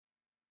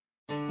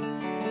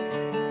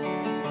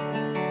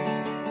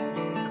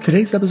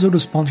Today's episode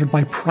is sponsored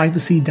by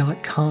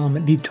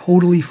Privacy.com, the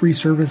totally free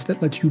service that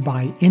lets you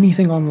buy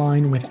anything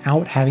online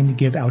without having to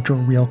give out your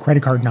real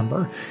credit card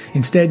number.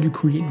 Instead, you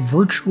create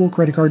virtual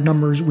credit card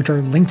numbers which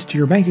are linked to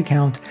your bank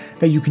account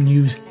that you can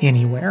use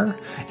anywhere.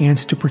 And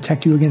to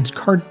protect you against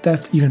card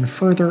theft even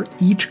further,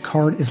 each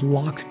card is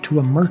locked to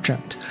a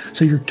merchant,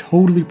 so you're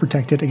totally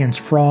protected against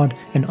fraud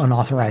and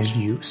unauthorized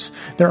use.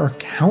 There are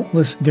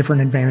countless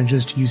different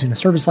advantages to using a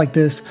service like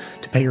this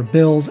to pay your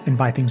bills and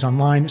buy things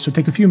online, so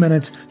take a few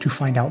minutes to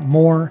find out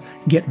more,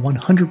 get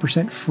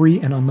 100% free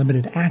and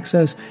unlimited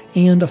access,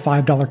 and a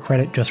 $5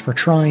 credit just for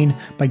trying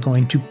by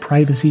going to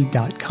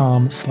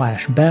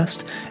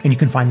privacy.com/best, and you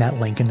can find that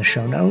link in the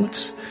show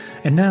notes.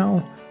 And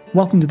now,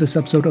 welcome to this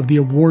episode of the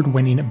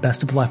award-winning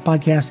Best of the Left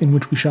podcast, in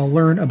which we shall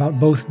learn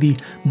about both the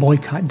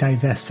Boycott,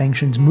 Divest,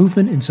 Sanctions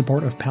movement in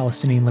support of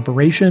Palestinian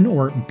liberation,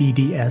 or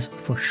BDS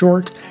for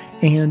short,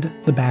 and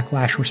the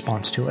backlash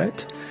response to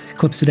it.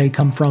 Clips today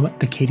come from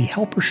The Katie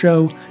Halper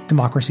Show,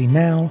 Democracy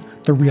Now!,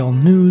 The Real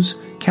News,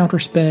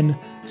 Counterspin,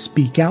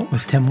 Speak Out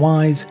with Tim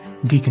Wise,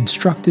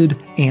 Deconstructed,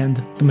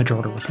 and The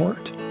Majority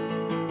Report.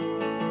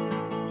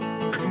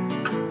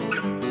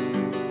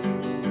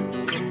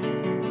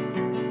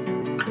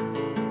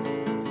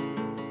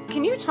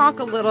 Can you talk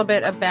a little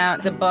bit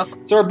about the book?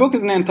 So our book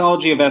is an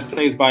anthology of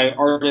essays by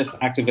artists,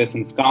 activists,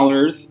 and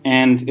scholars,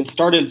 and it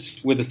started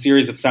with a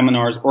series of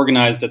seminars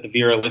organized at the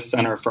Vera List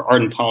Center for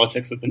Art and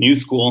Politics at the New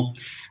School.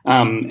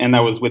 And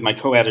that was with my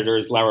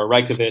co-editors, Laura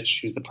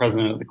Rajkovic, who's the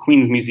president of the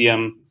Queens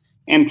Museum,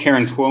 and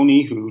Karen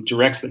Twoney, who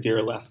directs the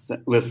Vera List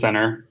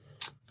Center.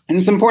 And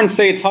it's important to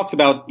say it talks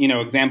about,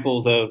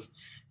 examples of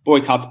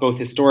boycotts, both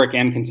historic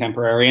and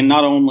contemporary, and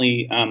not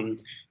only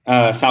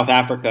South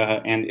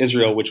Africa and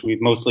Israel, which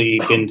we've mostly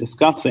been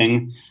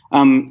discussing,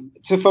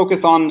 to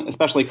focus on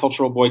especially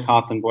cultural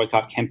boycotts and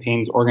boycott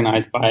campaigns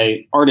organized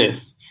by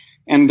artists.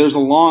 And there's a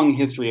long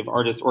history of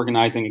artists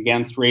organizing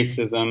against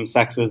racism,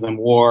 sexism,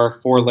 war,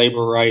 for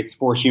labor rights,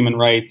 for human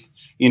rights,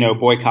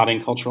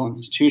 boycotting cultural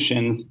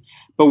institutions.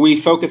 But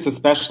we focus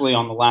especially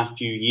on the last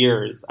few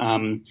years,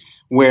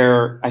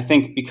 where I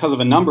think because of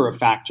a number of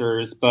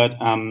factors, but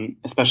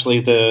especially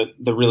the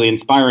really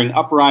inspiring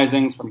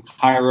uprisings from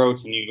Cairo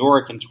to New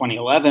York in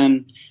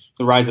 2011,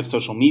 the rise of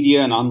social media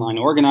and online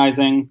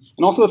organizing,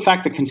 and also the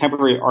fact that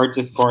contemporary art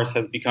discourse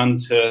has begun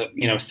to,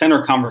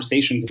 center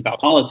conversations about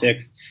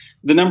politics,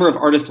 the number of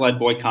artist-led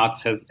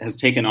boycotts has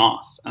taken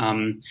off.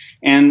 And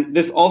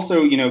this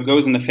also,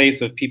 goes in the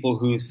face of people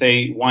who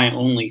say, why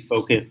only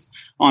focus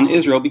on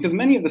Israel? Because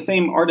many of the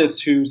same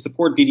artists who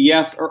support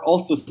BDS are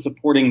also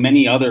supporting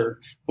many other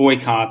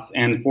boycotts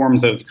and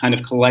forms of kind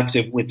of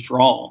collective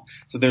withdrawal.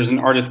 So there's an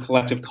artist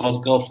collective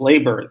called Gulf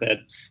Labor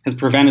that has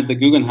prevented the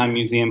Guggenheim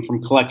Museum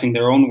from collecting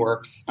their own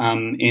works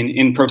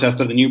in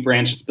protest of the new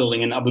branch it's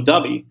building in Abu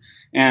Dhabi.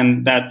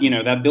 And that,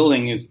 that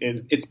building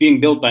it's being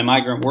built by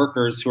migrant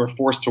workers who are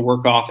forced to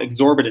work off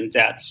exorbitant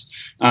debts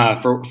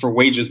for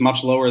wages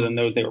much lower than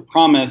those they were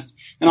promised,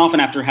 and often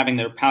after having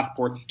their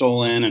passports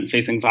stolen and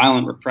facing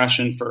violent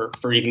repression for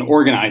even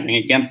organizing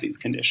against these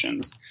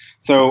conditions.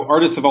 So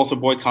artists have also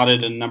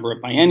boycotted a number of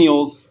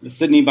biennials, the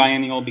Sydney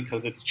Biennial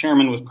because its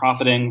chairman was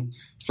profiting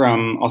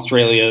from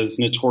Australia's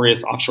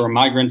notorious offshore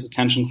migrant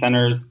detention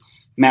centers,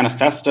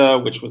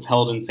 Manifesta, which was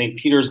held in St.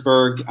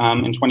 Petersburg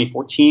in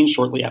 2014,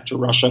 shortly after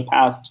Russia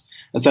passed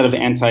a set of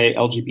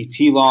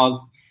anti-LGBT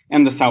laws,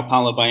 and the Sao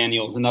Paulo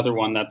Biennial is another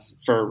one that's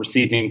for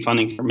receiving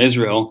funding from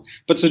Israel.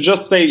 But to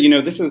just say,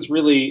 this is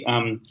really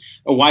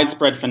a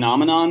widespread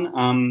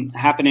phenomenon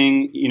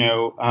happening,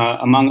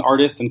 among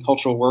artists and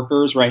cultural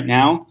workers right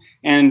now.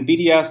 And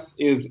BDS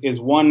is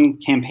one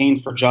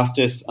campaign for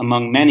justice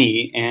among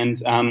many. And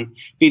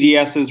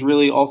BDS is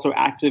really also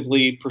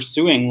actively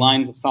pursuing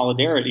lines of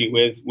solidarity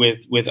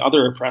with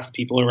other oppressed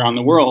people around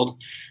the world.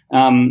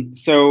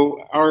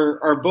 So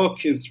our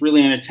book is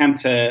really an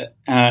attempt to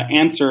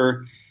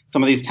answer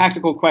some of these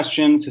tactical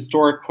questions,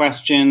 historic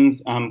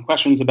questions,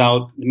 questions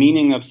about the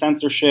meaning of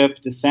censorship,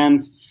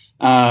 dissent,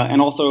 and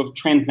also of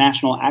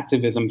transnational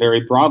activism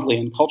very broadly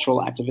and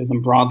cultural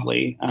activism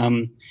broadly.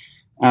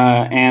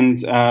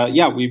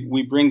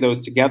 We bring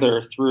those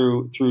together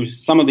through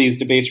some of these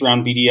debates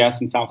around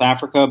BDS in South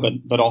Africa,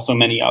 but also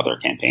many other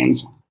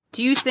campaigns.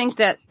 Do you think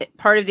that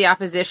part of the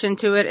opposition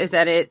to it is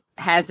that it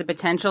has the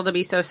potential to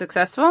be so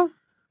successful?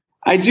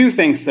 I do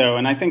think so.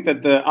 And I think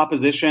that the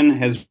opposition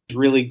has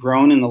really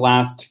grown in the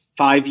last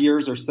 5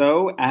 years or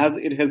so as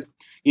it has,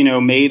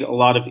 made a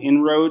lot of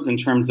inroads in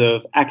terms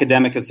of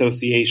academic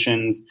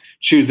associations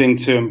choosing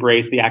to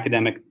embrace the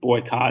academic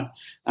boycott.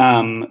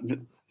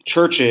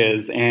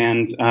 Churches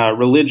and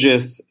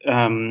religious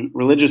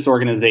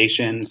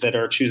organizations that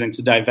are choosing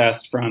to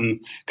divest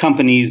from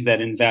companies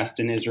that invest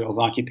in Israel's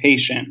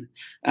occupation.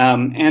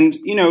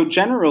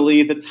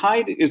 Generally the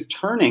tide is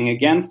turning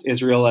against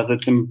Israel as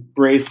it's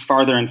embraced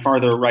farther and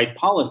farther right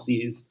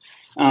policies.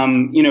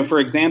 For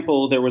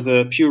example, there was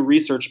a Pew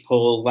Research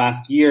poll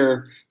last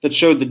year that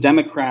showed the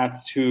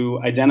Democrats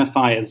who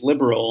identify as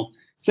liberal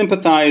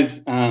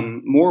sympathize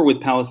more with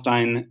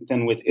Palestine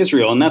than with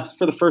Israel, and that's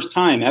for the first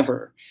time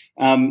ever.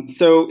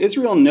 So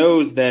Israel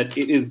knows that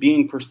it is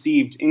being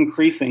perceived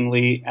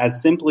increasingly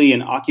as simply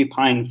an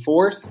occupying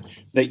force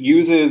that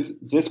uses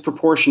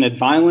disproportionate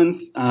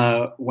violence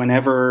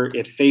whenever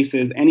it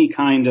faces any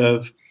kind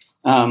of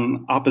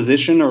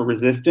opposition or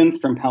resistance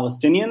from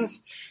Palestinians.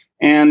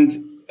 And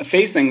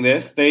facing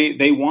this,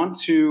 they want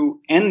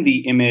to end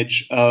the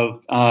image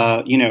of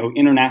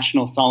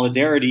international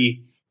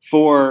solidarity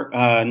for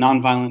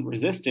nonviolent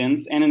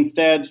resistance, and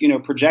instead,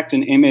 project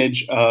an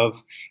image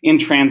of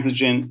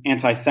intransigent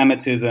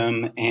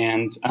anti-Semitism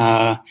and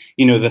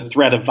the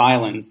threat of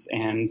violence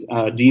and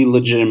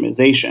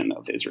delegitimization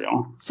of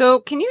Israel. So,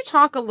 can you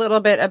talk a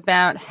little bit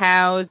about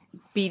how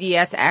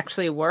BDS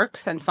actually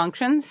works and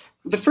functions?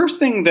 The first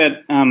thing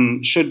that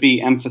should be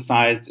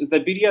emphasized is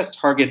that BDS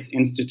targets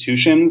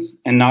institutions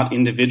and not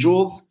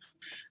individuals.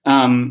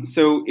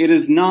 So it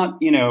is not,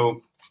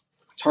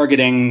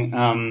 targeting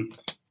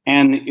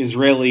an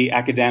Israeli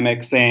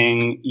academic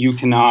saying you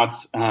cannot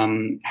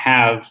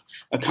have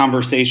a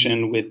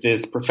conversation with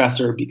this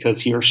professor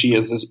because he or she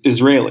is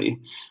Israeli.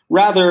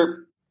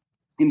 Rather,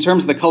 in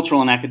terms of the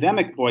cultural and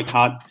academic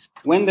boycott,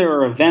 when there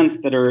are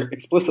events that are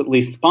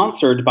explicitly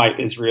sponsored by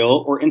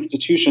Israel or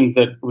institutions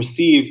that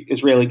receive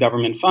Israeli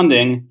government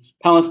funding,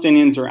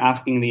 Palestinians are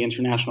asking the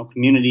international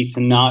community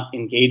to not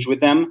engage with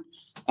them.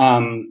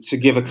 To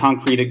give a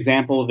concrete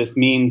example, this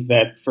means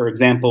that, for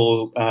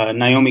example,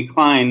 Naomi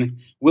Klein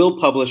will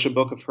publish a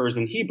book of hers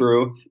in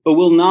Hebrew, but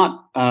will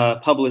not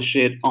publish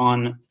it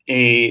on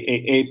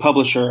a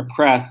publisher, a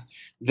press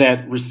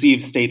that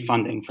receives state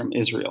funding from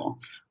Israel.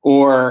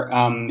 Or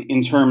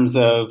in terms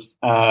of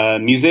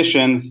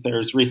musicians,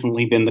 there's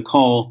recently been the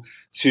call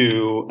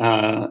to,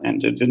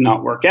 and it did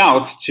not work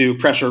out, to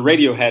pressure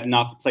Radiohead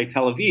not to play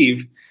Tel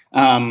Aviv,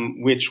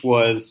 which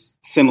was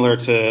similar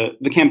to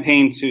the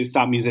campaign to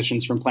stop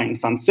musicians from playing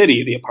Sun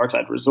City, the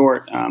apartheid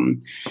resort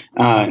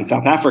in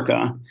South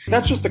Africa.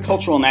 That's just the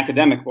cultural and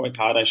academic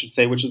boycott, I should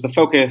say, which is the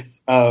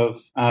focus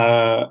of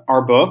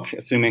our book,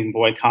 Assuming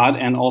Boycott,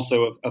 and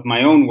also of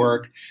my own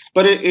work.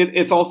 But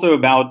it's also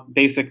about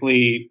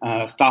basically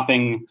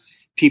stopping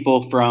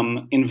people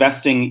from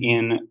investing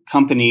in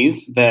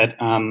companies that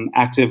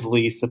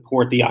actively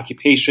support the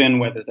occupation,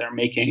 whether they're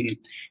making,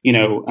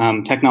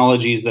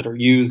 technologies that are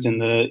used in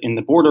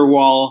the border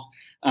wall,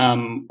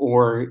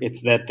 or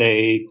it's that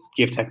they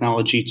give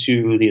technology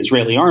to the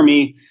Israeli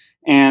army.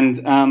 And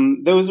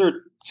those are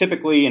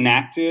typically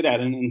enacted at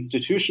an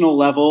institutional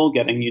level,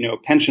 getting,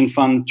 pension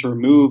funds to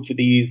remove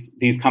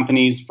these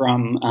companies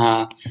from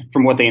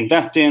what they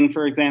invest in,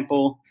 for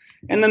example.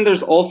 And then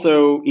there's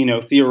also,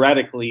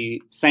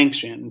 theoretically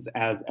sanctions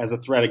as a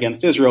threat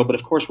against Israel. But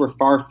of course, we're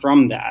far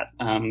from that.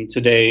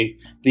 Today,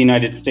 the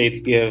United States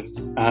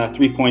gives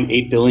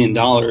 $3.8 billion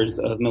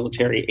of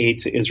military aid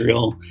to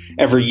Israel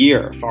every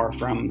year, far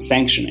from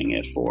sanctioning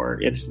it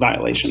for its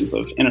violations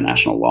of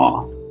international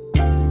law.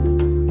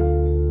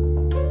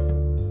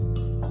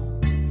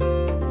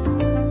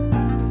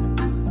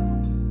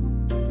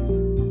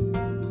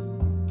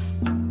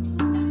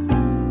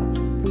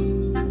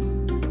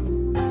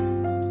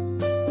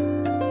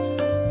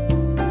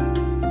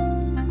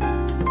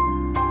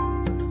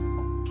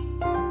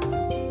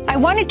 I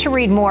wanted to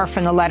read more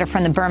from the letter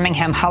from the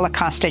Birmingham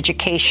Holocaust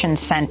Education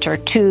Center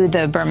to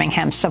the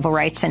Birmingham Civil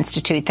Rights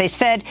Institute. They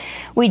said,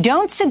 "We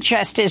don't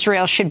suggest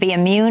Israel should be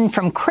immune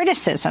from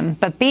criticism,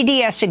 but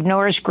BDS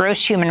ignores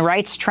gross human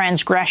rights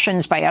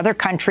transgressions by other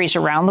countries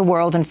around the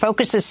world and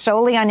focuses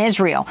solely on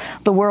Israel,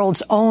 the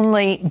world's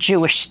only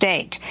Jewish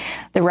state."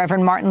 The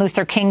Reverend Martin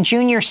Luther King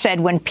Jr.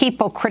 said, "When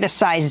people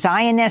criticize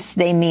Zionists,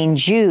 they mean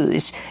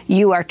Jews.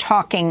 You are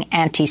talking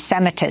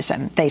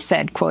anti-Semitism," they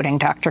said, quoting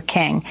Dr.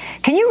 King.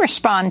 Can you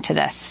respond to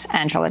this,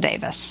 Angela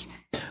Davis?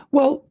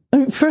 Well,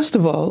 first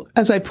of all,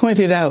 as I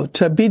pointed out,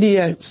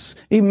 BDS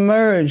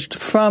emerged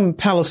from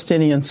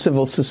Palestinian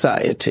civil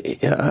society,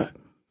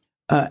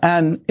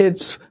 and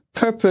its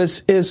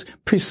purpose is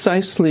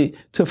precisely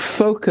to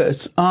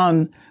focus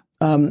on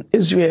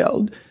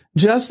Israel,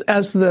 just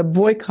as the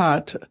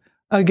boycott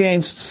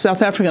against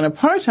South African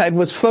apartheid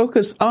was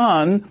focused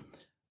on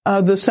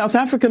the South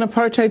African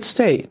apartheid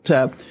state.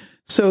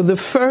 So the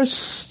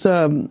first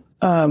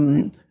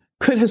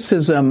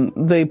criticism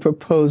they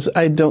propose,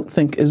 I don't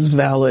think is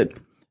valid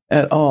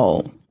at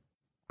all.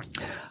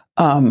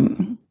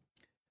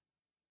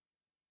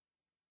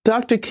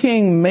 Dr.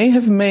 King may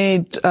have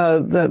made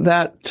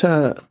that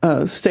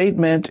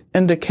statement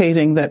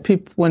indicating that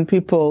when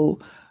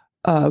people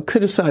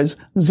criticize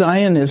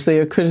Zionists, they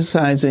are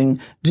criticizing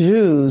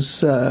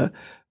Jews at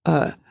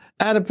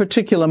a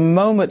particular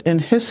moment in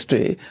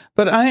history.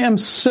 But I am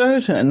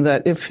certain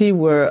that if he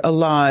were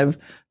alive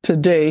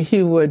today,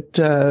 he would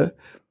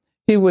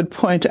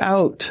point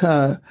out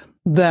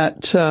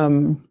that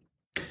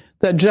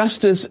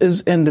justice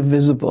is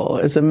indivisible.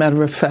 As a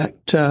matter of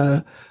fact,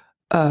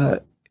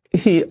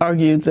 he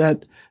argued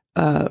that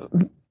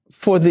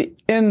for the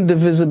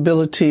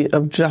indivisibility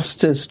of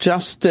justice,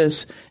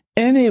 justice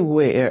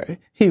anywhere,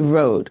 he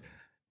wrote,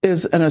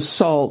 is an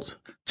assault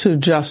to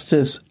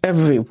justice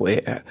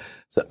everywhere.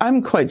 So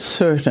I'm quite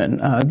certain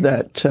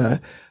that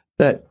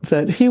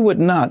he would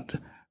not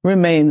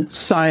remain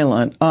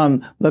silent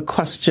on the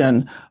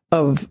question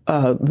of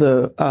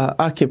the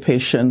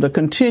occupation, the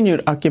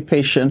continued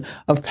occupation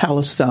of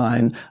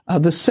Palestine,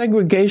 the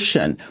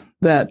segregation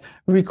that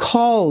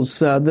recalls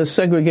the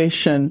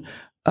segregation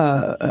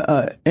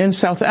in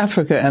South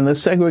Africa and the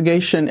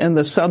segregation in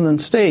the southern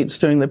states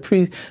during the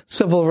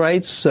pre-civil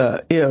rights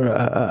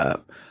era.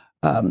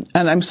 And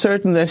I'm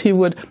certain that he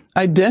would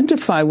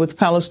identify with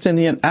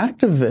Palestinian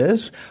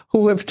activists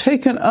who have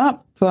taken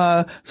up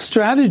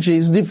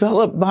strategies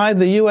developed by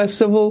the U.S.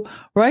 civil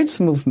rights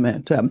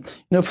movement.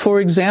 For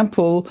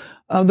example,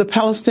 the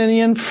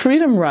Palestinian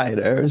freedom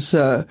riders,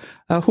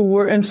 who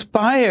were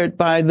inspired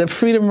by the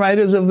freedom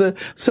riders of the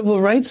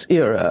civil rights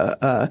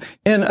era,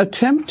 in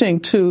attempting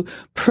to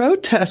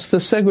protest the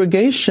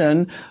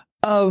segregation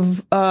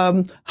of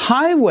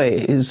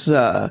highways,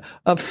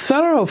 of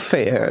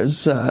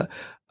thoroughfares,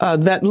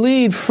 that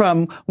lead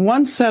from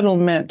one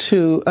settlement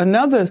to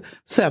another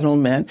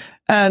settlement,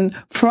 and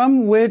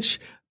from which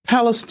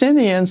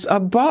Palestinians are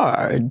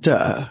barred.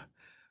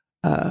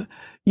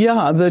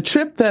 The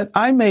trip that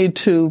I made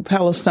to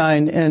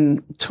Palestine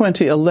in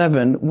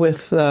 2011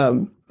 with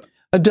a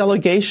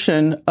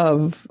delegation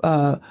of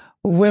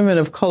women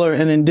of color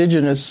and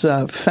indigenous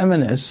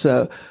feminists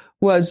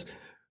was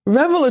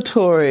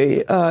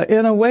revelatory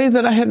in a way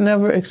that I had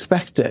never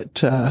expected.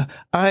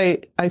 I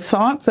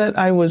thought that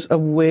I was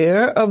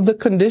aware of the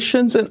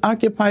conditions in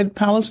occupied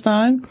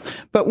Palestine,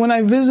 but when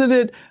I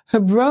visited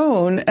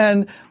Hebron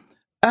and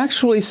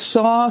actually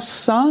saw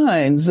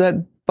signs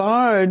that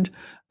barred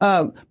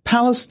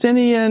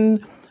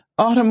Palestinian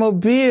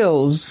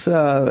automobiles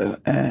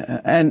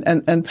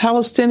and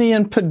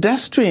Palestinian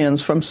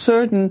pedestrians from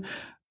certain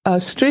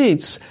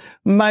streets,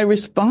 my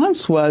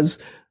response was,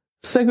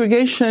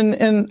 segregation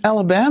in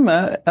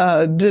Alabama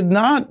did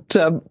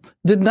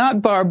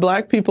not bar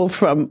black people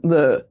from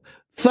the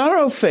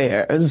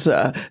thoroughfares.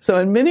 So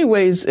in many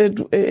ways,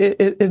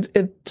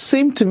 it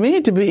seemed to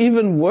me to be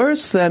even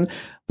worse than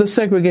the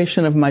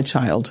segregation of my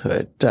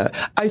childhood.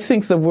 I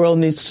think the world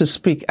needs to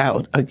speak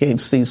out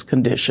against these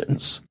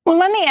conditions. Well,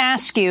 let me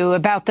ask you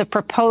about the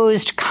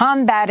proposed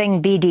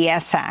Combating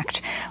BDS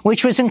Act,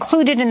 which was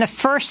included in the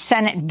first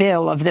Senate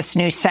bill of this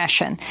new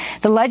session.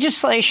 The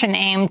legislation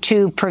aimed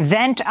to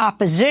prevent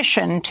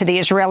opposition to the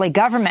Israeli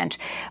government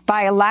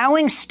by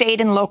allowing state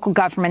and local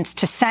governments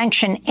to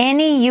sanction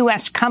any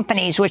U.S.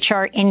 companies which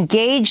are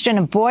engaged in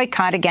a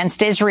boycott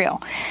against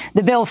Israel.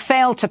 The bill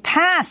failed to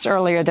pass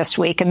earlier this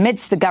week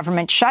amidst the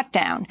government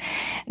shutdown.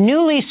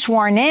 Newly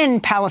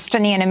sworn-in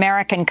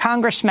Palestinian-American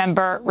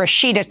Congressmember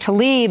Rashida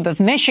Tlaib of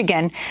Michigan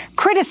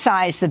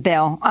criticized the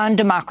bill on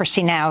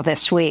Democracy Now!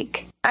 This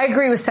week. I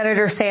agree with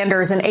Senator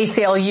Sanders and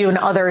ACLU and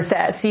others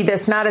that see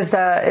this as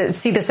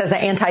an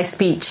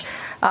anti-speech,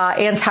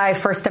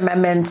 anti-First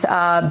Amendment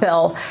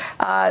bill.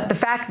 The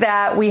fact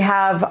that we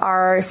have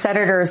our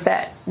senators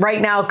that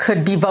right now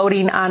could be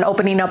voting on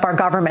opening up our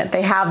government,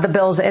 they have the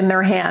bills in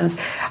their hands,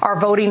 are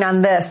voting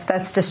on this,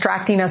 that's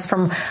distracting us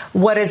from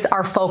what is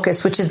our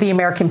focus, which is the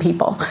American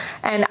people.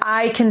 And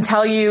I can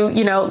tell you,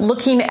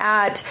 looking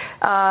at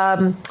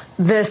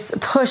this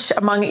push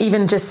among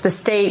even just the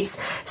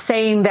states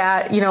saying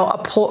that,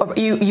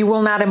 you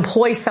will not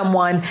employ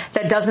someone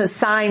that doesn't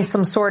sign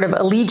some sort of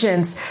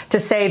allegiance to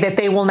say that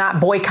they will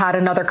not boycott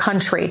another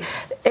country.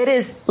 It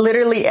is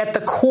literally at the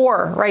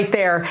core right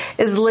there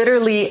is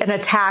literally an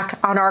attack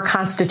on our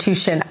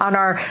Constitution, on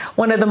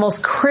one of the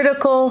most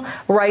critical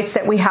rights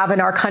that we have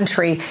in our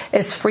country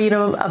is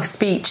freedom of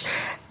speech.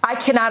 I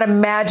cannot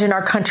imagine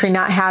our country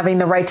not having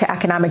the right to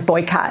economic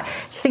boycott.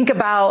 Think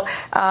about,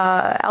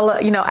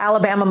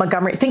 Alabama,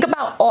 Montgomery. Think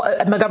about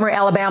Montgomery,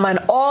 Alabama, and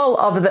all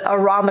of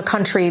around the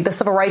country, the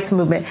civil rights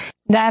movement.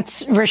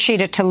 That's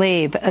Rashida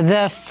Tlaib,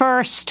 the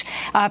first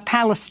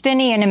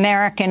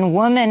Palestinian-American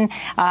woman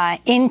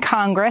in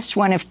Congress,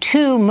 one of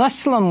two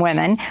Muslim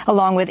women,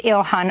 along with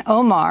Ilhan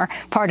Omar,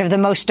 part of the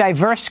most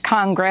diverse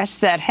Congress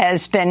that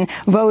has been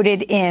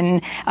voted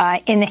in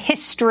the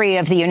history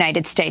of the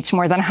United States.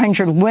 More than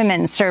 100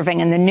 women serving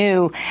in the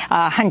new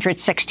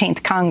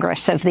 116th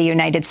Congress of the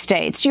United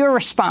States. Your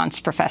response,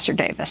 Professor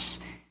Davis?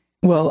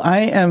 Well, I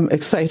am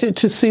excited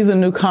to see the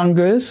new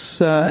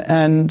Congress,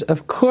 and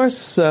of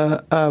course,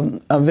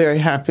 I'm very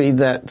happy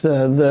that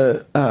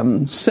the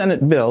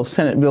Senate Bill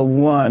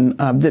 1,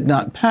 did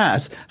not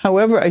pass.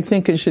 However, I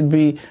think it should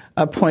be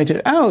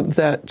pointed out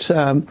that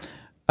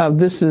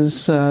this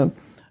is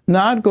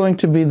not going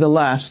to be the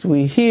last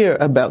we hear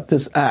about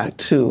this act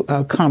to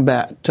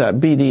combat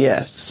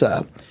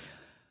BDS.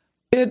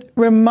 It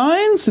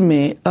reminds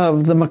me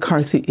of the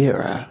McCarthy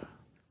era.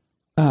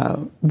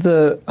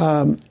 The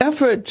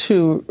effort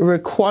to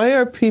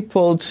require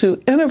people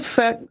to, in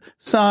effect,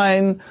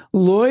 sign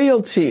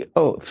loyalty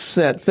oaths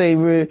that they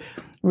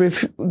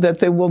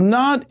will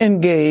not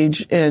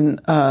engage in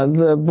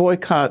the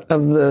boycott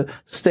of the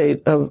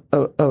state of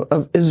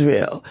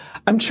Israel.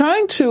 I'm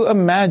trying to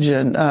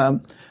imagine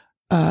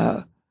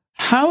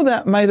how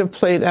that might have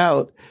played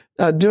out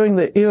during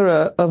the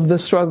era of the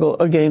struggle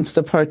against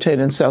apartheid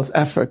in South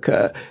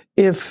Africa,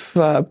 if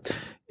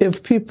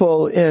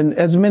people in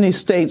as many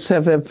states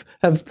have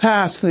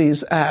passed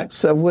these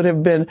acts, would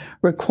have been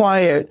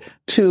required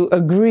to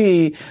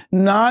agree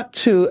not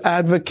to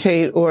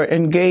advocate or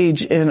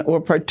engage in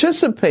or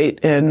participate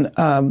in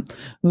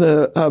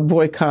the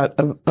boycott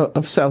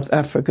of South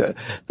Africa.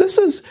 This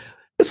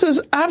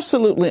is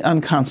absolutely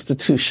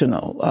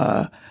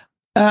unconstitutional.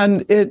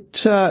 And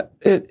it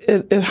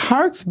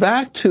harks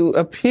back to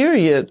a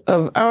period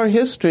of our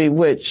history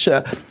which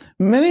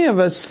many of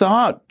us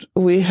thought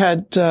we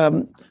had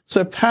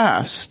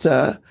surpassed,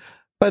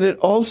 but it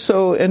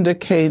also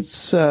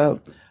indicates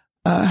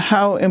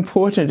how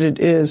important it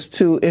is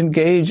to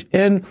engage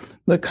in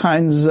the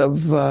kinds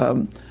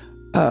of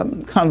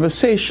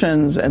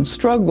conversations and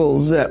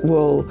struggles that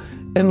will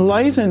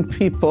enlighten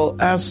people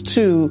as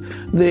to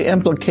the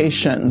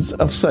implications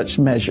of such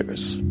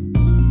measures.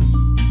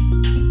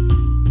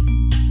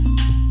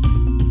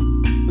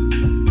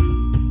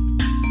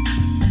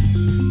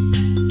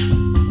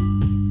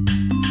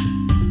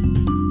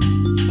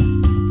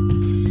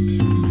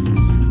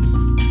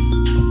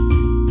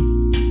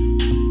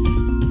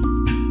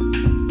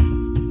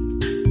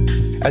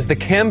 As the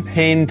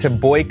campaign to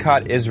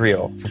boycott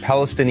Israel for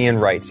Palestinian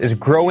rights is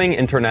growing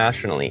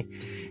internationally,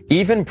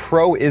 even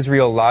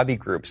pro-Israel lobby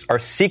groups are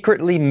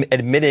secretly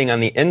admitting on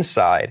the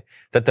inside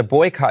that the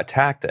boycott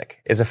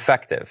tactic is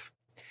effective.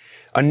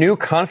 A new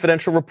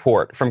confidential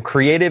report from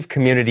Creative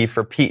Community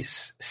for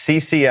Peace,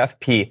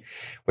 CCFP,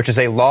 which is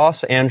a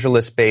Los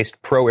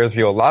Angeles-based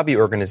pro-Israel lobby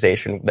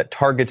organization that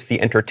targets the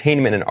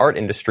entertainment and art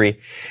industry,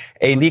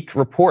 a leaked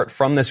report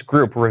from this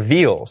group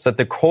reveals that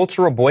the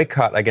cultural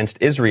boycott against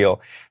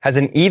Israel has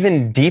an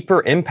even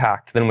deeper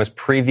impact than was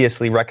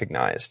previously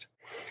recognized.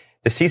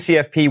 The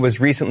CCFP was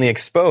recently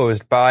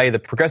exposed by the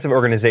progressive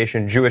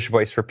organization Jewish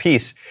Voice for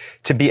Peace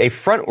to be a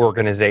front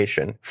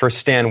organization for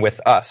Stand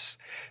With Us.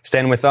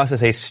 Stand With Us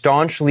is a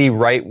staunchly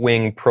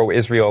right-wing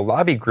pro-Israel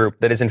lobby group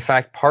that is in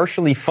fact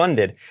partially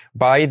funded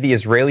by the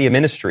Israeli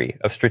Ministry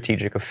of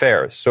Strategic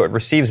Affairs, so it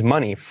receives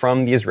money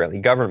from the Israeli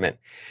government.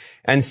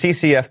 And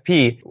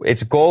CCFP,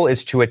 its goal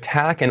is to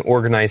attack and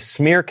organize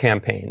smear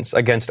campaigns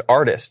against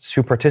artists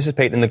who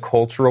participate in the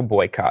cultural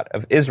boycott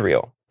of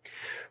Israel.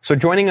 So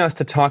joining us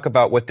to talk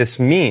about what this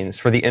means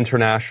for the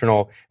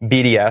international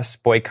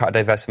BDS, Boycott,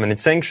 Divestment, and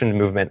Sanctions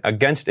movement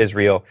against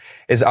Israel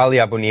is Ali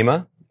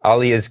Abunimah.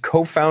 Ali is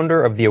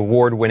co-founder of the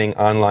award-winning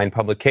online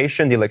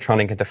publication, The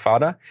Electronic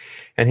Intifada,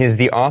 and he's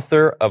the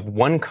author of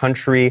One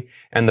Country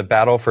and the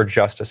Battle for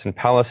Justice in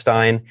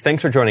Palestine.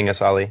 Thanks for joining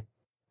us, Ali.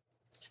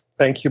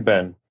 Thank you,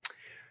 Ben.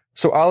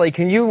 So, Ali,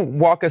 can you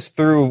walk us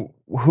through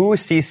who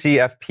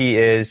CCFP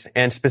is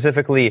and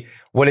specifically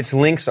what its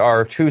links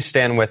are to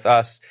Stand With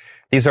Us?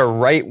 These are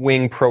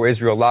right-wing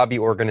pro-Israel lobby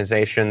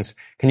organizations.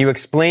 Can you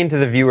explain to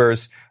the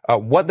viewers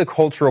what the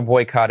cultural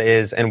boycott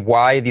is and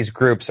why these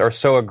groups are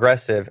so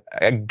aggressive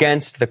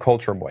against the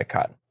cultural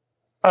boycott?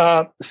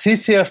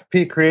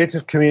 CCFP,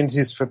 Creative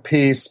Communities for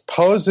Peace,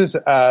 poses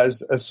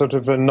as a sort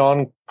of a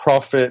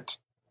non-profit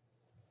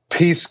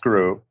peace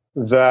group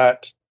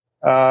that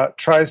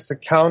tries to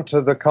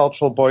counter the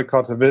cultural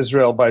boycott of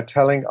Israel by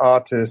telling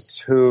artists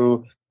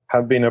who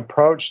have been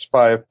approached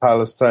by a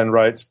Palestine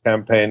rights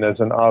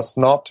campaigners and asked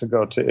not to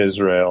go to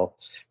Israel.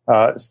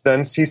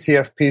 Then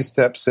CCFP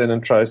steps in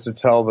and tries to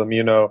tell them,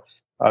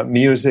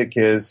 music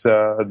is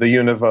the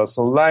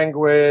universal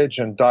language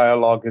and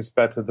dialogue is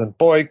better than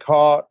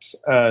boycotts.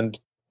 And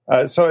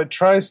so it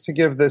tries to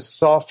give this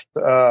soft,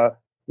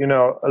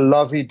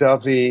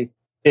 lovey-dovey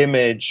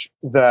image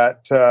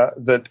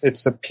that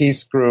it's a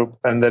peace group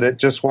and that it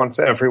just wants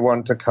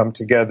everyone to come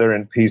together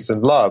in peace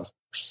and love.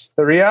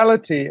 The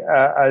reality,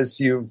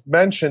 as you've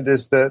mentioned,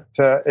 is that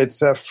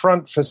it's a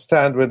front for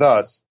Stand With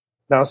Us.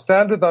 Now,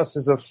 Stand With Us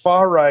is a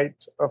far-right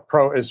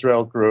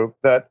pro-Israel group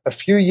that a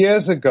few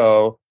years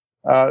ago,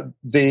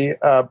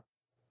 the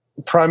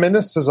Prime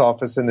Minister's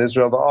office in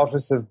Israel, the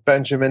office of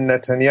Benjamin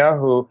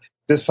Netanyahu,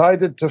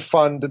 decided to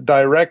fund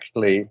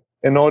directly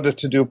in order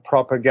to do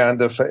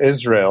propaganda for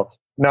Israel.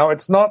 Now,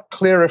 it's not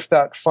clear if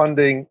that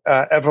funding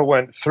ever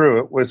went through.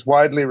 It was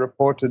widely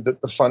reported that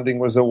the funding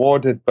was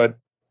awarded, but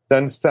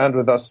then Stand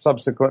With Us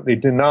subsequently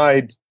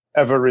denied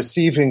ever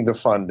receiving the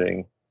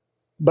funding.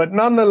 But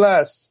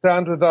nonetheless,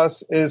 Stand With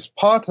Us is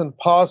part and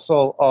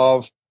parcel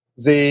of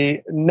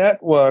the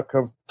network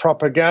of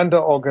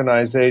propaganda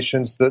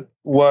organizations that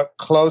work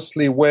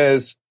closely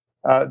with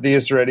the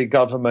Israeli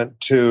government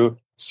to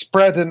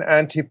spread an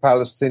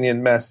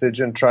anti-Palestinian message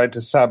and try to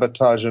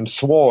sabotage and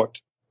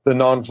thwart the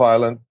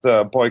nonviolent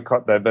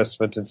boycott,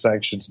 divestment, and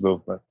sanctions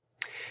movement.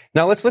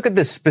 Now let's look at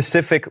this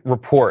specific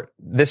report.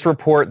 This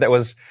report that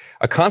was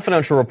a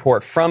confidential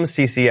report from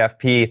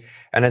CCFP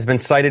and has been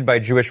cited by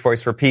Jewish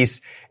Voice for Peace.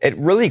 It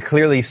really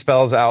clearly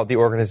spells out the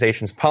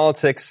organization's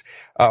politics.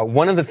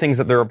 One of the things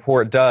that the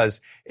report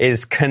does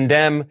is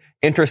condemn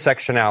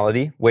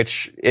intersectionality,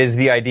 which is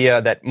the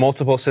idea that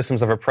multiple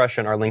systems of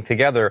oppression are linked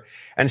together.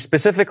 And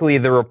specifically,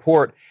 the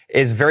report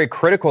is very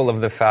critical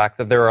of the fact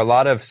that there are a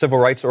lot of civil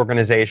rights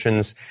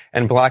organizations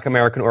and Black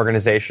American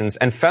organizations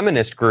and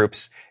feminist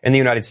groups in the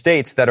United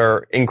States that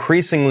are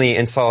increasingly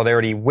in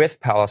solidarity with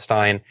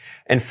Palestine.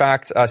 In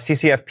fact,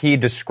 CCFP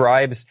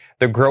describes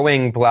the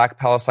growing Black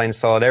Palestine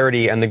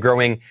solidarity and the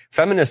growing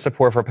feminist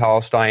support for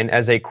Palestine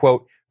as a,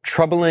 quote,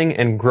 troubling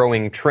and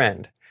growing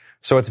trend.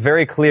 So it's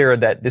very clear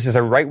that this is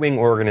a right-wing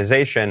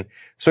organization.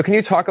 So can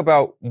you talk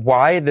about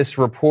why this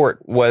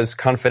report was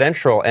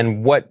confidential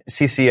and what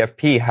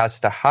CCFP has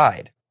to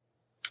hide?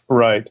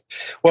 Right.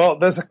 Well,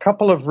 there's a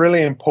couple of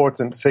really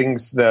important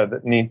things there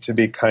that need to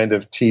be kind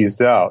of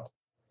teased out.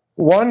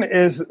 One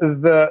is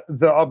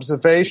the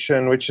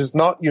observation, which is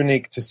not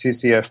unique to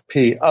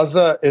CCFP.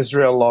 Other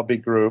Israel lobby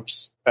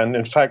groups, and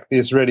in fact the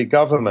Israeli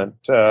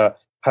government, have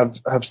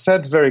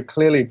said very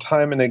clearly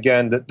time and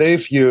again that they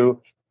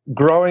view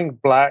growing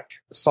Black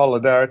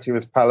solidarity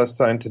with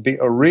Palestine to be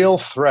a real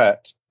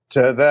threat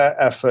to their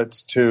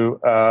efforts to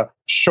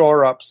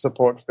shore up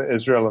support for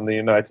Israel in the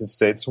United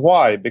States.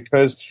 Why?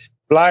 Because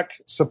Black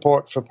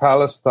support for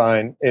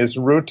Palestine is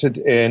rooted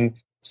in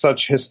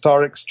such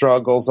historic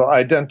struggles or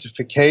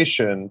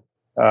identification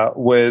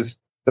with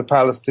the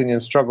Palestinian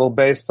struggle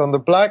based on the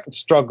Black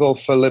struggle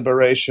for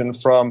liberation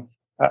from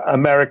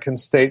American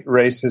state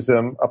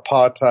racism,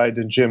 apartheid,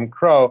 and Jim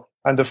Crow,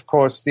 and of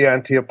course the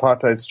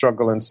anti-apartheid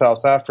struggle in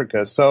South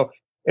Africa. So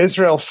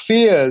Israel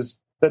fears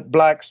that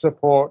Black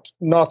support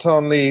not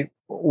only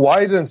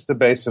widens the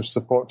base of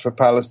support for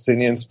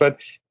Palestinians, but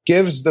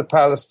gives the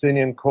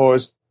Palestinian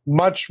cause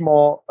much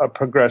more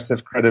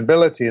progressive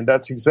credibility. And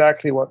that's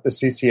exactly what the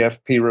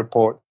CCFP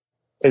report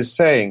is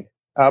saying.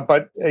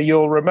 But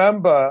you'll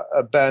remember,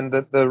 Ben,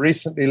 that the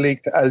recently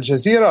leaked Al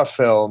Jazeera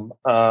film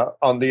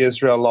on the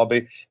Israel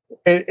lobby,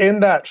 in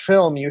that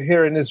film, you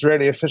hear an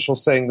Israeli official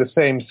saying the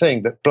same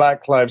thing, that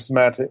Black Lives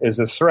Matter is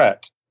a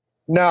threat.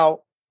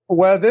 Now,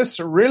 where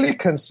this really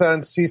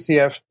concerns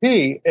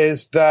CCFP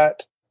is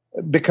that,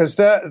 because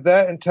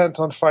they're intent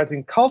on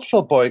fighting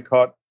cultural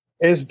boycott,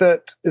 is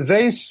that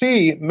they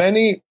see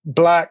many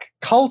Black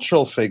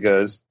cultural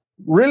figures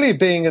really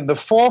being in the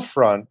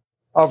forefront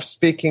of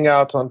speaking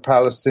out on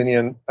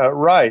Palestinian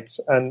rights.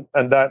 And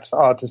that's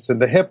artists in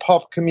the hip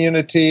hop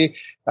community.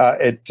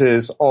 It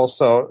is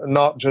also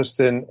not just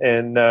in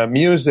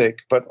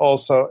music, but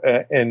also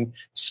in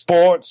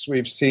sports.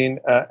 We've seen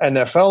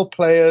NFL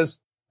players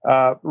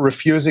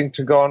refusing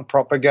to go on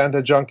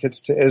propaganda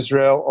junkets to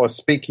Israel or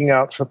speaking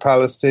out for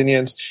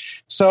Palestinians.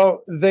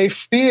 So they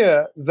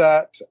fear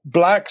that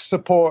Black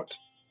support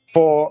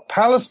for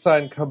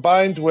Palestine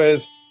combined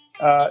with,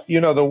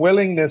 the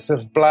willingness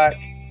of Black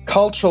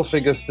cultural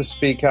figures to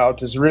speak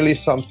out is really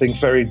something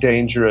very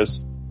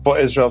dangerous for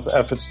Israel's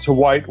efforts to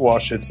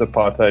whitewash its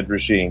apartheid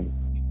regime.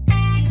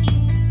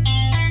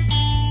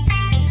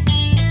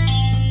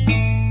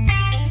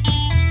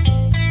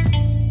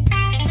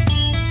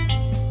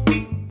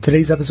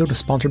 Today's episode is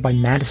sponsored by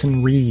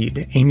Madison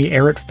Reed. Amy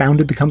Errett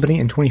founded the company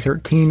in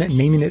 2013,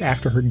 naming it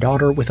after her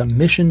daughter with a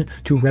mission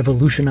to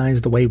revolutionize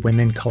the way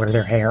women color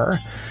their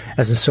hair.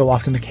 As is so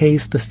often the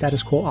case, the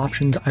status quo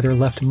options either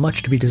left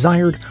much to be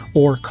desired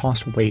or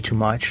cost way too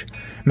much.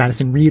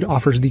 Madison Reed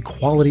offers the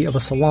quality of a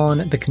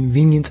salon, the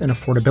convenience and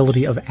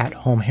affordability of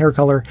at-home hair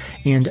color,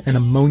 and an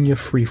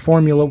ammonia-free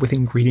formula with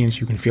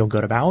ingredients you can feel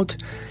good about.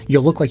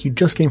 You'll look like you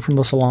just came from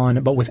the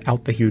salon, but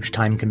without the huge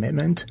time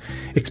commitment.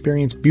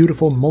 Experience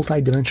beautiful,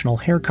 multi-dimensional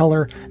hair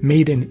color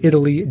made in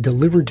Italy,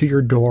 delivered to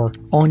your door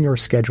on your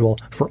schedule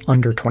for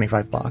under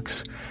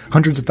 $25.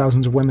 Hundreds of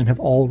thousands of women have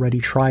already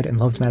tried and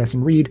loved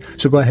Madison Reed,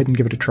 so go ahead and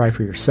give it a try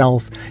for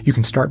yourself. You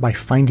can start by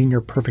finding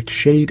your perfect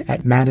shade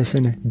at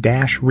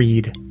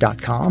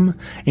madison-reed.com.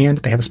 And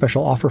they have a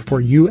special offer for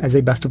you as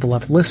a Best of the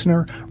Left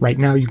listener. Right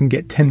now you can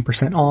get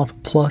 10% off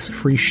plus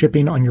free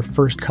shipping on your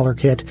first color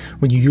kit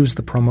when you use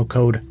the promo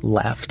code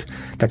LEFT.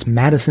 That's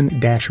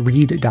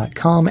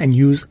madison-reed.com and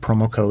use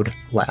promo code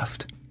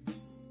LEFT.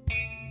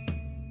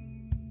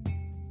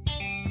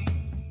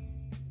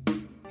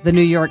 The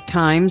New York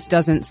Times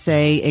doesn't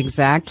say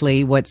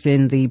exactly what's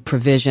in the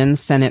provisions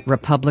Senate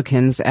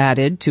Republicans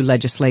added to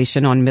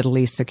legislation on Middle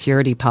East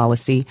security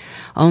policy,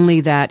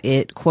 only that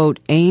it, quote,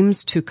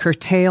 aims to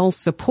curtail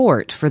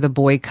support for the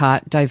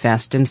Boycott,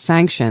 Divest, and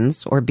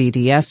Sanctions, or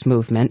BDS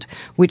movement,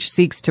 which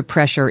seeks to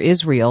pressure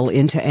Israel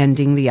into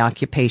ending the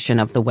occupation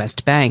of the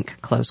West Bank,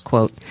 close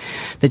quote.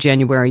 The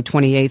January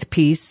 28th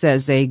piece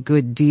says a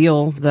good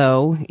deal,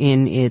 though,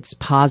 in its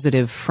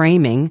positive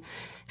framing,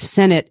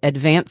 Senate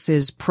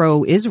advances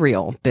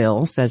pro-Israel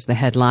bill, says the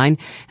headline,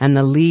 and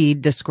the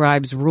lead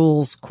describes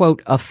rules,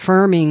 quote,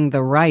 affirming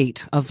the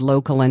right of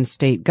local and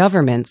state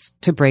governments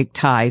to break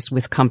ties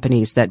with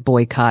companies that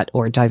boycott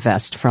or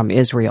divest from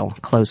Israel,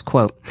 close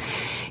quote.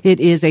 It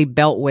is a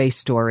beltway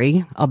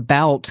story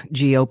about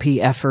GOP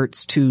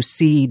efforts to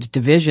seed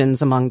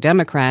divisions among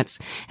Democrats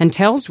and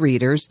tells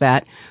readers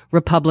that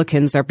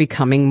Republicans are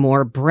becoming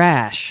more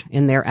brash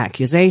in their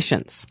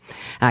accusations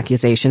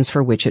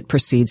for which it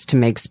proceeds to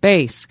make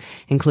space,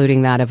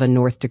 including that of a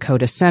North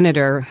Dakota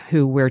senator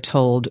who, we're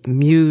told,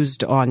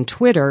 mused on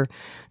Twitter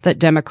that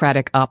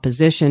Democratic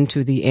opposition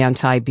to the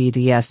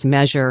anti-BDS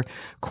measure,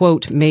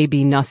 quote, may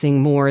be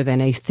nothing more than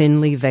a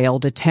thinly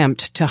veiled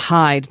attempt to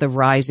hide the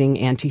rising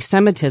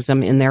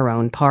anti-Semitism in their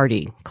own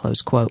party,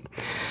 close quote.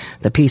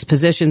 The piece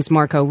positions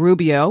Marco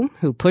Rubio,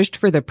 who pushed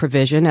for the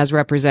provision, as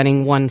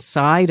representing one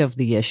side of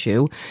the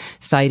issue,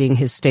 citing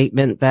his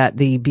statement that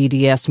the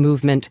BDS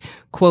movement,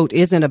 quote,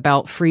 isn't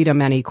about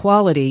freedom and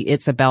equality,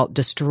 it's about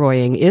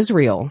destroying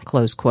Israel,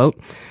 close quote.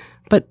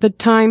 But the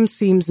Times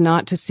seems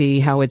not to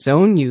see how its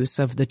own use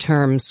of the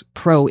terms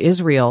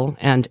pro-Israel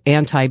and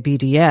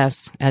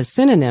anti-BDS as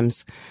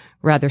synonyms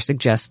rather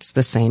suggests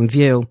the same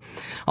view,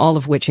 all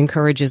of which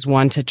encourages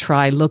one to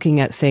try looking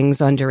at things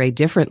under a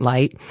different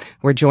light.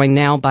 We're joined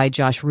now by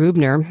Josh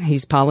Rubner.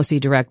 He's policy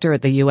director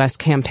at the U.S.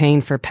 Campaign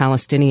for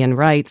Palestinian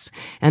Rights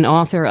and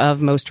author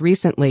of, most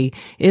recently,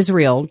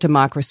 Israel,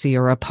 Democracy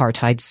or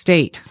Apartheid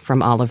State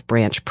from Olive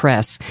Branch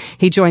Press.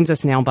 He joins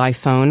us now by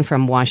phone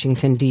from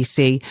Washington,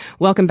 D.C.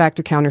 Welcome back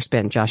to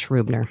Counterspin, Josh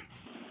Rubner.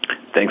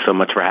 Thanks so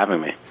much for having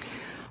me.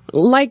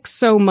 Like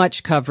so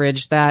much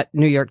coverage, that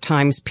New York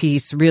Times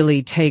piece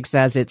really takes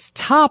as its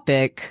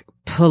topic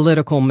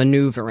political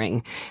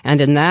maneuvering.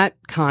 And in that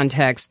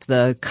context,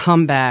 the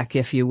comeback,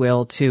 if you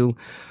will, to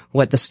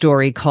what the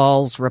story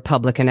calls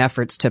Republican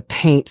efforts to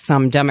paint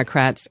some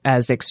Democrats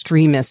as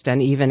extremist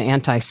and even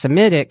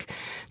anti-Semitic,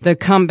 the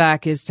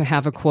comeback is to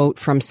have a quote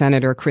from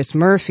Senator Chris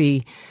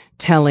Murphy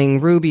telling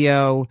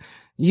Rubio,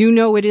 you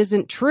know it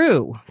isn't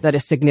true that a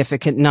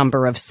significant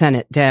number of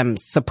Senate Dems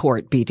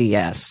support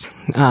BDS,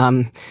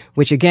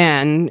 which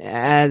again,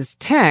 as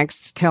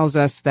text, tells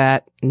us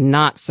that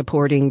not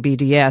supporting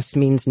BDS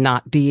means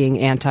not being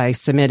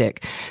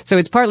anti-Semitic. So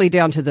it's partly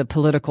down to the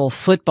political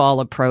football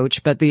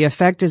approach, but the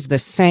effect is the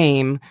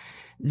same.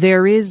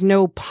 There is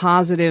no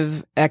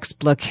positive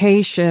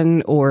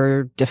explication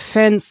or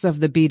defense of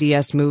the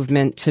BDS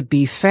movement to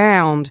be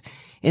found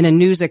in a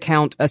news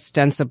account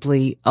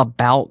ostensibly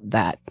about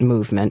that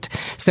movement.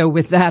 So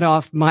with that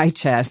off my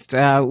chest,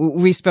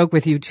 we spoke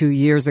with you 2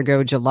 years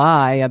ago,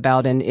 July,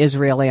 about an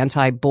Israel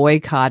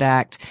anti-boycott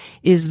act.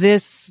 Is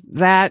this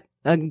that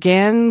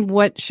again?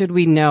 What should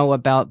we know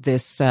about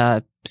this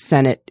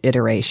Senate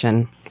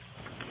iteration?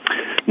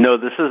 No,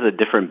 this is a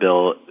different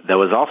bill that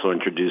was also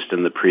introduced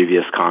in the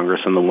previous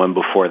Congress and the one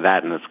before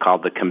that, and it's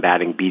called the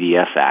Combating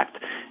BDS Act.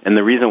 And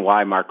the reason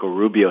why Marco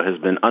Rubio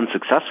has been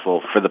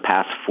unsuccessful for the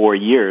past 4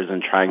 years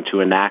in trying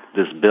to enact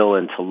this bill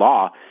into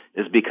law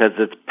is because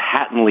it's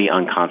patently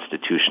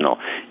unconstitutional.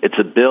 It's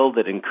a bill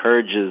that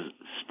encourages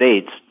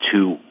states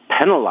to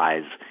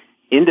penalize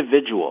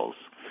individuals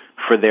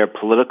for their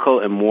political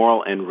and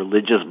moral and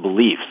religious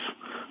beliefs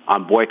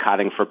on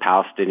boycotting for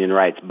Palestinian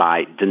rights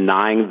by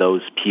denying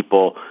those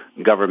people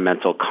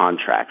governmental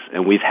contracts.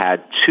 And we've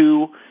had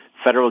 2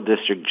 federal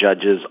district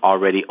judges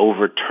already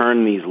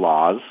overturn these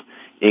laws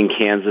in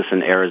Kansas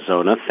and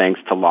Arizona, thanks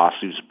to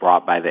lawsuits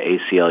brought by the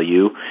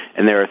ACLU.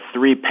 And there are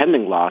 3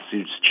 pending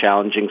lawsuits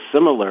challenging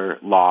similar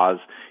laws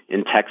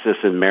in Texas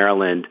and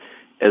Maryland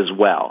as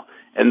well.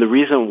 And the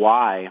reason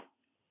why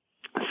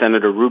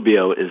Senator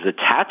Rubio is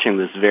attaching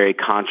this very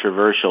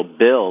controversial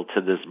bill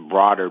to this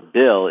broader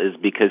bill is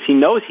because he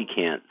knows he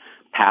can't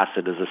pass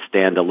it as a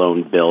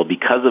standalone bill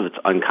because of its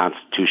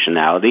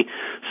unconstitutionality.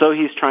 So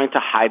he's trying to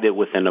hide it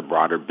within a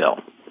broader bill.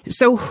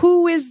 So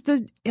who is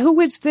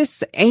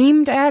this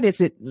aimed at?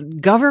 Is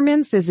it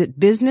governments? Is it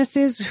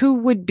businesses? Who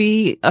would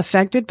be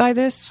affected by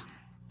this?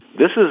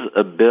 This is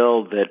a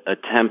bill that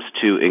attempts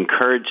to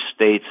encourage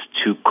states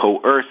to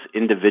coerce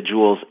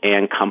individuals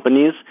and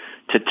companies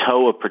to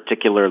toe a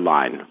particular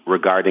line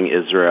regarding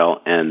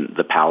Israel and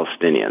the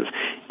Palestinians,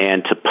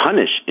 and to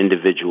punish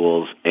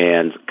individuals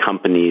and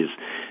companies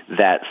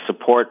that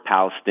support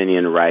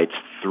Palestinian rights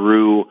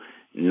through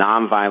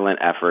nonviolent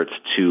efforts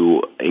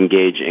to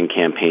engage in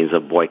campaigns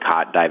of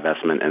boycott,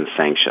 divestment, and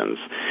sanctions.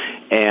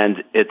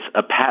 And it's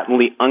a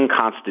patently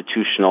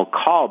unconstitutional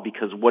call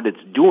because what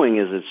it's doing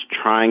is it's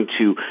trying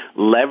to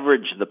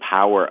leverage the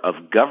power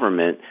of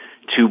government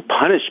to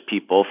punish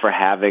people for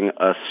having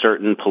a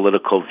certain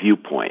political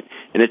viewpoint.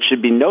 And it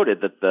should be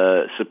noted that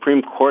the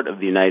Supreme Court of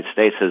the United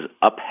States has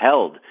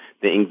upheld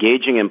that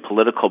engaging in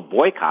political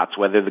boycotts,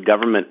 whether the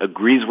government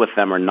agrees with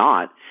them or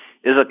not,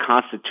 is a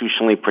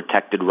constitutionally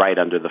protected right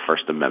under the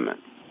First Amendment.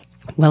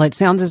 Well, it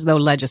sounds as though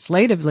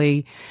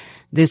legislatively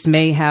this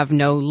may have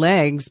no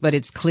legs, but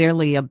it's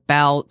clearly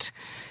about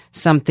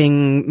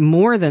something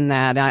more than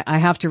that. I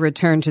have to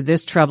return to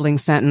this troubling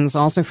sentence,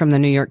 also from the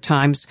New York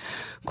Times.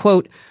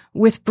 Quote,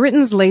 With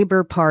Britain's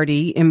Labour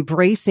Party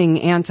embracing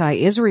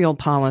anti-Israel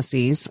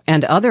policies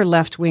and other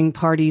left-wing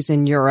parties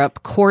in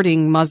Europe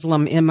courting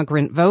Muslim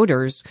immigrant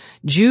voters,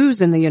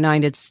 Jews in the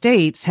United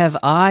States have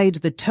eyed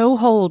the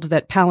toehold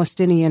that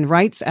Palestinian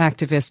rights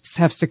activists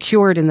have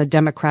secured in the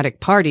Democratic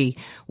Party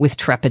with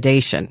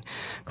trepidation.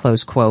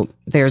 Close quote.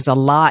 There's a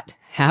lot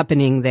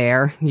happening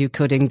there. You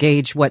could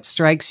engage what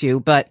strikes you,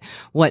 but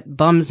what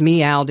bums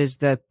me out is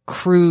the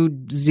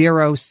crude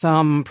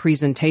zero-sum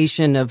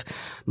presentation of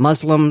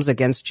Muslims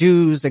against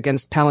Jews,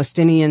 against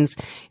Palestinians.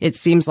 It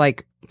seems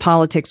like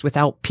politics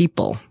without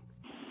people.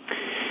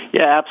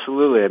 Yeah,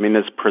 absolutely. I mean,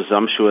 it's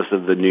presumptuous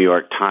of the New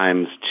York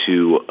Times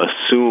to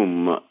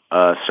assume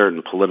a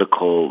certain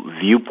political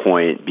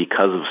viewpoint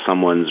because of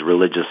someone's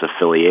religious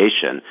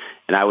affiliation.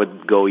 And I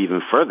would go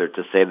even further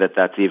to say that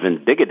that's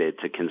even bigoted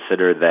to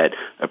consider that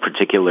a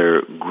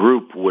particular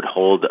group would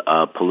hold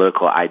a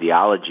political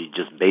ideology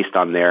just based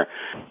on their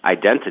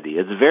identity.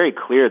 It's very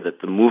clear that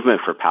the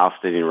movement for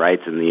Palestinian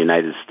rights in the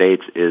United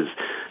States is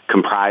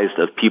comprised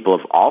of people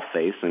of all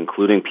faiths,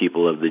 including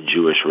people of the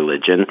Jewish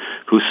religion,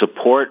 who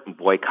support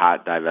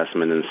boycott,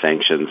 divestment, and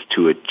sanctions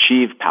to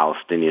achieve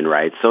Palestinian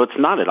rights. So it's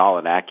not at all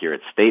an accurate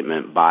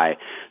statement by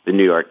the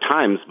New York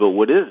Times, but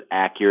what is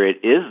accurate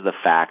is the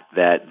fact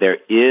that there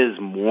is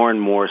more and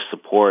more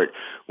support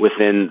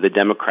within the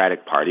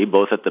Democratic Party,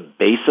 both at the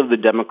base of the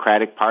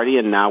Democratic Party,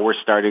 and now we're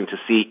starting to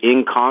see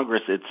in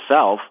Congress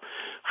itself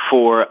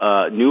for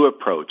a new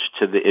approach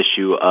to the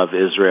issue of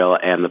Israel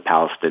and the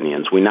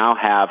Palestinians. We now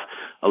have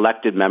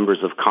elected members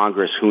of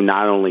Congress who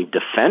not only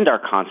defend our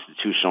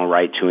constitutional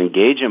right to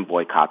engage in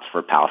boycotts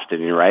for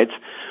Palestinian rights,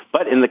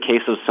 but in the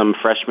case of some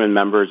freshman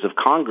members of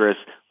Congress,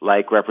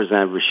 like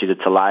Representative Rashida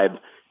Tlaib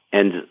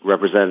and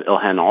Representative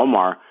Ilhan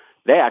Omar,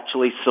 they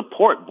actually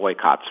support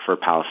boycotts for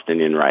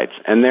Palestinian rights.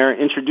 And they're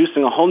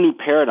introducing a whole new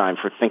paradigm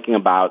for thinking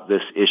about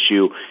this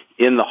issue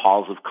in the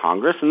halls of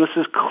Congress. And this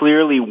is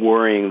clearly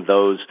worrying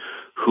those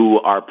who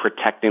are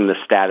protecting the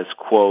status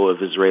quo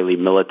of Israeli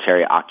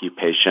military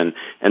occupation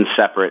and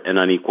separate and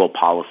unequal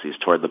policies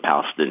toward the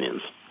Palestinians.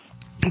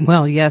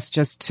 Well, yes,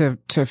 just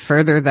to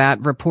further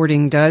that,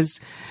 reporting does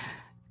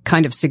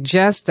kind of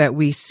suggest that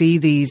we see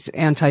these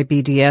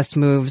anti-BDS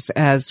moves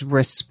as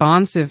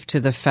responsive to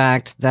the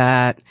fact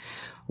that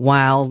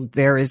while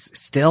there is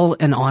still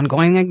an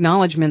ongoing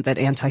acknowledgement that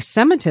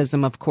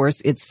anti-Semitism, of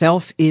course,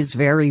 itself is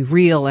very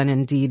real and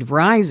indeed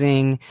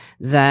rising,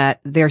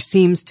 that there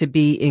seems to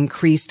be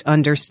increased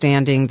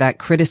understanding that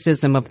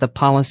criticism of the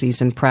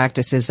policies and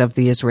practices of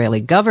the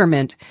Israeli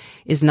government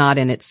is not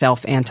in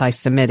itself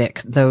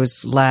anti-Semitic.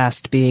 Those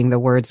last being the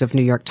words of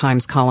New York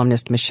Times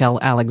columnist Michelle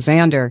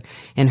Alexander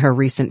in her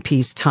recent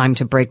piece, Time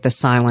to Break the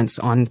Silence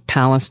on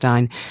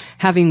Palestine.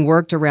 Having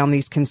worked around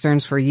these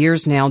concerns for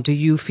years now, do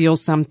you feel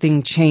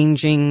something changing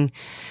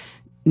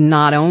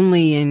not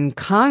only in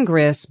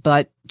Congress,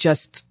 but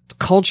just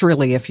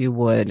culturally, if you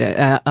would,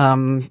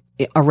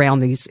 around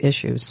these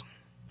issues?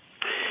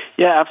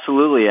 Yeah,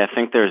 absolutely. I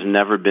think there's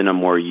never been a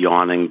more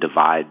yawning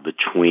divide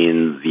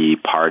between the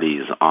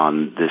parties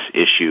on this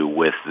issue,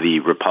 with the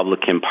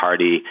Republican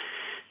Party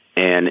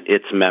and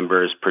its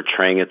members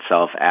portraying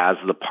itself as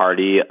the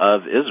party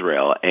of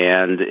Israel.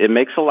 And it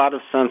makes a lot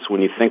of sense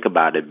when you think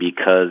about it,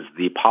 because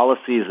the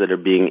policies that are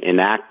being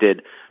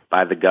enacted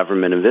by the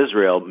government of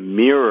Israel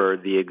mirror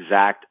the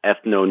exact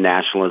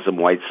ethno-nationalism,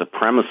 white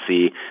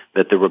supremacy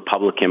that the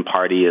Republican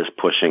Party is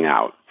pushing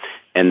out.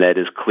 And that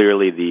is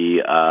clearly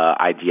the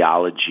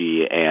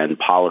ideology and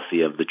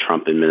policy of the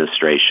Trump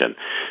administration.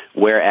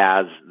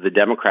 Whereas the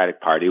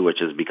Democratic Party,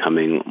 which is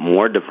becoming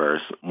more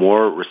diverse,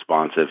 more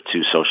responsive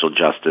to social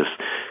justice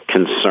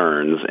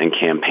concerns and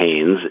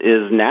campaigns,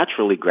 is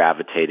naturally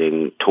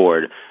gravitating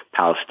toward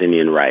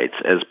Palestinian rights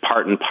as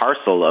part and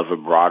parcel of a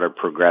broader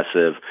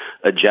progressive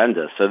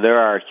agenda. So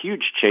there are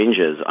huge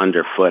changes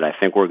underfoot. I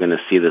think we're going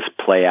to see this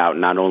play out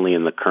not only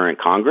in the current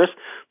Congress,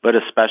 but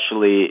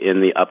especially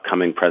in the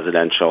upcoming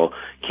presidential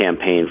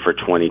campaign for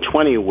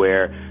 2020,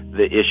 where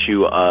the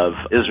issue of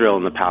Israel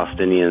and the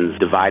Palestinians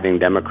dividing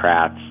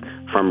Democrats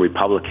from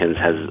Republicans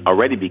has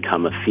already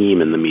become a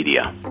theme in the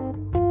media.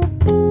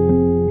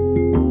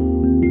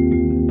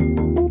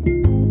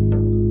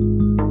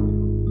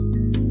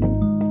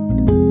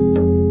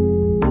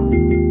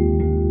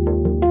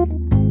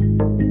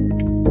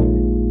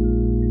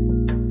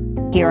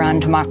 Here on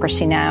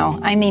Democracy Now!,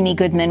 I'm Amy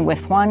Goodman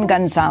with Juan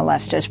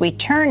Gonzalez as we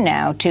turn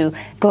now to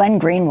Glenn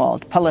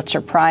Greenwald,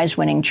 Pulitzer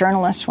Prize-winning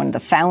journalist, one of the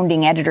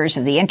founding editors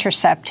of The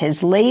Intercept.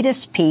 His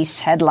latest piece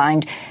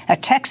headlined, "A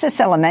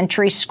Texas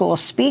Elementary School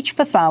Speech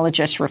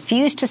Pathologist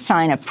Refused to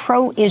Sign a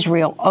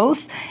Pro-Israel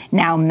Oath,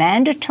 Now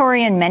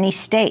Mandatory in Many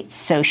States,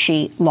 So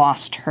She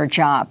Lost Her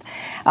Job."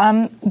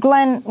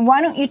 Glenn,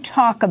 why don't you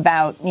talk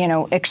about,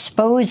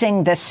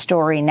 exposing this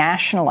story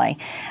nationally?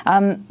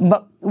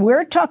 But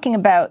we're talking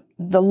about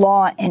the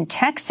law in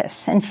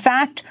Texas. In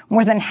fact,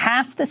 more than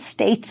half the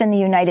states in the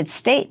United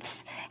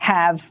States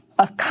have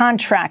a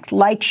contract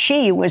like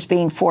she was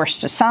being forced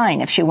to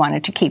sign if she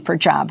wanted to keep her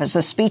job as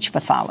a speech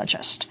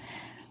pathologist.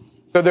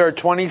 So there are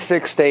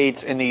 26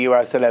 states in the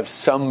U.S. that have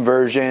some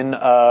version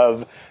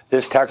of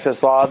this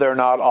Texas law. They're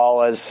not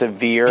all as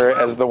severe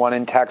as the one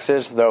in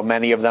Texas, though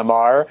many of them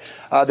are.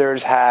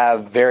 Others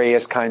have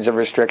various kinds of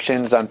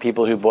restrictions on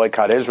people who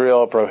boycott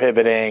Israel,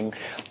 prohibiting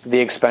the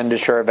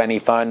expenditure of any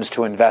funds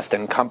to invest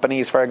in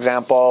companies, for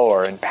example,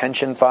 or in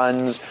pension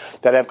funds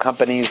that have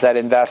companies that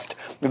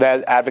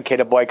advocate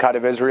a boycott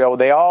of Israel.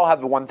 They all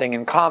have one thing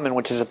in common,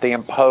 which is that they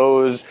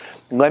impose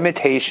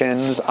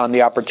limitations on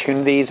the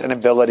opportunities and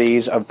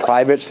abilities of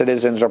private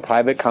citizens or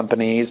private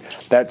companies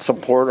that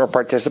support or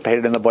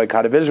participated in the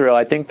boycott of Israel.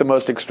 I think the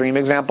most extreme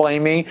example,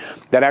 Amy,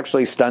 that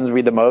actually stuns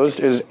me the most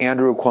is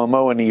Andrew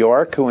Cuomo in New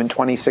York, who in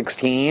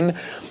 2016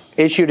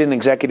 issued an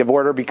executive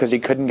order because he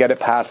couldn't get it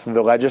passed through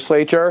the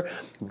legislature,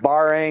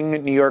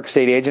 barring New York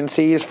state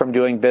agencies from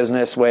doing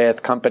business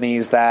with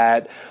companies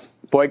that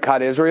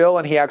boycott Israel,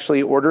 and he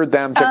actually ordered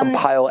them to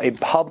compile a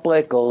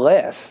public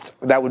list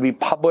that would be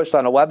published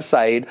on a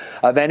website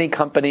of any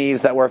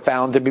companies that were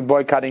found to be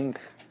boycotting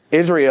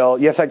Israel.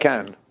 Yes, I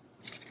can.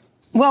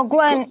 Well,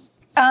 Glenn,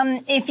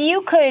 if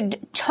you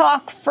could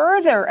talk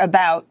further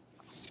about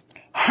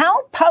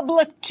how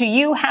public do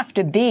you have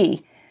to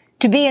be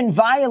in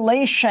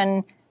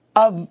violation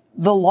of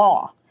the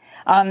law?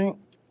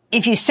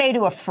 If you say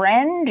to a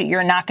friend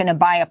you're not going to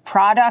buy a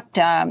product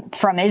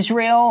from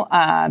Israel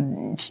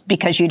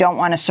because you don't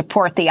want to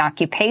support the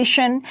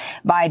occupation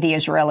by the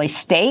Israeli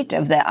state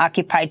of the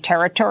occupied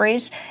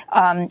territories,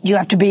 you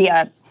have to be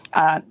a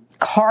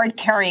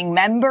card-carrying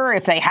member,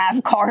 if they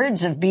have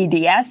cards, of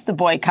BDS, the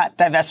Boycott,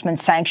 Divestment,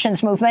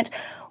 Sanctions movement.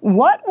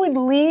 What would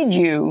lead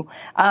you,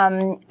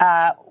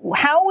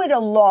 how would a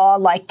law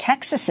like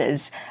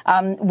Texas's,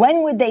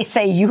 when would they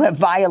say you have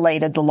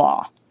violated the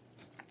law?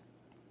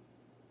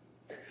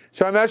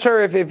 So I'm not sure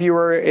if you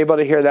were able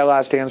to hear that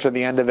last answer at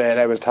the end of it.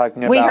 I was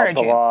talking about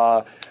the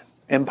law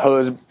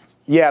imposed,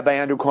 by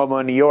Andrew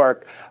Cuomo in New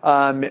York,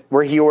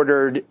 where he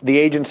ordered the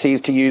agencies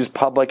to use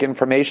public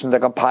information to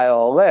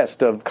compile a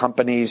list of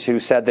companies who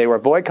said they were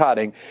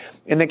boycotting.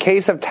 In the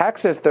case of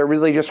Texas, they're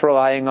really just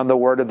relying on the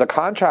word of the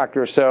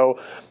contractor. So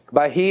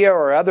Bahia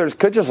or others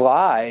could just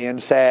lie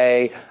and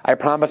say, I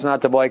promise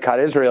not to boycott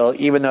Israel,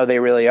 even though they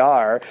really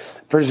are.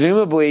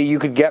 Presumably, you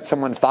could get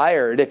someone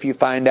fired if you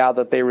find out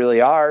that they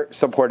really are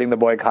supporting the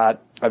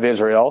boycott of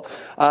Israel.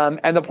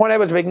 And the point I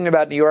was making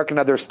about New York and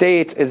other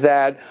states is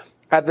that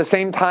at the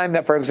same time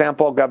that, for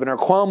example, Governor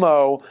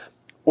Cuomo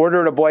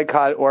ordered a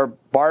boycott or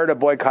barred a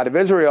boycott of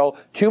Israel,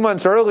 2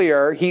 months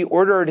earlier, he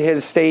ordered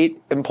his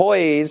state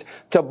employees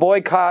to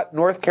boycott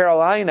North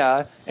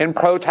Carolina in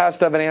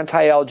protest of an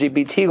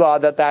anti-LGBT law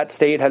that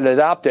state had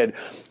adopted.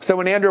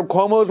 So in Andrew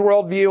Cuomo's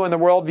worldview and the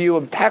worldview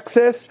of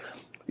Texas,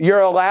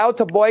 you're allowed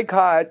to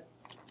boycott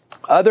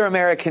other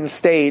American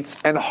states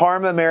and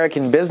harm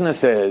American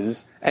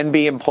businesses and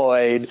be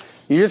employed.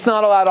 You're just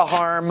not allowed to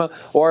harm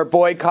or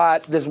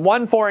boycott this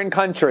one foreign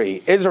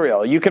country,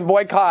 Israel. You can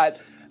boycott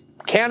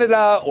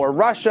Canada or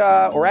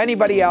Russia or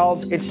anybody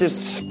else. It's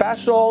just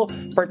special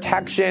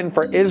protection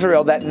for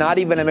Israel that not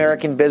even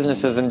American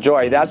businesses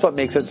enjoy. That's what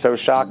makes it so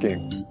shocking.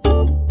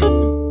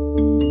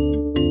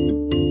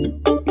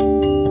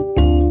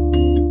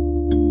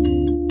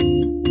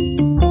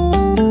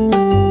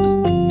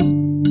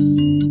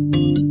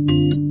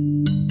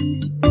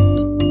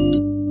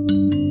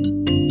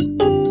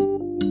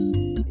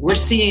 We're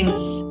seeing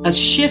a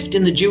shift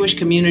in the Jewish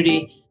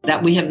community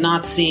that we have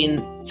not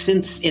seen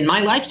since in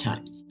my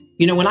lifetime.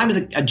 You know, when I was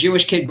a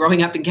Jewish kid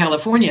growing up in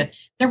California,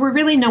 there were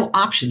really no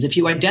options. If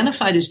you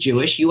identified as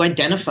Jewish, you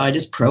identified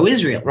as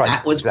pro-Israel. Right,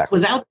 that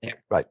was out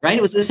there. Right.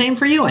 It was the same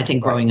for you, I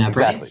think, growing up,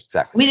 exactly, right?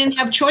 Exactly. We didn't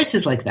have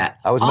choices like that.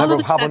 I was a member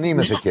of Habonim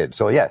as a kid,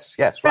 so yes.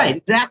 Right,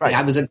 exactly.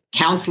 I was a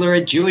counselor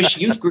at Jewish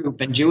youth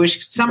group and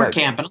Jewish summer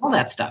camp and all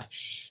that stuff.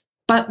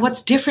 But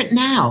what's different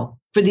now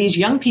for these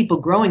young people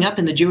growing up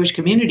in the Jewish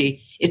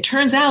community, it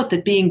turns out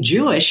that being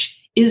Jewish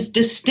is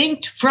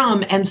distinct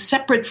from and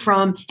separate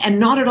from and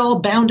not at all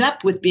bound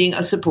up with being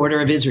a supporter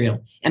of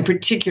Israel, and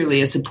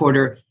particularly a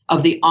supporter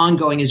of the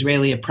ongoing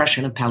Israeli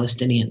oppression of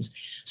Palestinians.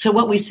 So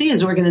what we see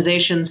is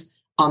organizations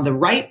on the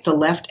right, the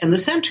left, and the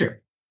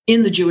center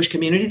in the Jewish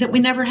community that we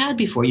never had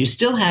before. You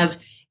still have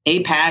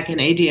AIPAC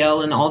and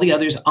ADL and all the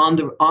others on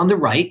the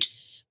right,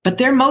 but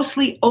they're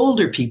mostly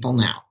older people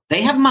now.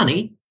 They have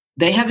money,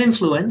 they have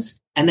influence,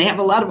 and they have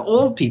a lot of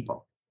old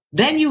people.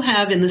 Then you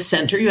have in the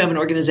center, you have an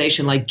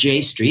organization like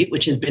J Street,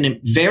 which has been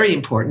very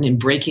important in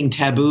breaking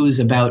taboos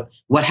about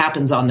what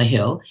happens on the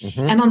Hill.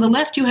 Mm-hmm. And on the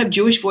left, you have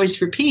Jewish Voice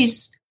for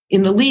Peace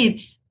in the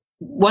lead,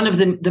 one of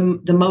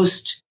the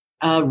most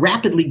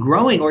rapidly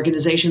growing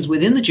organizations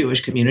within the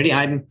Jewish community.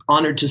 I'm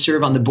honored to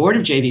serve on the board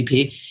of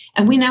JVP.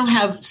 And we now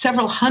have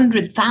several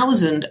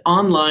 100,000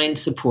 online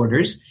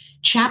supporters,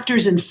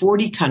 chapters in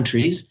 40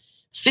 countries,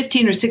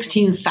 15 or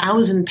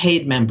 16,000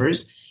 paid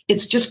members.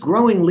 It's just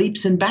growing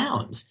leaps and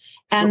bounds.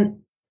 And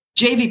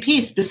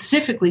JVP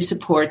specifically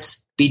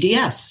supports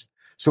BDS.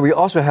 So we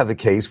also have the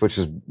case, which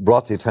has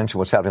brought the attention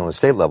what's happening on the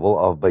state level,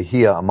 of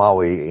Bahia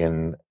Amawi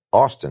in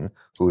Austin,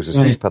 who is a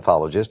speech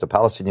pathologist, a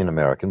Palestinian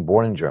American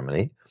born in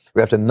Germany,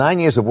 who after 9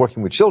 years of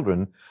working with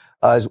children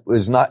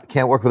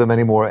can't work with them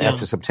anymore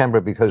after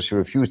September because she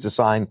refused to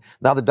sign.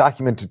 Now the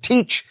document to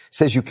teach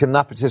says you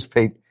cannot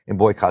participate in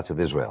boycotts of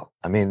Israel.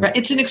 I mean,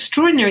 it's an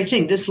extraordinary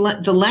thing.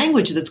 The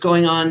language that's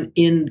going on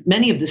in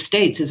many of the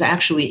states is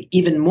actually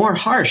even more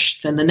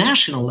harsh than the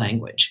national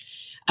language.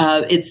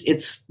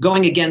 It's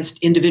going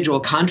against individual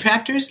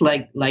contractors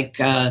like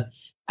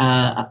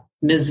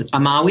Ms.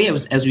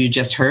 Amawi, as we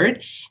just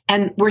heard.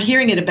 And we're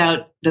hearing it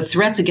about the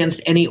threats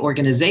against any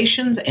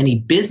organizations, any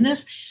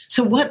business.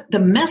 So what the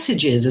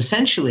message is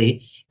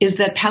essentially is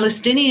that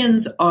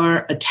Palestinians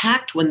are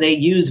attacked when they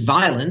use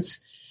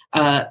violence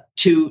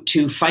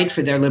to fight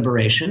for their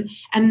liberation.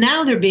 And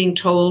now they're being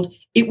told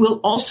it will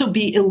also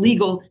be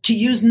illegal to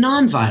use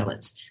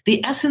nonviolence.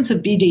 The essence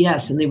of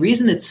BDS, and the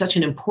reason it's such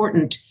an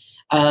important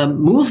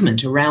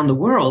movement around the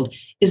world,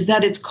 is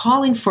that it's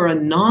calling for a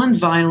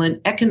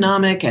nonviolent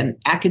economic and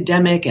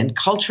academic and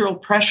cultural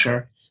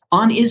pressure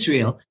on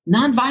Israel,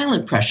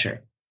 nonviolent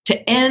pressure,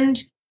 to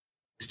end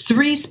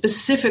 3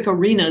 specific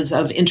arenas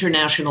of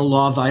international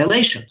law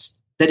violations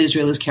that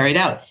Israel has carried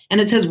out.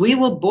 And it says, we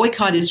will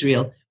boycott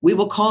Israel. We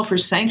will call for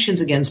sanctions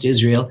against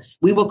Israel.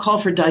 We will call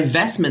for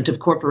divestment of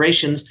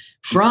corporations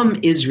from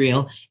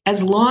Israel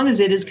as long as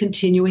it is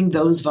continuing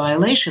those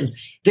violations.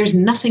 There's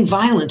nothing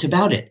violent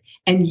about it.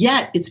 And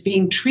yet it's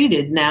being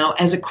treated now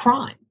as a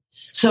crime.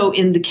 So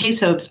in the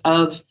case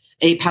of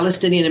a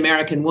Palestinian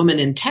American woman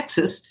in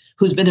Texas,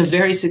 who's been a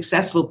very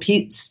successful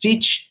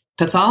speech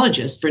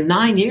pathologist for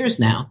 9 years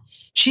now,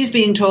 she's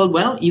being told,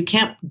 well, you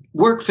can't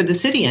work for the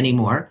city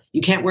anymore.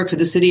 You can't work for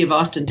the city of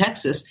Austin,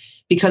 Texas,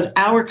 because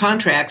our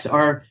contracts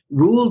are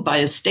ruled by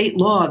a state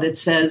law that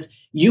says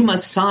you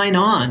must sign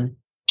on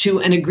to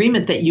an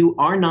agreement that you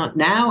are not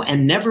now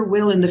and never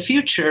will in the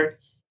future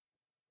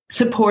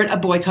support a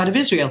boycott of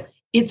Israel.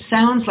 It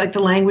sounds like the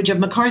language of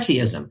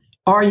McCarthyism.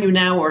 Are you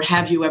now or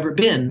have you ever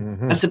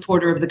been a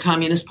supporter of the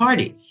Communist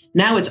Party?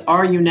 Now it's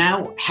are you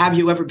now, have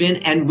you ever been,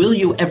 and will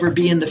you ever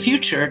be in the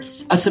future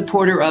a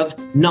supporter of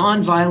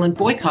nonviolent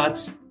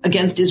boycotts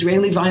against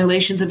Israeli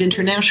violations of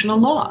international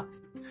law?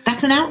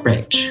 That's an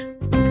outrage.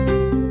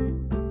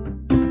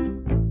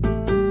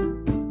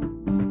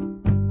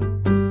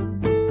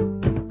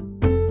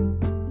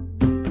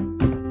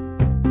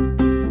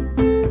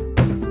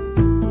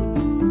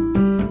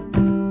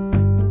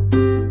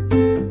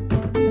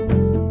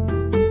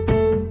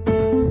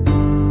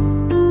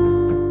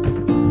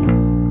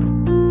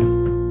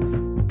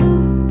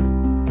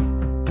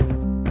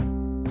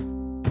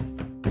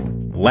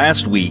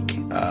 Last week,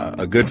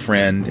 a good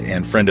friend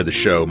and friend of the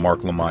show,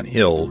 Mark Lamont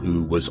Hill,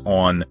 who was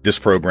on this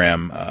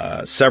program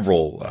a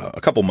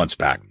couple months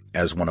back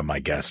as one of my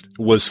guests,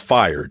 was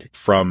fired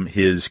from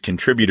his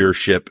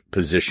contributorship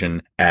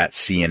position at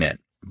CNN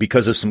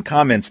because of some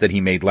comments that he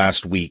made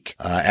last week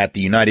at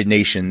the United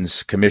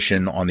Nations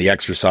Commission on the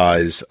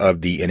Exercise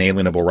of the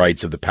Inalienable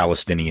Rights of the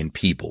Palestinian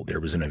People.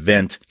 There was an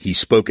event. He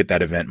spoke at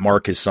that event.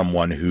 Mark is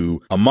someone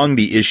who, among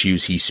the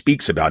issues he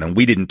speaks about, and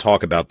we didn't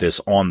talk about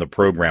this on the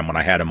program when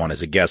I had him on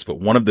as a guest,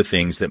 but one of the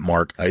things that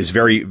Mark is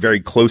very,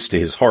 very close to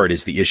his heart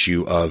is the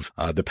issue of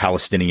the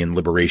Palestinian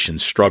liberation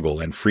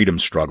struggle and freedom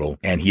struggle.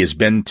 And he has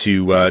been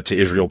to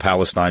Israel,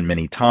 Palestine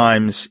many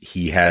times.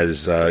 He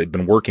has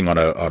been working on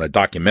a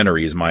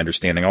documentary, is my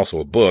understanding, also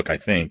a book, I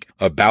think,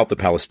 about the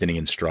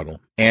Palestinian struggle.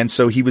 And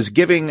so he was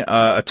giving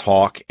a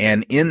talk,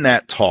 and in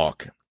that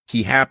talk,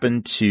 he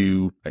happened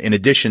to, in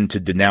addition to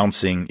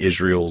denouncing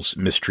Israel's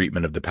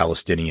mistreatment of the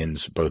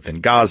Palestinians, both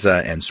in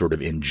Gaza and sort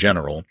of in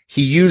general,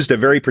 he used a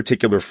very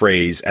particular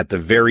phrase at the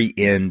very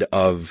end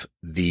of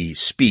the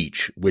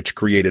speech, which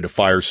created a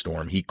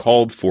firestorm. He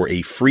called for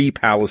a free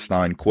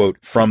Palestine, quote,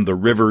 from the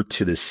river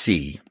to the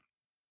sea.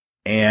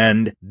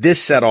 And this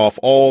set off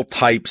all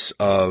types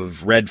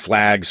of red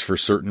flags for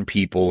certain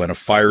people and a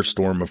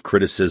firestorm of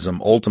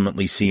criticism.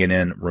 Ultimately,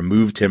 CNN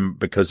removed him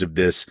because of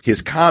this.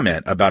 His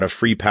comment about a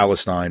free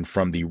Palestine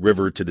from the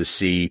river to the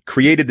sea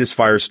created this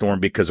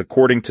firestorm because,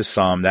 according to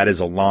some, that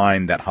is a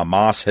line that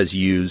Hamas has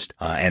used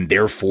and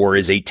therefore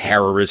is a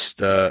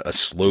terrorist a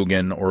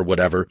slogan or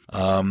whatever.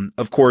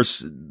 Of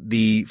course,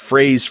 the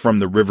phrase from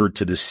the river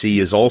to the sea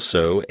is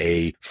also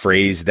a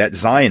phrase that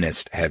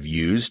Zionists have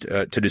used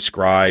to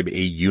describe a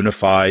unified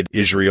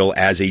Israel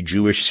as a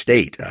Jewish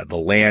state. The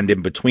land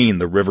in between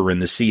the river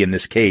and the sea in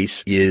this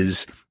case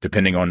is,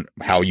 depending on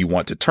how you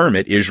want to term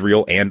it,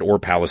 Israel and or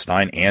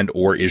Palestine and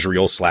or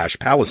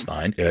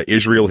Israel/Palestine.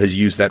 Israel has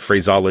used that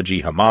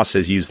phraseology. Hamas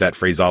has used that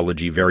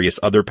phraseology. Various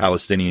other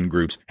Palestinian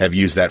groups have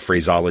used that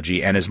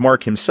phraseology. And as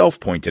Mark himself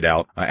pointed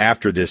out,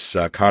 after this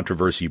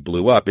controversy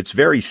blew up, it's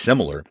very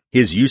similar,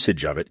 his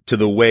usage of it, to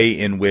the way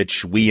in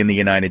which we in the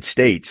United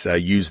States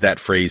use that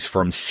phrase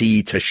from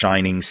sea to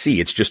shining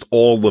sea. It's just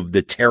all of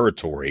the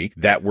territory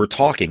that we're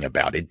talking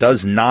about. It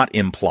does not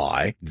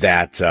imply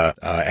that,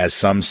 as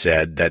some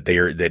said, that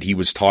that he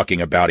was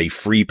talking about a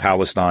free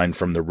Palestine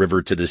from the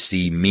river to the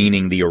sea,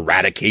 meaning the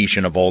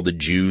eradication of all the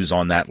Jews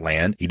on that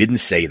land. He didn't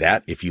say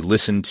that. If you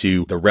listen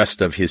to the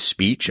rest of his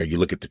speech, or you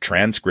look at the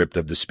transcript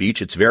of the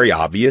speech, it's very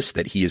obvious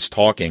that he is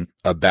talking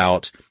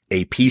about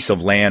a piece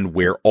of land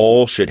where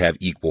all should have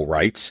equal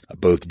rights,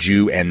 both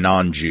Jew and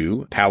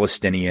non-Jew,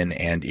 Palestinian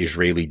and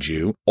Israeli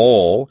Jew.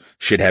 All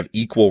should have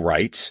equal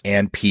rights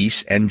and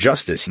peace and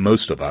justice.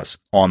 Most of us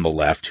on the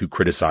left who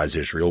criticize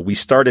Israel, we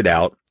started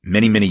out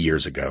many, many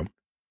years ago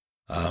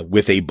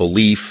with a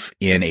belief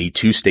in a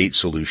two-state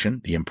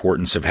solution, the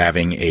importance of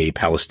having a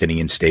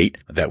Palestinian state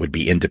that would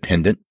be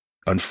independent.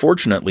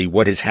 Unfortunately,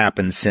 what has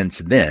happened since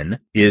then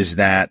is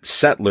that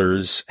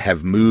settlers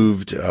have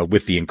moved,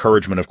 with the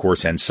encouragement, of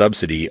course, and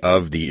subsidy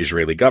of the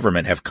Israeli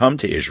government, have come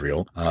to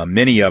Israel.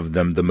 Many of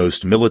them the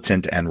most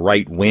militant and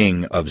right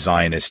wing of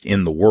Zionists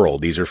in the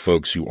world. These are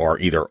folks who are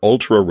either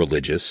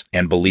ultra-religious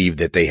and believe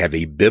that they have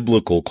a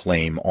biblical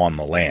claim on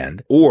the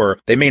land, or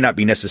they may not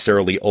be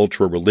necessarily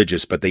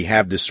ultra-religious, but they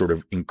have this sort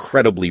of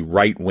incredibly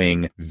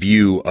right-wing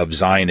view of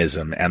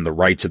Zionism and the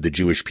rights of the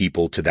Jewish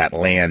people to that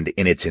land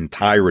in its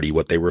entirety,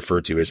 what they refer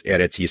to as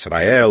Eretz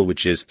Yisrael,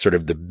 which is sort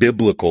of the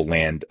biblical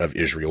land of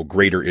Israel,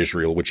 Greater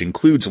Israel, which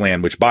includes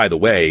land, which, by the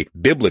way,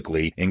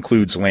 biblically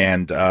includes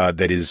land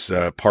that is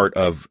part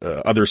of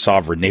other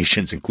sovereign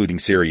nations, including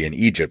Syria and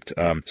Egypt.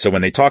 So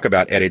when they talk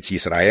about Eretz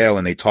Yisrael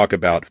and they talk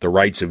about the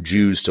rights of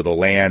Jews to the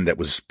land that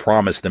was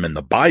promised them in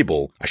the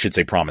Bible, I should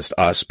say promised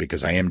us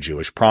because I am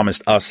Jewish,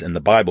 promised us in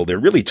the Bible, they're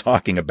really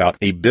talking about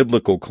a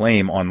biblical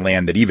claim on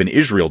land that even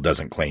Israel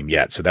doesn't claim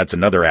yet. So that's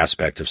another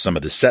aspect of some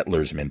of the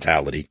settlers'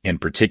 mentality in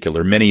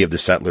particular. Many of the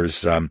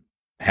settlers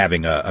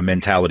having a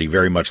mentality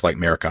very much like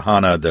Meir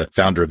Kahane, the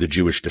founder of the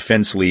Jewish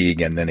Defense League,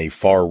 and then a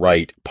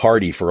far-right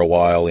party for a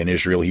while in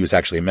Israel. He was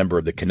actually a member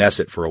of the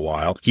Knesset for a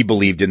while. He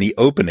believed in the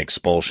open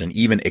expulsion,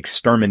 even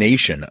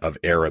extermination of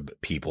Arab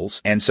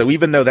peoples. And so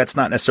even though that's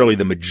not necessarily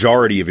the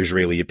majority of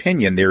Israeli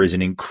opinion, there is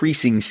an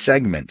increasing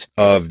segment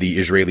of the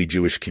Israeli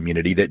Jewish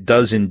community that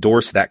does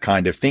endorse that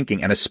kind of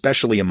thinking, and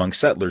especially among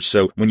settlers.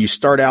 So when you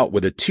start out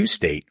with a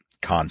two-state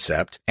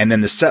concept, and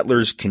then the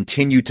settlers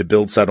continue to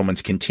build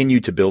settlements,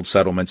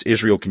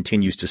 Israel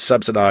continues to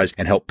subsidize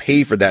and help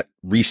pay for that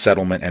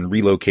resettlement and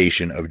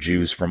relocation of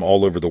Jews from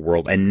all over the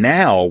world. And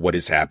now what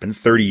has happened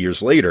 30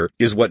 years later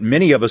is what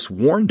many of us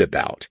warned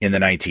about in the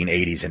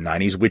 1980s and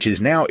 90s, which is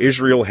now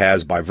Israel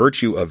has, by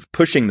virtue of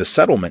pushing the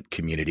settlement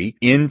community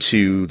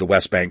into the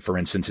West Bank, for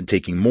instance, and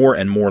taking more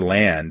and more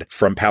land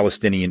from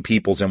Palestinian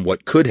peoples and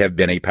what could have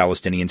been a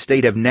Palestinian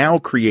state, have now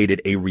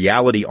created a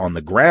reality on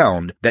the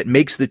ground that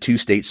makes the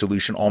two-state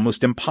solution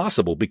almost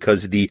impossible,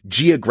 because the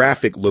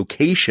geographic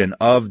location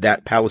of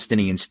that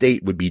Palestinian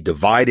state would be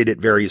divided at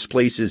various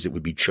places. It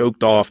would be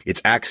choked off.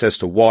 Its access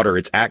to water,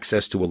 its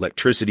access to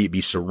electricity, it'd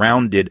be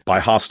surrounded by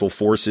hostile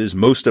forces.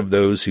 Most of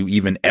those who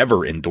even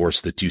ever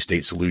endorsed the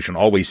two-state solution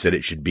always said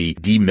it should be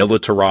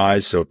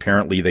demilitarized. So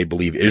apparently they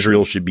believe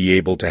Israel should be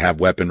able to have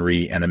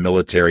weaponry and a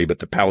military, but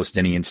the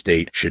Palestinian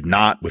state should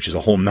not, which is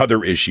a whole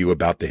nother issue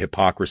about the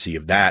hypocrisy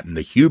of that and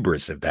the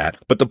hubris of that.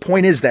 But the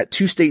point is that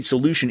two-state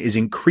solution is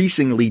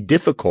increasingly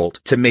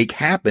difficult to make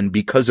happen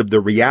because of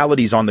the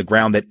realities on the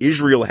ground that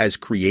Israel has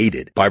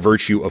created by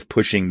virtue of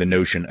pushing the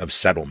notion of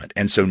settlement.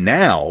 And so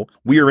now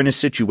we are in a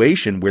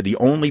situation where the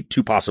only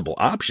two possible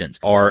options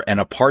are an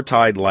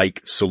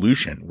apartheid-like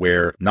solution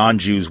where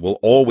non-Jews will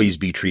always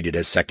be treated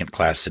as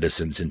second-class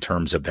citizens in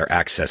terms of their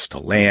access to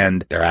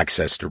land, their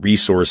access to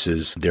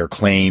resources, their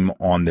claim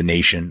on the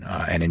nation.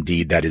 And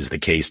indeed, that is the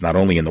case not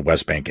only in the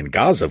West Bank and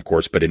Gaza, of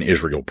course, but in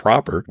Israel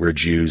proper, where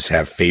Jews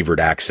have favored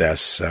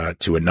access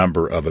to a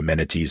number of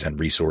amenities and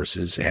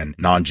resources, and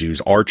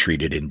non-Jews are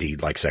treated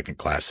indeed like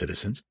second-class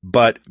citizens.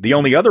 But the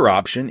only other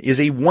option is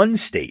a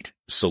one-state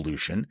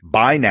solution,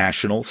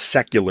 binational,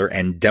 secular,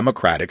 and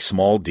democratic,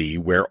 small d,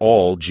 where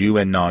all Jew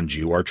and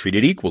non-Jew are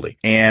treated equally.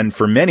 And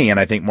for many, and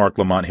I think Mark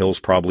Lamont Hill's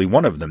probably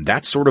one of them,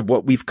 that's sort of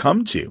what we've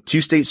come to.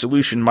 Two-state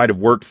solution might have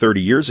worked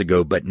 30 years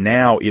ago, but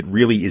now it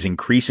really is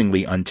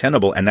increasingly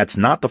untenable, and that's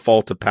not the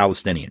fault of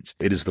Palestinians.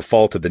 It is the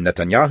fault of the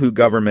Netanyahu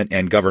government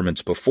and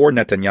governments before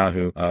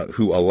Netanyahu,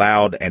 who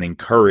allowed and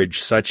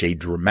encouraged such a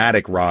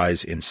dramatic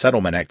rise in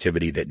settlement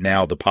activity that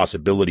now the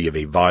possibility of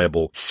a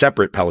viable,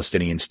 separate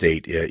Palestinian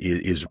state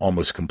is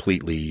almost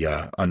completely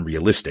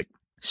unrealistic.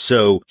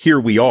 So here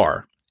we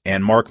are.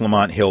 And Mark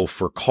Lamont Hill,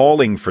 for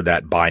calling for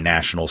that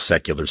binational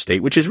secular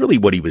state, which is really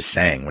what he was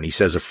saying when he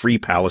says a free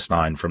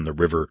Palestine from the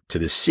river to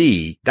the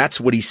sea,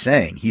 that's what he's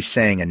saying. He's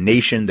saying a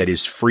nation that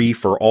is free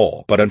for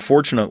all. But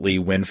unfortunately,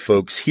 when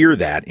folks hear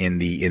that in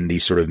the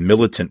sort of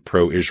militant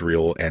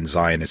pro-Israel and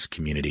Zionist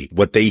community,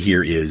 what they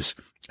hear is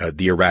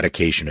the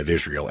eradication of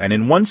Israel. And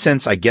in one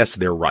sense, I guess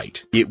they're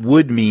right. It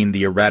would mean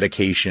the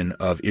eradication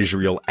of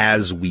Israel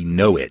as we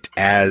know it,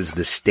 as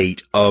the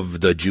state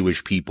of the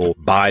Jewish people,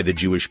 by the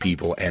Jewish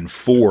people, and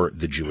for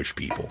the Jewish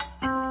people.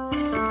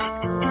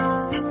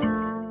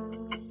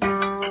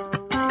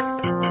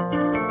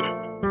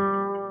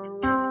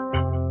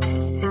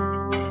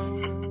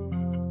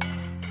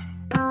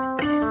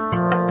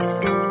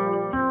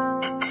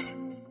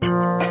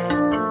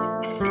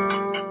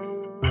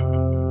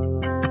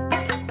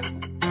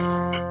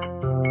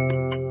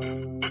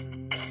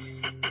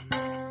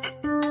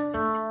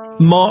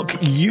 Mark,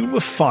 you were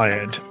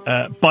fired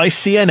by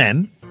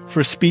CNN for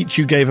a speech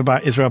you gave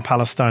about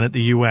Israel-Palestine at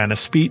the UN, a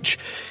speech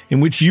in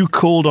which you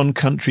called on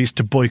countries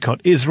to boycott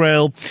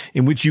Israel,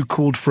 in which you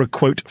called for a,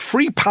 quote,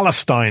 free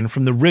Palestine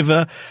from the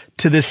river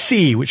to the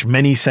sea, which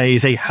many say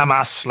is a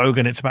Hamas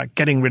slogan. It's about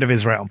getting rid of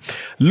Israel.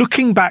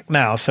 Looking back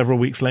now, several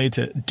weeks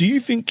later, do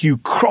you think you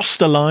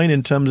crossed a line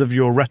in terms of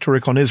your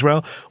rhetoric on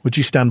Israel? Would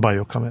you stand by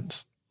your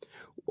comments?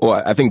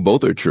 Well, I think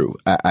both are true.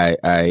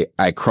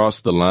 I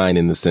crossed the line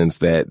in the sense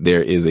that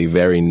there is a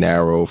very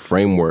narrow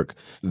framework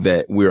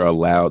that we're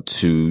allowed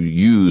to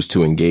use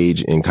to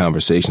engage in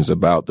conversations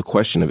about the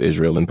question of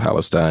Israel and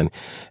Palestine.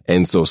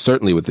 And so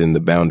certainly within the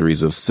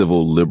boundaries of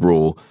civil,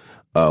 liberal,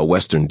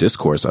 Western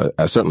discourse,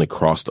 I certainly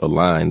crossed a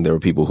line. There are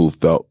people who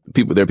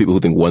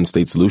think one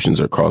state solutions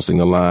are crossing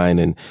the line,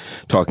 and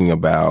talking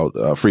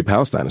about free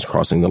Palestine is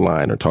crossing the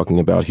line, or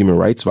talking about human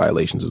rights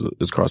violations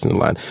is crossing the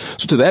line.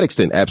 So to that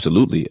extent,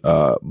 absolutely.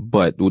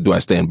 But do I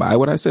stand by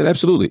what I said?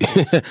 Absolutely.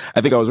 I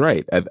think I was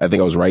right. I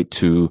think I was right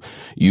to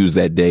use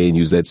that day and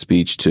use that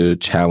speech to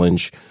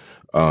challenge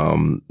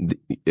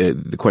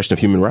the question of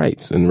human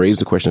rights, and raise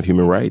the question of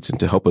human rights,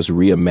 and to help us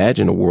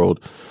reimagine a world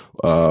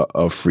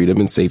of freedom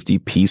and safety,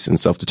 peace and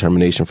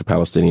self-determination for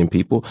Palestinian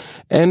people,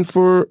 and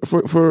for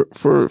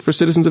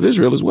citizens of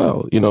Israel as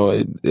well. You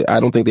know, I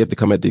don't think they have to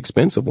come at the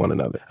expense of one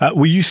another.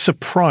 Were you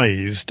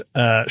surprised,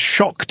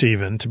 shocked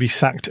even, to be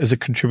sacked as a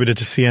contributor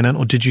to CNN,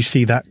 or did you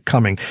see that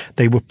coming?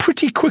 They were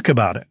pretty quick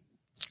about it.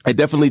 I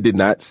definitely did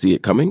not see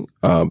it coming,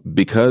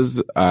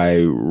 because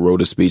I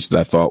wrote a speech that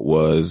I thought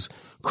was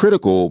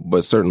critical,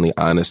 but certainly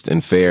honest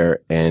and fair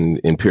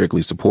and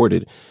empirically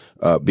supported,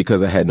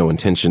 because I had no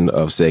intention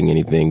of saying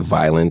anything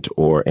violent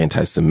or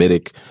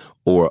anti-Semitic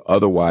or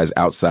otherwise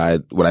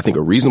outside what I think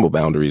are reasonable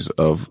boundaries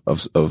of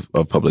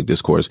public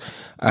discourse.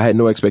 I had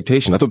no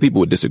expectation. I thought people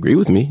would disagree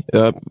with me.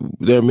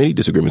 There are many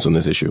disagreements on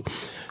this issue.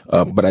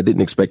 But I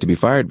didn't expect to be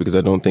fired because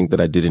I don't think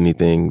that I did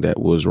anything that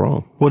was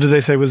wrong. What did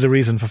they say was the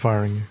reason for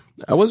firing you?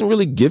 I wasn't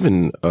really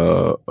given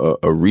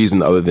a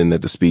reason other than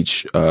that the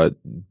speech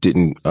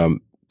didn't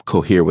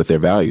cohere with their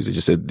values. It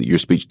just said that your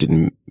speech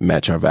didn't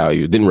match our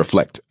values, didn't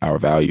reflect our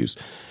values.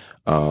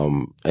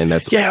 And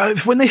that's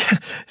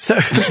so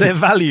their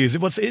values.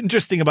 What's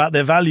interesting about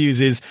their values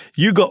is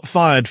you got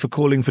fired for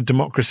calling for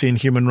democracy and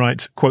human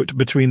rights, quote,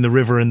 between the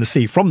river and the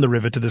sea, from the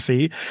river to the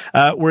sea,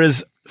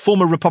 whereas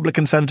former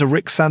Republican Senator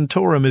Rick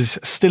Santorum is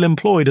still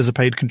employed as a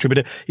paid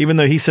contributor, even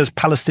though he says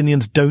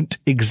Palestinians don't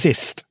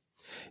exist.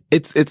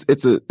 It's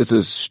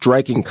a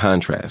striking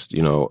contrast,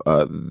 you know,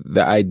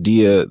 the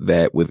idea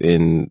that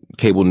within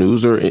cable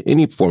news or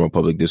any form of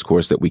public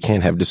discourse that we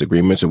can't have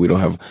disagreements or we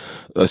don't have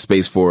a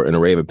space for an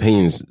array of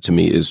opinions, to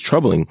me is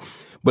troubling.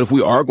 But if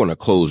we are going to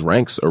close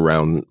ranks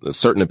around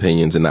certain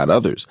opinions and not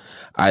others,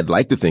 I'd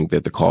like to think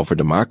that the call for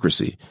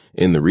democracy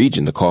in the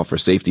region, the call for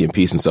safety and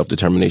peace and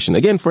self-determination,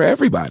 again, for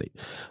everybody,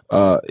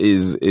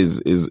 is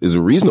a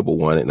reasonable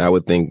one. And I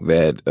would think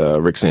that,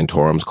 Rick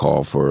Santorum's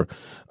call for,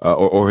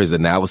 or his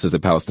analysis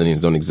that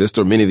Palestinians don't exist,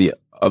 or many of the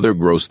other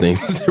gross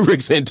things that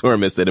Rick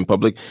Santorum has said in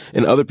public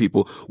and other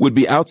people would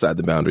be outside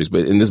the boundaries.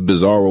 But in this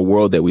bizarre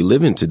world that we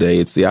live in today,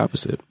 it's the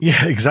opposite.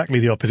 Yeah, exactly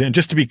the opposite. And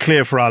just to be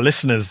clear for our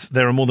listeners,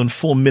 there are more than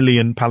 4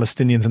 million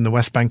Palestinians in the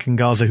West Bank and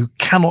Gaza who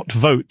cannot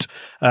vote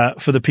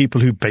for the people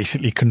who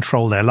basically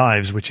control their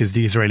lives, which is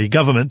the Israeli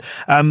government.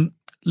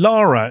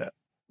 Lara,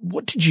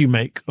 what did you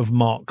make of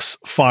Mark's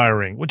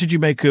firing? What did you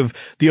make of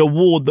the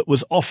award that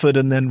was offered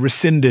and then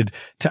rescinded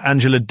to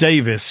Angela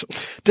Davis?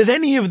 Does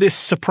any of this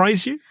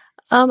surprise you?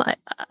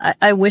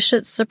 I wish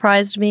it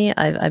surprised me.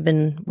 I've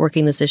been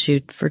working this issue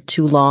for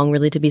too long,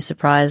 really, to be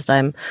surprised.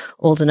 I'm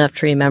old enough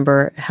to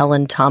remember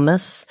Helen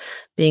Thomas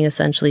being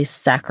essentially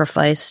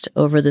sacrificed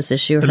over this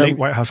issue. The late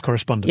White House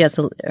correspondent. Yes,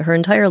 her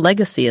entire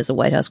legacy as a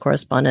White House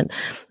correspondent,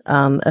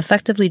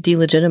 effectively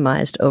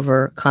delegitimized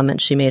over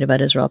comments she made about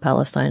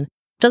Israel-Palestine.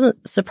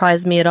 Doesn't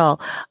surprise me at all.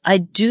 I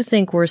do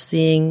think we're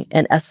seeing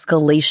an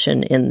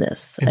escalation in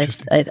this.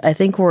 I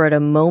think we're at a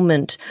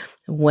moment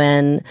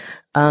when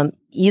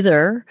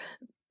either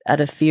out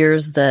of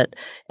fears that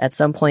at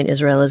some point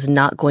Israel is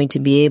not going to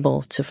be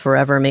able to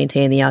forever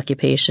maintain the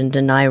occupation,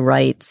 deny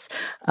rights,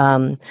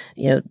 maintain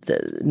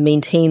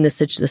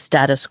the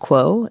status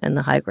quo and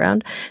the high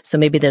ground. So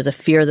maybe there's a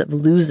fear that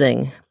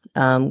losing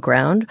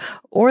ground,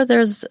 or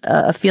there's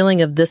a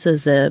feeling of this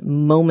is a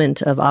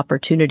moment of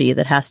opportunity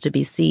that has to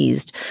be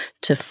seized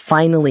to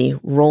finally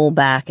roll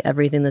back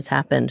everything that's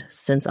happened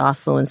since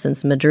Oslo and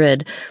since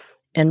Madrid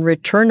and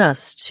return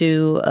us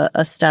to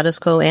a status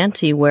quo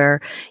ante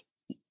where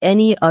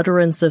any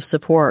utterance of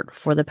support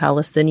for the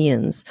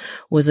Palestinians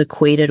was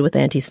equated with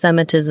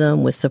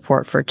anti-Semitism, with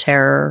support for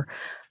terror.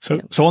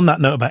 So on that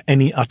note about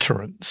any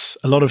utterance,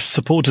 a lot of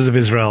supporters of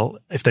Israel,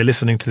 if they're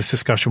listening to this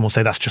discussion, will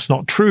say that's just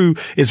not true.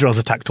 Israel's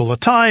attacked all the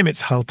time.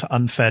 It's held to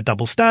unfair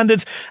double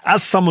standards.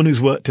 As someone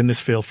who's worked in this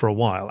field for a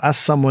while, as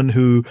someone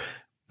who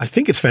I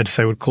think it's fair to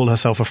say would call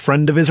herself a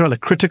friend of Israel, a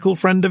critical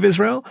friend of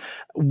Israel,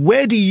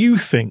 where do you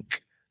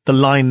think the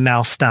line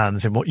now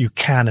stands in what you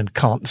can and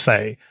can't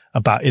say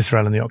about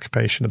Israel and the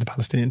occupation of the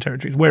Palestinian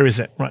territories? Where is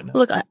it right now?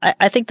 Look,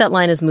 I think that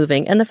line is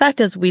moving. And the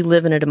fact is, we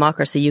live in a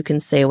democracy. You can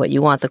say what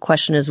you want. The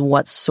question is,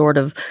 what sort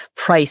of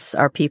price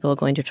are people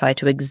going to try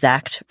to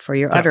exact for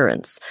your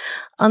utterance?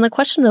 On the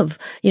question of,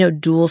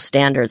 dual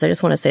standards, I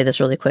just want to say this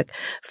really quick.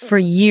 For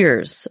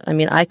years,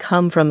 I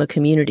come from a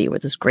community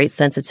with this great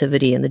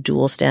sensitivity and the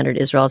dual standard.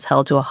 Israel is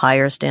held to a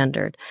higher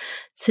standard.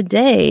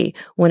 Today,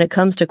 when it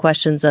comes to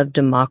questions of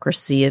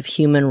democracy, of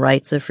human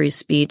rights, of free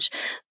speech,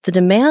 the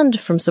demand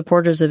from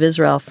supporters of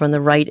Israel from the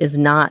right is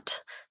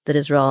not that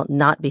Israel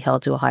not be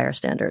held to higher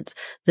standards.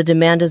 The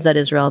demand is that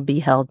Israel be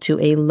held to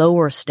a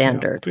lower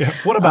standard. Yeah.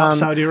 What about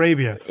Saudi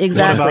Arabia?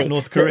 Exactly. What about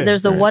North Korea?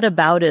 There's the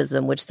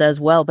whataboutism, which says,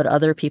 well, but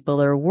other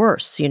people are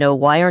worse.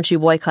 Why aren't you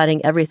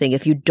boycotting everything?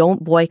 If you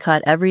don't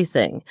boycott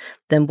everything,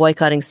 then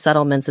boycotting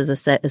settlements is a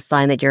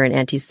sign that you're an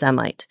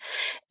anti-Semite.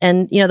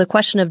 And, the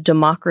question of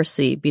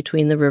democracy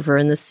between the river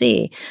and the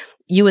sea,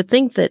 you would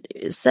think that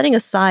setting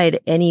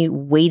aside any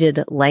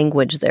weighted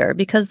language there,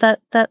 because that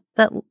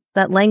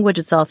language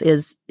itself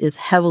is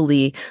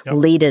heavily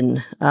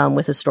laden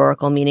with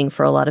historical meaning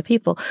for a lot of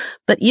people.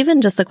 But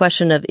even just the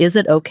question of, is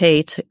it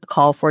okay to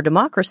call for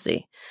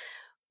democracy?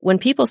 When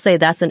people say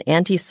that's an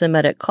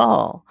anti-Semitic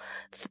call,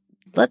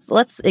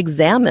 let's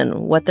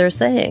examine what they're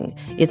saying.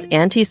 It's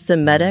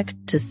anti-Semitic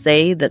to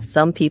say that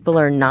some people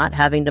are not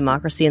having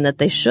democracy and that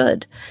they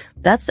should.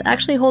 That's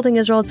actually holding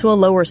Israel to a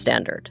lower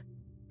standard.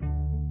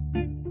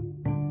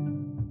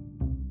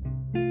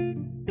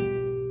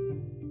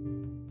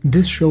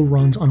 This show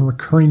runs on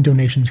recurring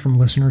donations from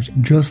listeners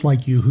just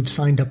like you who've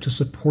signed up to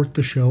support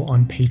the show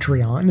on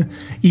Patreon.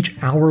 Each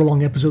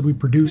hour-long episode we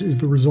produce is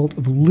the result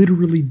of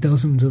literally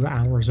dozens of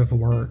hours of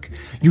work.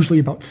 Usually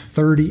about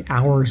 30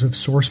 hours of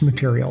source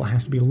material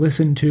has to be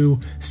listened to,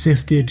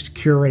 sifted,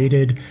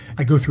 curated.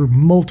 I go through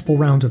multiple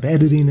rounds of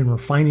editing and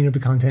refining of the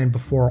content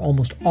before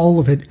almost all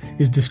of it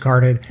is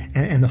discarded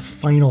and the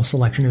final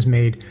selection is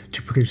made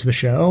to produce the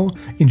show.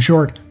 In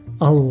short,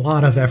 a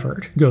lot of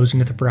effort goes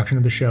into the production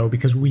of the show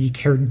because we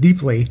care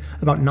deeply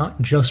about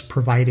not just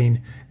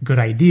providing good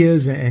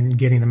ideas and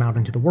getting them out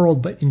into the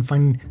world, but in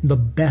finding the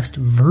best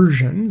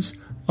versions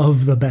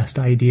of the best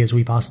ideas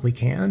we possibly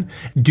can.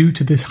 Due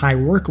to this high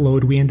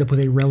workload, we end up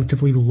with a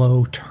relatively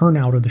low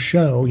turnout of the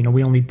show.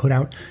 We only put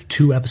out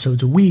 2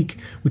 episodes a week,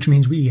 which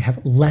means we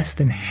have less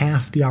than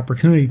half the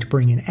opportunity to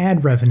bring in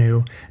ad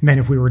revenue than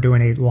if we were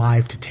doing a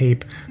live to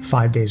tape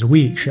 5 days a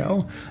week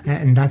show.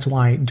 And that's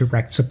why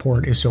direct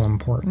support is so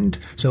important.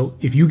 So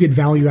if you get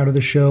value out of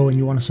the show and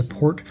you want to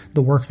support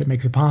the work that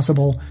makes it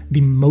possible,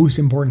 the most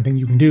important thing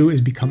you can do is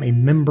become a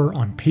member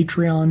on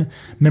Patreon.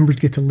 Members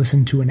get to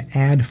listen to an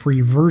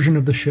ad-free version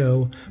of the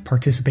show,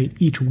 participate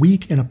each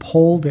week in a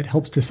poll that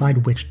helps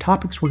decide which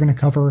topics we're going to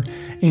cover,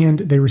 and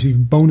they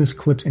receive bonus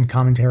clips and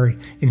commentary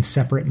in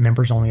separate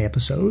members-only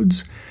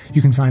episodes.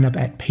 You can sign up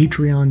at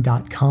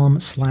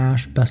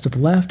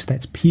patreon.com/bestofleft.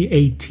 That's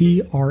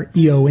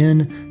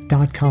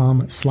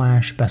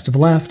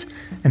patreon.com/bestofleft.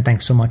 And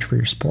thanks so much for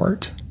your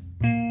support.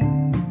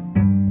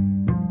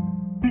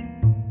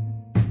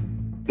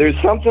 There's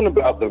something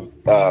about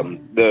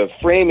the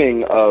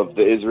framing of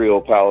the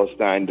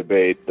Israel-Palestine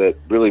debate that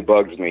really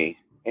bugs me.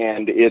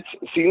 And it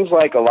seems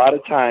like a lot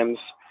of times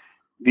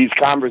these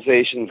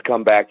conversations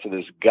come back to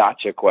this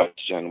gotcha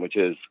question, which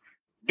is,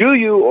 do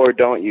you or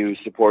don't you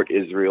support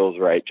Israel's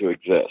right to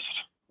exist?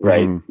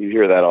 Right? Mm-hmm. You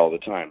hear that all the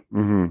time.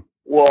 Mm-hmm.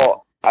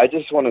 Well, I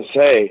just want to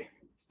say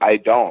I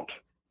don't.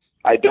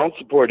 I don't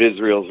support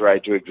Israel's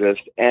right to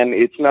exist, and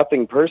it's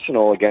nothing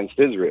personal against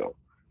Israel.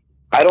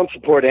 I don't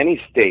support any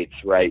state's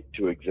right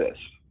to exist.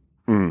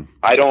 Mm.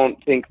 I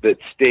don't think that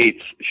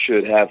states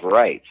should have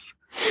rights.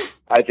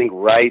 I think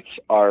rights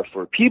are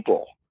for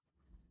people.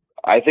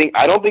 I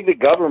don't think that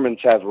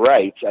governments have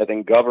rights. I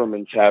think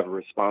governments have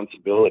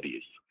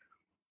responsibilities.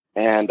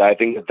 And I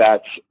think that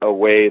that's a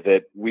way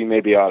that we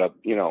maybe ought to,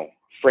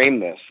 frame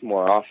this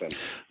more often.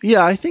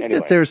 Yeah, I think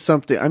that there's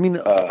something.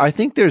 I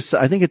think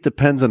it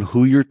depends on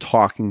who you're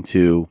talking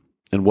to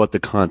and what the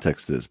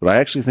context is. But I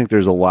actually think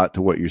there's a lot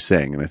to what you're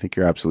saying. And I think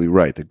you're absolutely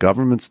right. The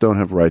governments don't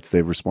have rights. They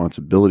have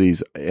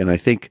responsibilities. And I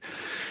think,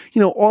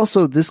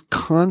 also this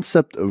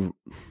concept of,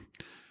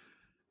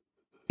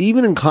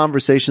 even in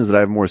conversations that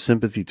I have more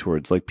sympathy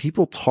towards, like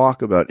people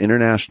talk about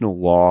international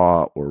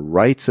law or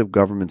rights of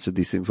governments and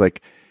these things.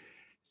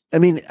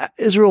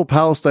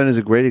 Israel-Palestine is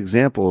a great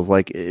example of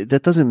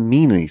that doesn't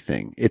mean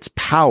anything. It's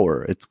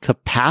power. It's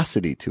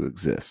capacity to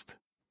exist.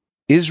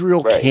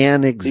 Israel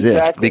can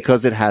exist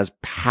because it has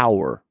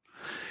power.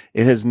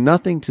 It has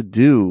nothing to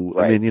do,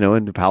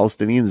 and the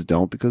Palestinians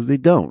don't because they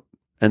don't.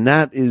 And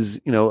that is,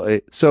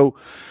 so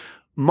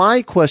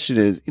my question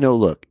is,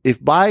 look, if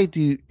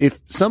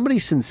somebody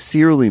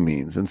sincerely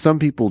means, and some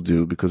people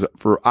do because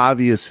for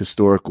obvious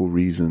historical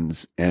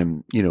reasons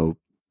and,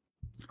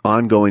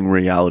 ongoing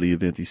reality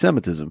of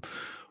anti-Semitism,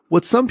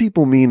 what some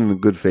people mean in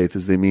good faith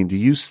is they mean, do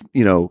you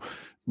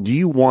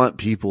want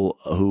people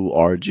who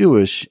are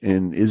Jewish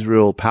in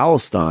Israel,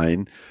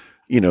 Palestine,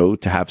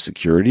 to have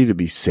security, to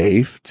be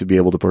safe, to be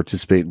able to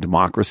participate in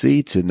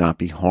democracy, to not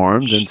be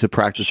harmed, and to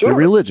practice their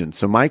religion.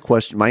 So my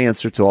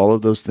answer to all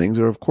of those things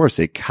are, of course,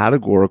 a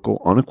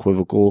categorical,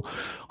 unequivocal,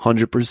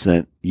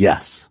 100%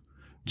 yes.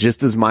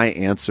 Just as my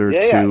answer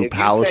to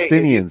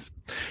Palestinians.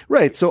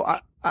 Right. So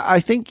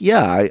I think,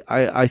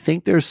 I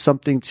think there's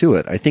something to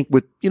it. I think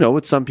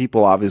with some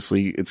people,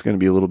 obviously, it's going to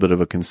be a little bit of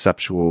a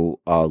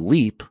conceptual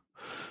leap,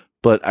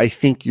 but I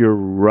think you're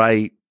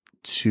right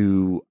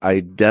to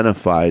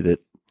identify that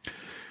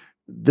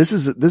this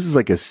is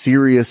like a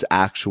serious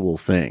actual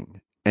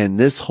thing. And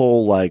this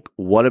whole, like,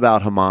 what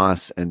about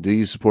Hamas and do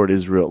you support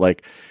Israel?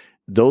 Like,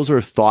 those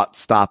are thought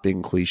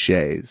stopping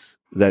cliches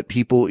that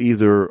people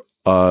either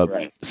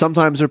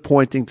sometimes they're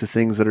pointing to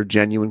things that are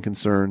genuine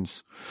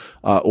concerns,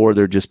 or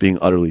they're just being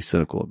utterly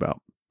cynical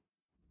about.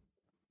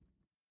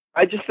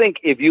 I just think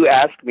if you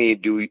ask me,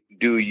 do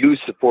you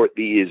support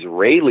the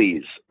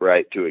Israelis'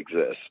 right to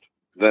exist?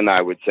 Then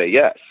I would say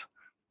yes,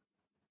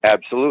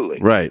 absolutely.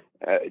 Right.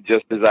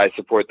 Just as I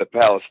support the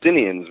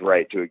Palestinians'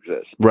 right to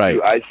exist. Right.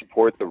 Do I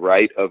support the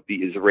right of the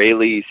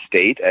Israeli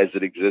state as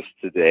it exists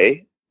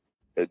today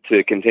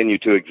to continue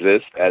to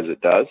exist as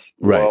it does?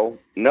 Right. Well,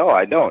 no,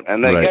 I don't.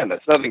 And then again,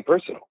 that's nothing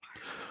personal.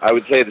 I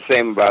would say the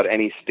same about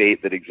any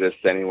state that exists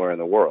anywhere in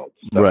the world.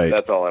 So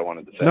that's all I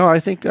wanted to say. No, I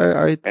think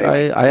I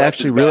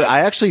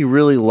actually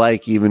really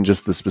like even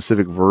just the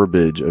specific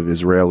verbiage of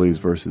Israelis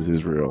versus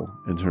Israel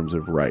in terms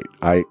of right.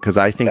 Because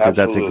I think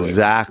that's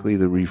exactly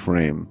the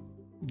reframe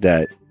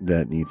that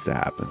needs to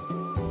happen.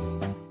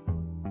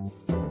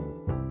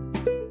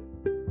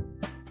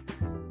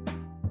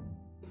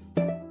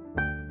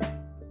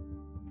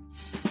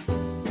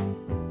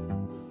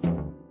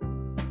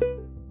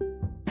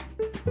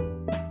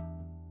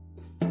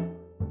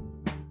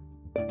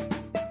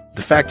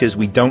 The fact is,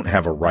 we don't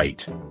have a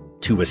right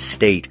to a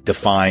state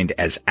defined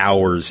as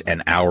ours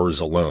and ours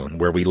alone,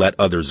 where we let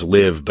others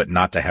live but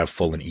not to have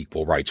full and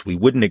equal rights. We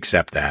wouldn't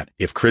accept that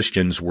if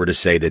Christians were to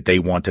say that they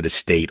wanted a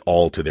state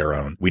all to their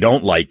own. We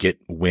don't like it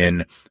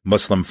when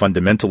Muslim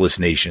fundamentalist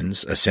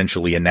nations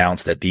essentially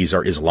announce that these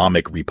are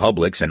Islamic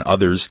republics and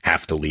others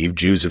have to leave.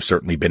 Jews have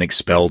certainly been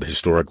expelled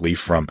historically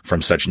from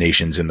such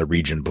nations in the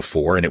region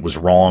before, and it was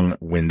wrong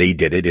when they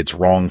did it. It's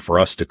wrong for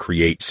us to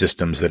create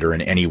systems that are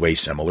in any way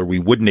similar. We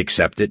wouldn't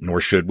accept it,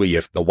 nor should we,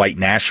 if the white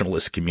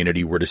nationalist community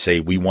were to say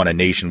we want a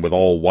nation with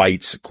all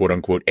whites, quote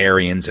unquote,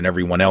 Aryans, and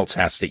everyone else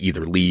has to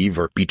either leave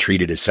or be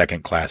treated as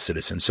second-class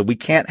citizens. So we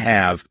can't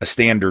have a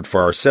standard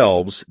for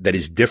ourselves that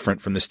is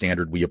different from the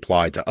standard we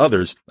apply to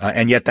others.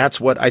 And yet that's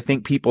what I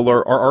think people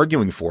are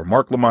arguing for.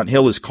 Mark Lamont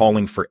Hill is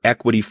calling for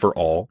equity for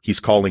all.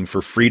 He's calling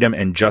for freedom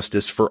and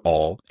justice for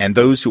all. And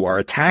those who are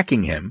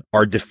attacking him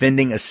are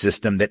defending a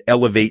system that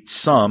elevates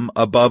some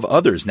above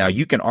others. Now,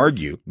 you can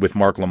argue with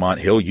Mark Lamont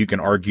Hill. You can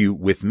argue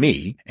with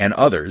me and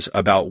others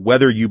about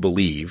whether you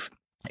believe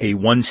a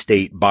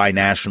one-state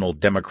binational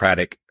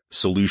democratic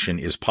solution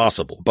is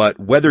possible. But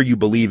whether you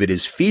believe it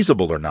is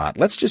feasible or not,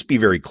 let's just be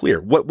very clear.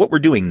 What we're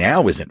doing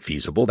now isn't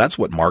feasible. That's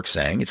what Mark's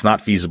saying. It's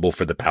not feasible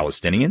for the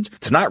Palestinians.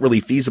 It's not really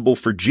feasible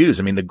for Jews.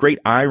 I mean, the great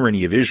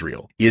irony of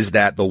Israel is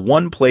that the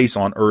one place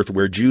on earth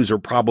where Jews are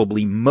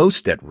probably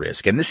most at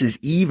risk, and this is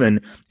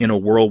even in a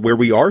world where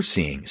we are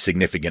seeing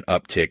significant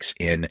upticks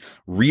in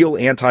real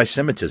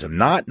anti-Semitism,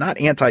 not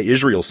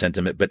anti-Israel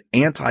sentiment, but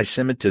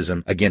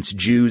anti-Semitism against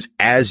Jews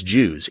as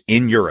Jews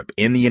in Europe,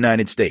 in the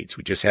United States.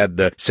 We just had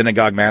the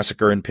synagogue massacre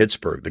in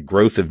Pittsburgh, the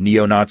growth of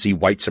neo-Nazi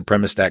white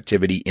supremacist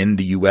activity in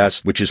the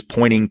U.S., which is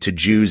pointing to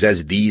Jews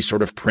as the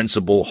sort of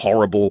principal,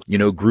 horrible,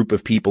 group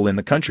of people in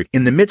the country.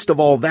 In the midst of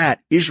all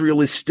that,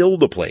 Israel is still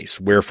the place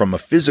where, from a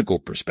physical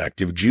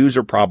perspective, Jews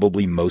are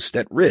probably most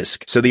at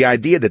risk. So the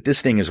idea that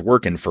this thing is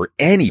working for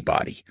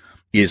anybody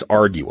is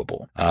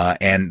arguable.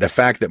 And the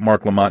fact that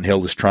Mark Lamont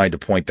Hill is trying to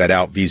point that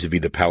out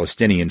vis-a-vis the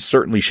Palestinians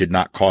certainly should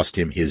not cost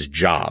him his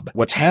job.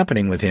 What's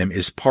happening with him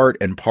is part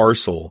and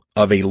parcel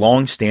of a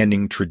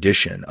long-standing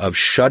tradition of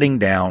shutting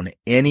down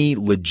any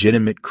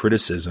legitimate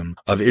criticism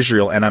of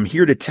Israel. And I'm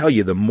here to tell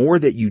you, the more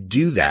that you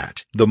do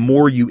that, the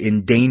more you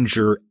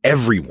endanger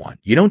everyone.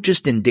 You don't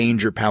just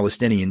endanger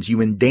Palestinians,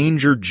 you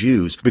endanger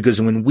Jews,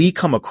 because when we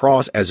come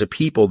across as a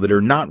people that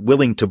are not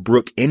willing to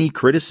brook any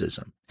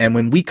criticism, and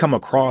when we come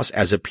across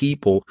as a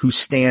people who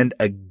stand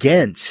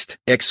against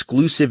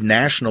exclusive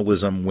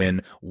nationalism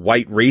when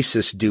white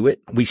racists do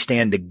it, we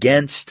stand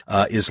against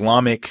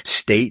Islamic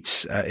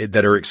states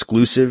that are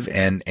exclusive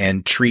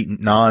and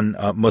treat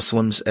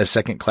non-Muslims as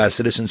second-class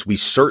citizens. We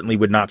certainly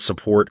would not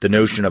support the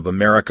notion of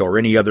America or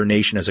any other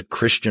nation as a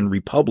Christian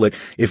republic.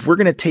 If we're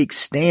going to take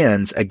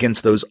stands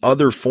against those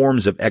other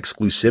forms of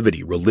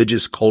exclusivity,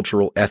 religious,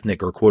 cultural,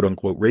 ethnic, or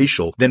quote-unquote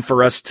racial, then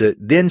for us to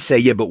then say,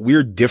 yeah, but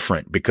we're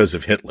different because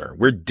of Hitler,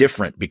 we're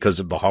different because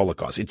of the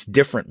Holocaust, it's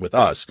different with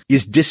us,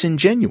 is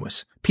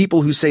disingenuous.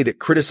 People who say that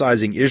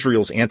criticizing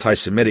Israel's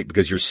anti-Semitic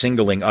because you're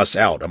singling us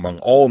out among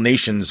all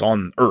nations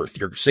on earth earth.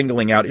 You're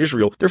singling out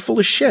Israel. They're full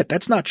of shit.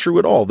 That's not true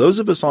at all. Those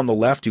of us on the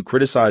left who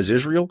criticize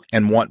Israel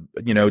and want,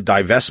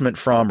 divestment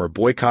from or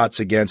boycotts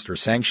against or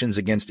sanctions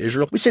against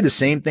Israel, we say the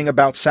same thing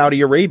about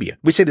Saudi Arabia.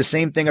 We say the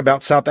same thing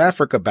about South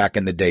Africa back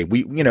in the day.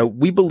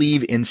 We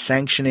believe in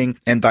sanctioning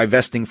and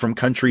divesting from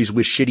countries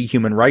with shitty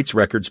human rights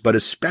records, but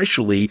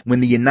especially when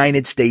the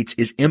United States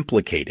is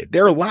implicated.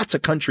 There are lots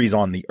of countries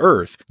on the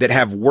earth that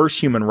have worse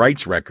human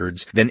rights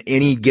records than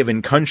any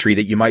given country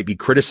that you might be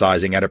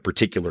criticizing at a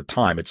particular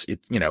time.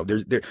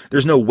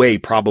 There's no way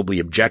probably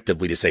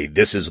objectively to say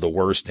this is the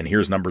worst and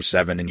here's number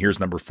 7 and here's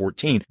number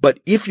 14. But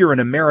if you're an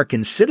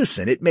American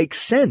citizen, it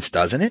makes sense,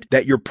 doesn't it?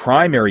 That your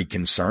primary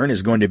concern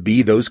is going to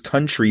be those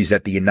countries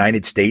that the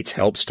United States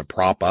helps to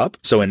prop up.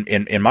 So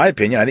in my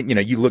opinion, I think,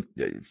 you look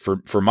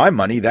for my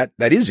money, that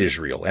is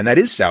Israel and that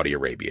is Saudi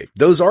Arabia.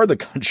 Those are the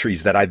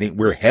countries that I think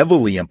we're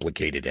heavily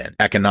implicated in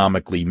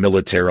economically,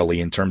 militarily,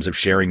 in terms of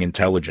sharing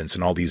intelligence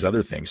and all these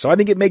other things. So I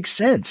think it makes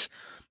sense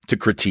to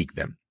critique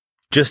them.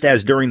 Just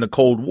as during the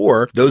Cold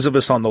War, those of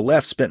us on the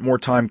left spent more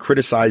time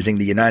criticizing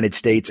the United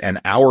States and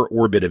our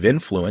orbit of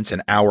influence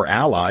and our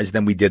allies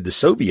than we did the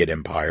Soviet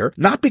Empire,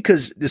 not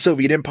because the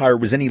Soviet Empire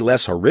was any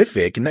less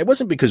horrific, and it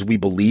wasn't because we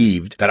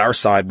believed that our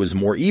side was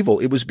more evil.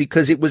 It was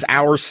because it was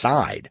our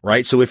side,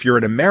 right? So if you're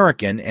an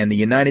American and the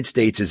United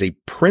States is a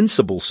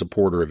principal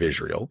supporter of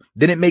Israel,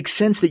 then it makes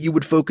sense that you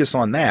would focus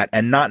on that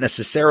and not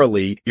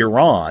necessarily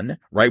Iran,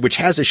 right? Which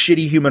has a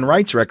shitty human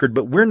rights record,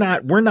 but we're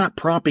not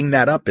propping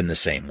that up in the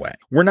same way.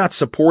 We're not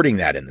supporting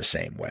that in the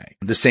same way.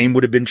 The same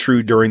would have been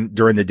true during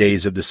the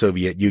days of the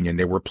Soviet Union.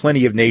 There were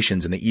plenty of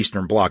nations in the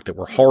Eastern Bloc that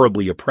were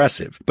horribly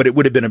oppressive, but it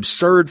would have been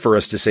absurd for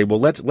us to say, well,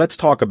 let's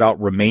talk about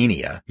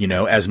Romania,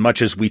 as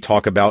much as we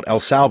talk about El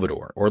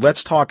Salvador, or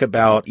let's talk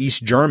about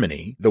East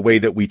Germany the way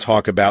that we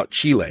talk about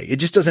Chile. It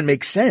just doesn't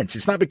make sense.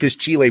 It's not because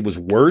Chile was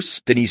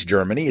worse than East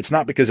Germany. It's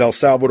not because El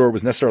Salvador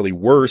was necessarily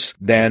worse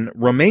than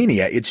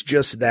Romania. It's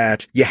just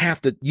that you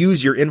have to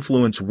use your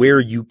influence where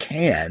you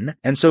can.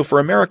 And so for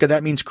America,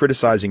 that means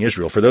criticizing Israel.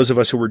 For those of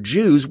us who are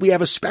Jews, we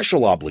have a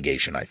special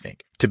obligation, I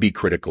think, to be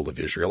critical of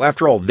Israel.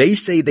 After all, they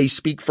say they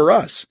speak for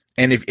us.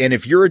 And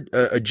if you're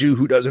a Jew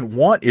who doesn't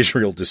want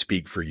Israel to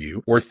speak for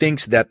you or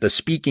thinks that the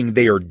speaking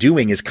they are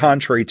doing is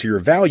contrary to your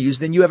values,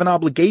 then you have an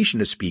obligation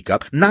to speak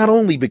up, not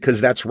only because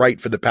that's right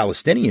for the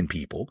Palestinian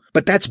people,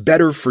 but that's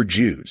better for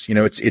Jews.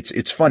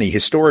 It's funny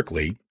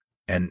historically.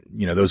 And,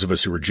 those of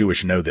us who are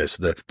Jewish know this.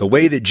 The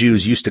way that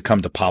Jews used to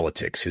come to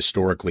politics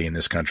historically in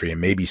this country, and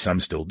maybe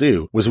some still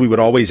do, was we would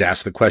always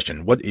ask the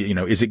question,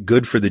 is it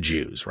good for the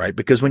Jews, right?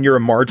 Because when you're a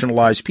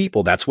marginalized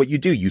people, that's what you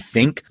do. You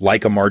think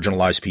like a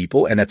marginalized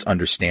people, and that's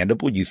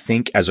understandable. You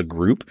think as a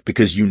group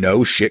because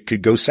shit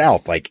could go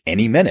south like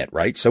any minute,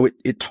 right? So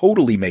it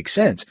totally makes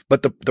sense.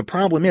 But the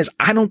problem is,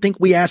 I don't think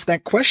we ask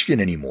that question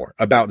anymore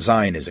about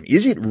Zionism.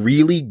 Is it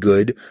really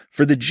good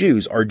for the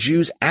Jews? Are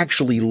Jews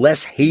actually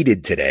less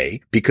hated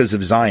today because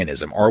of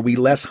Zionism? Are we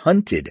less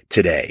hunted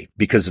today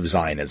because of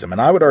Zionism?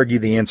 And I would argue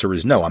the answer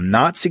is no. I'm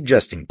not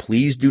suggesting,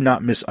 please do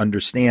not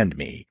misunderstand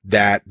me,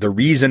 that the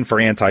reason for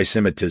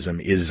anti-Semitism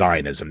is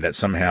Zionism, that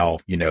somehow,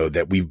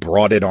 that we've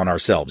brought it on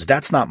ourselves.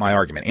 That's not my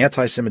argument.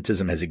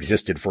 Anti-Semitism has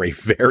existed for a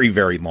very,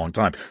 very long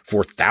time,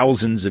 for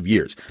thousands of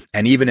years.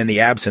 And even in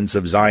the absence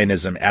of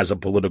Zionism as a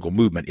political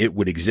movement, it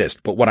would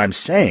exist. But what I'm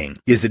saying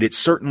is that it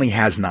certainly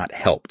has not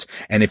helped.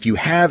 And if you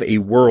have a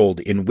world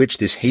in which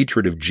this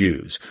hatred of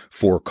Jews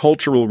for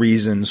cultural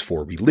reasons,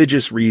 for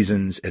religious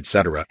reasons,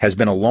 etc., has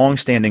been a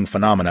long-standing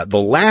phenomena, the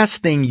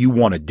last thing you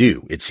want to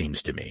do, it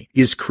seems to me,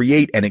 is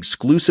create an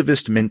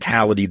exclusivist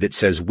mentality that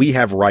says we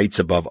have rights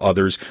above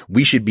others,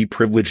 we should be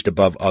privileged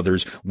above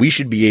others, we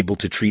should be able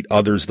to treat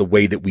others the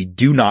way that we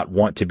do not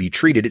want to be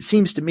treated. It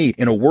seems to me,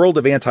 in a world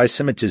of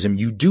anti-Semitism,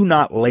 you do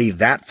not lay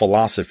that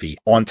philosophy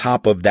on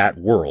top of that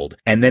world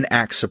and then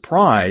act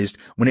surprised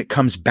when it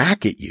comes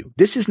back at you.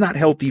 This is not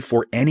healthy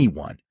for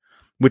anyone.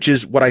 Which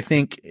is what I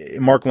think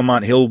Mark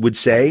Lamont Hill would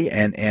say,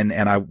 and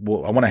I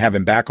want to have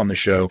him back on the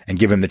show and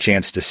give him the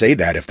chance to say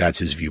that if that's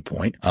his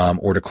viewpoint,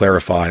 or to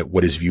clarify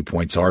what his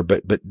viewpoints are.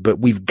 But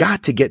we've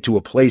got to get to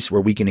a place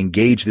where we can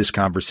engage this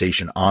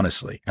conversation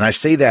honestly. And I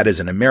say that as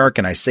an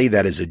American, I say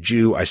that as a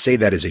Jew, I say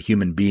that as a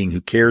human being who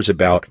cares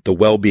about the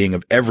well-being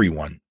of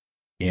everyone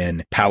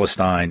in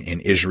Palestine, in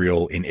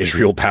Israel,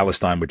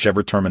 Palestine,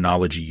 whichever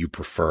terminology you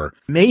prefer.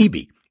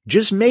 Maybe.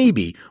 Just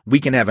maybe we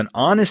can have an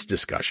honest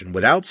discussion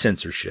without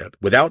censorship,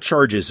 without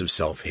charges of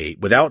self-hate,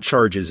 without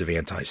charges of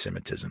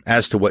anti-Semitism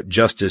as to what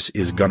justice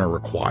is going to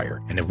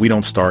require. And if we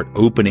don't start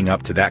opening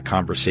up to that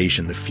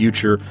conversation, the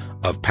future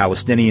of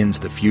Palestinians,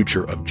 the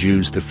future of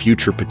Jews, the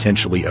future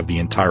potentially of the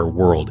entire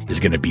world is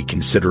going to be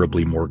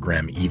considerably more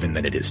grim even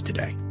than it is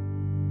today.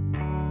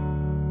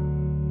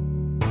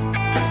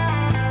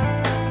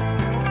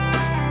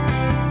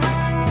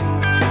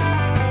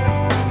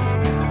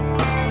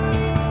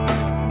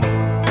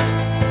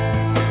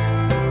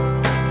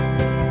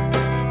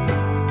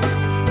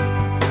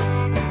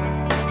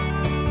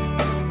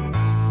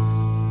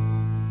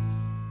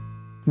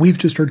 We've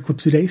just heard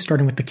clips today,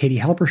 starting with the Katie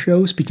Halper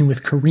Show, speaking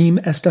with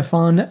Kareem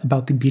Estefan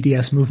about the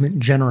BDS movement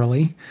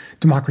generally.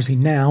 Democracy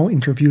Now!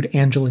 Interviewed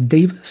Angela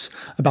Davis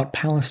about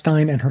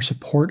Palestine and her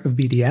support of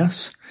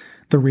BDS.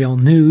 The Real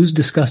News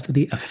discussed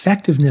the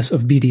effectiveness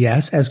of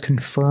BDS as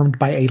confirmed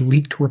by a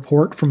leaked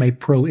report from a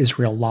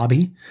pro-Israel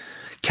lobby.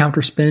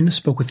 Counterspin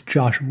spoke with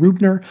Josh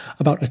Rubner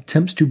about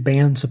attempts to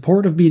ban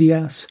support of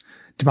BDS.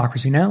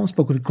 Democracy Now!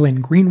 Spoke with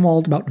Glenn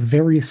Greenwald about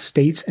various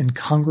states and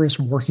Congress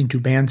working to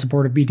ban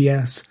support of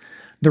BDS.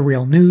 The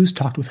Real News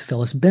talked with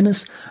Phyllis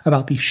Bennis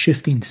about the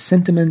shifting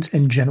sentiments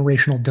and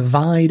generational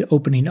divide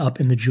opening up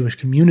in the Jewish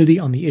community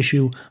on the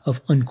issue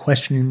of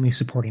unquestioningly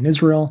supporting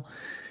Israel.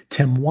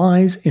 Tim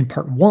Wise, in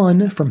Part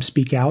 1 from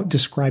Speak Out,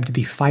 described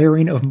the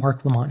firing of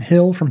Mark Lamont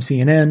Hill from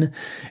CNN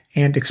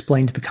and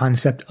explained the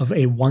concept of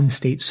a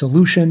one-state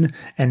solution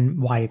and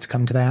why it's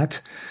come to that.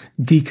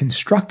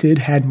 Deconstructed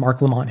had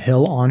Mark Lamont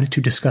Hill on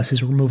to discuss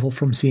his removal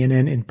from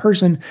CNN in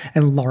person,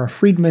 and Laura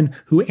Friedman,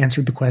 who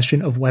answered the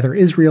question of whether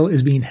Israel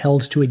is being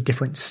held to a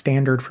different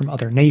standard from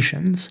other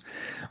nations.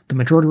 The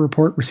Majority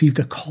Report received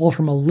a call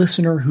from a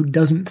listener who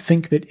doesn't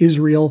think that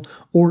Israel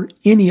or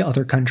any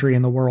other country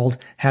in the world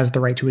has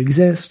the right to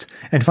exist.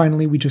 And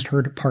finally, we just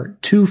heard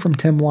Part 2 from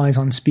Tim Wise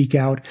on Speak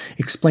Out,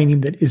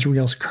 explaining that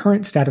Israel's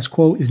current status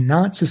quo is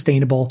not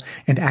sustainable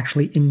and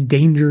actually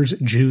endangers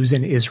Jews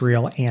in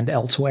Israel and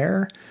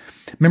elsewhere.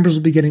 Members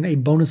will be getting a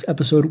bonus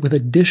episode with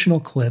additional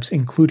clips,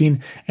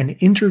 including an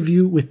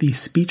interview with the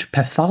speech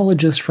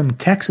pathologist from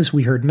Texas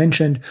we heard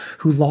mentioned,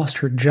 who lost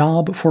her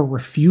job for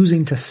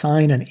refusing to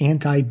sign an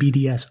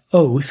anti-BDS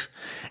oath,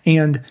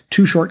 and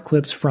 2 short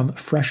clips from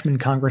freshman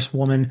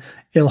Congresswoman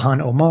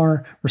Ilhan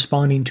Omar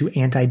responding to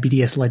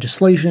anti-BDS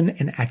legislation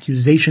and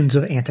accusations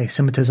of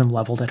anti-Semitism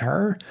leveled at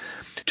her.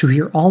 To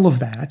hear all of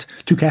that,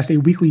 to cast a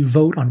weekly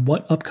vote on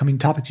what upcoming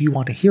topics you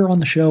want to hear on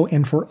the show,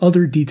 and for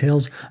other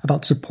details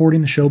about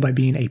supporting the show by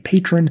being a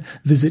patron,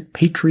 visit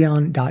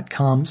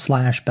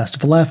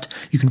patreon.com/bestoftheleft.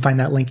 You can find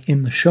that link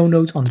in the show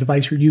notes on the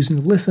device you're using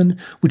to listen,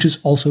 which is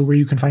also where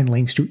you can find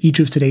links to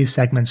each of today's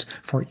segments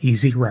for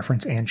easy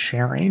reference and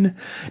sharing.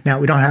 Now,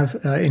 we don't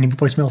have any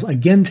voicemails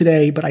again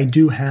today, but I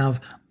do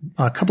have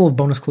a couple of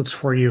bonus clips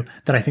for you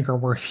that I think are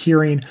worth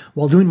hearing.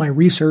 While doing my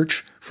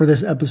research for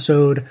this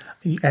episode,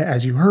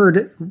 as you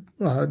heard,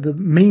 the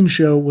main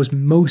show was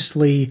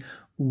mostly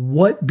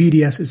what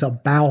BDS is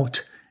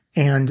about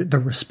and the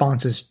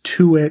responses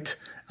to it,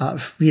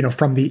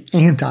 from the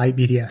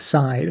anti-BDS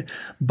side.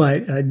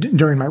 But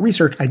during my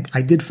research,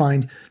 I did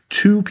find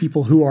 2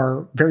 people who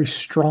are very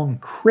strong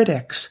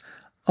critics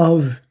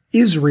of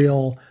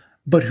Israel,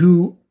 but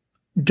who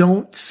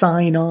don't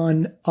sign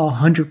on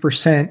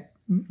 100%,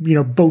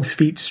 both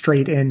feet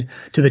straight in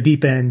to the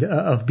deep end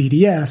of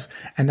BDS,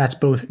 and that's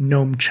both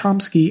Noam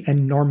Chomsky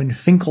and Norman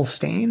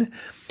Finkelstein.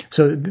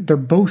 So they're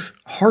both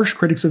harsh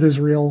critics of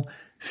Israel,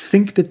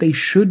 think that they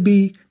should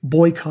be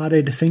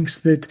boycotted, thinks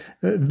that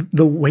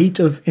the weight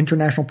of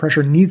international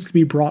pressure needs to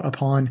be brought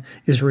upon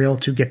Israel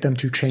to get them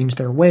to change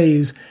their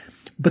ways,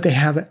 but they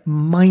have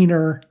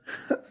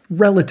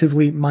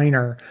relatively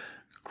minor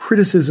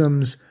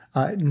criticisms,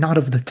 not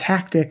of the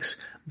tactics,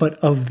 but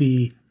of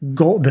the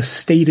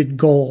stated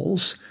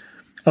goals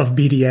of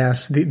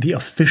BDS, the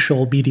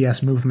official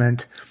BDS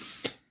movement,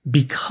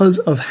 because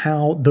of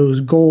how those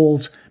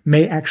goals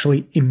may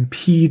actually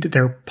impede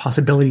their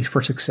possibility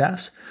for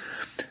success.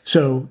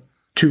 So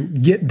to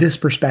get this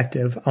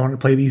perspective, I want to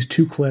play these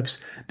 2 clips.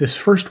 This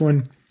first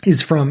one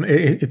is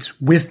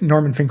it's with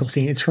Norman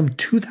Finkelstein. It's from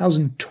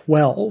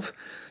 2012.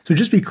 So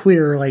just be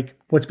clear,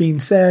 what's being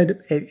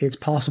said, it's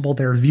possible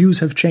their views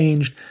have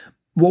changed.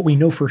 What we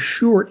know for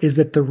sure is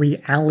that the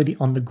reality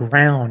on the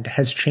ground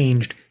has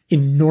changed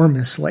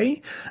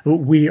enormously.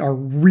 We are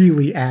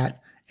really at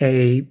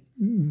a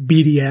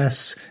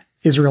BDS,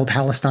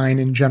 Israel-Palestine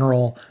in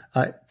general,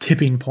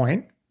 tipping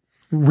point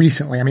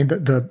recently. I mean,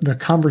 the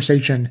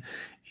conversation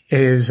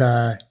is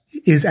at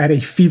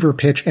a fever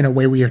pitch in a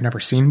way we have never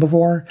seen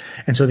before.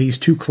 And so these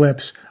 2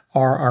 clips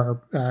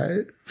are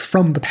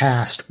from the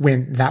past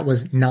when that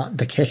was not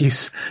the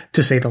case,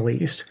 to say the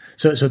least.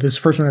 So this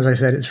first one, as I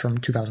said, is from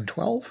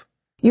 2012.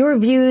 Your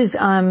views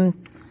on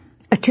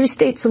a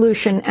 2-state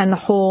solution and the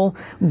whole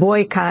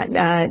boycott,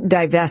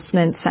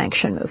 divestment,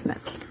 sanction movement?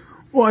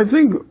 Well, I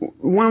think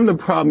one of the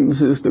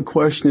problems is the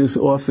question is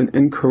often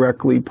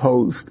incorrectly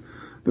posed.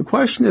 The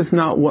question is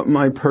not what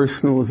my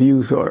personal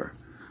views are.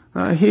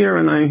 Here,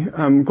 and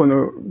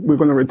we're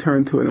going to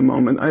return to it in a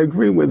moment. I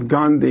agree with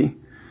Gandhi.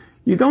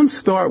 You don't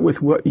start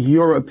with what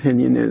your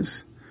opinion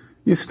is.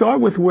 You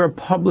start with where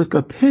public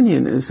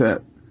opinion is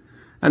at.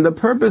 And the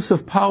purpose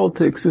of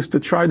politics is to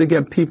try to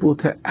get people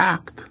to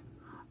act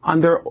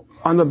on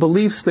the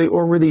beliefs they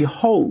already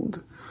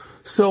hold.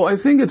 So I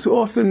think it's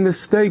often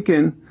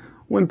mistaken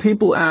when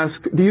people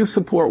ask, do you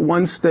support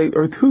 1 state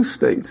or 2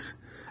 states?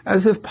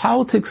 As if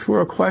politics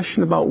were a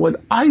question about what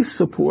I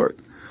support.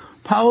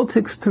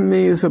 Politics to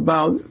me is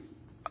about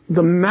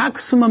the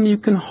maximum you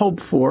can hope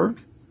for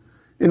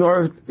in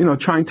order,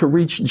 trying to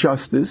reach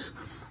justice,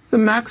 the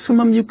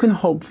maximum you can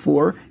hope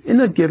for in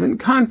a given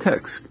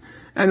context.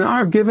 And in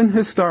our given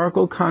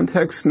historical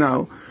context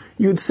now,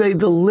 you'd say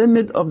the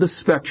limit of the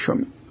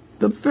spectrum,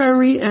 the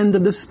very end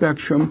of the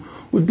spectrum,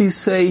 would be,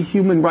 say,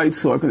 human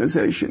rights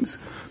organizations.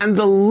 And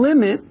the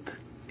limit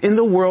in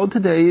the world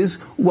today is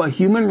what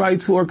human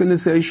rights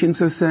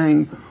organizations are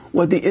saying,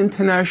 what the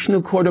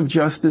International Court of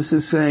Justice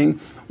is saying,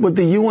 what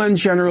the UN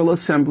General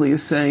Assembly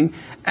is saying.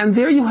 And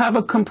there you have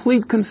a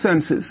complete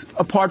consensus,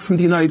 apart from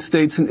the United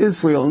States and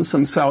Israel and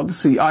some South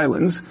Sea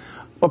islands.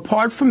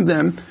 Apart from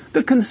them,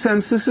 the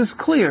consensus is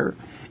clear.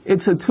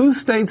 It's a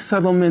two-state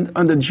settlement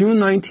on the June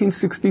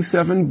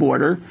 1967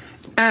 border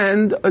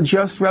and a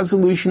just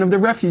resolution of the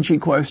refugee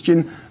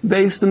question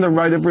based on the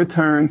right of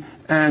return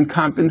and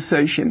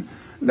compensation.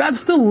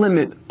 That's the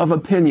limit of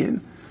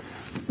opinion.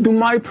 Do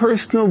my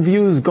personal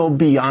views go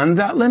beyond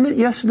that limit?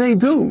 Yes, they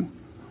do.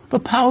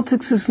 But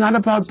politics is not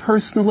about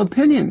personal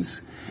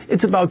opinions.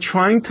 It's about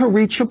trying to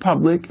reach a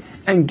public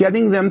and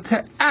getting them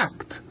to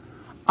act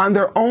on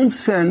their own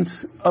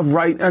sense of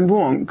right and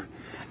wrong.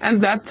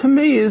 And that, to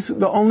me, is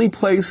the only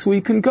place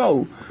we can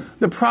go.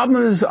 The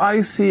problem, as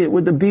I see it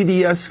with the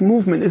BDS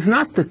movement, is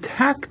not the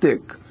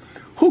tactic.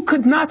 Who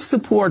could not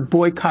support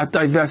boycott,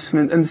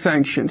 divestment, and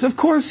sanctions? Of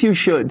course you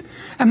should.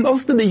 And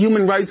most of the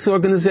human rights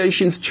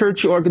organizations,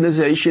 church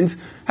organizations,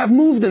 have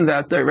moved in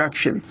that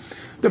direction.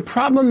 The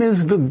problem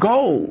is the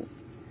goal.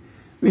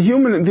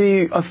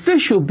 The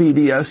official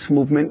BDS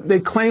movement, they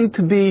claim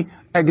to be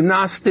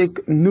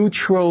agnostic,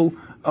 neutral,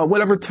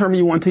 whatever term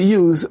you want to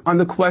use, on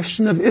the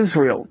question of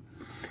Israel.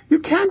 You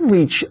can't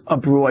reach a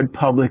broad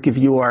public if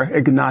you are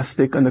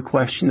agnostic on the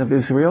question of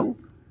Israel.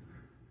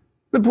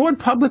 The broad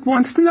public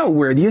wants to know,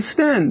 where do you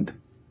stand?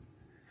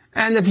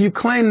 And if you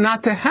claim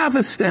not to have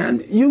a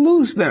stand, you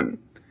lose them.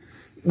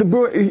 The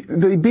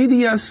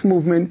BDS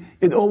movement,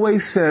 it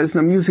always says,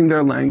 and I'm using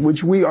their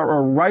language, we are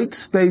a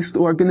rights-based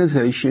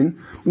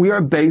organization. We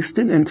are based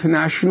in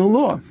international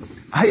law.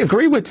 I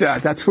agree with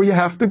that. That's where you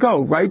have to go,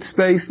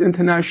 rights-based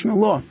international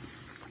law.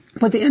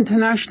 But the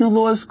international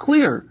law is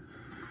clear.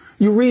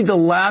 You read the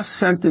last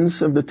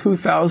sentence of the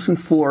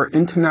 2004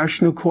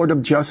 International Court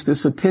of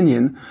Justice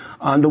opinion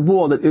on the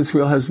wall that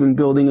Israel has been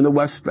building in the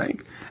West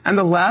Bank. And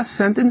the last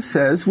sentence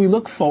says, we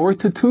look forward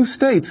to two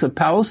states, a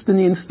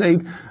Palestinian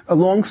state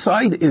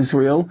alongside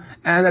Israel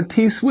and at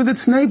peace with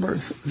its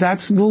neighbors.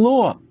 That's the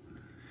law.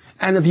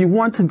 And if you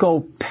want to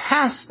go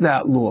past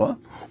that law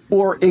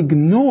or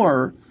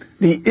ignore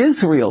the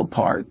Israel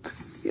part,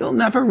 you'll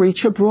never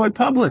reach a broad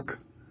public.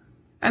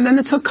 And then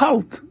it's a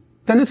cult.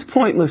 Then it's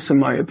pointless, in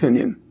my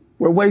opinion.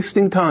 We're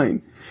wasting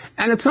time.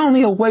 And it's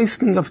only a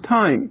wasting of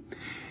time.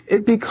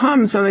 It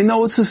becomes, and I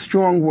know it's a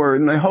strong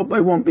word, and I hope I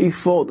won't be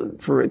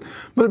faulted for it,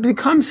 but it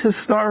becomes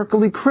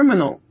historically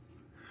criminal.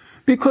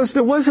 Because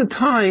there was a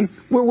time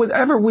where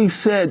whatever we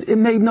said, it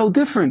made no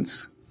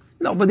difference.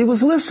 Nobody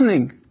was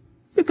listening.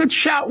 You could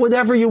shout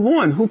whatever you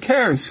want. Who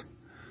cares?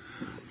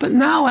 But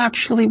now,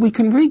 actually, we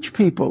can reach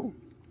people.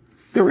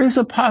 There is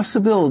a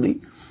possibility.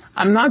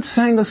 I'm not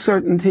saying a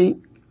certainty.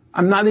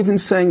 I'm not even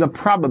saying a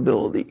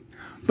probability.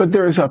 But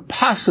there is a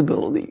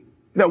possibility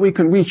that we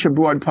can reach a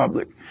broad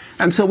public.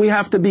 And so we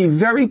have to be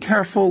very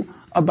careful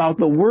about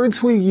the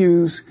words we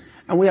use,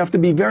 and we have to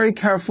be very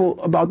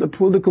careful about the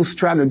political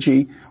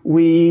strategy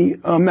we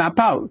map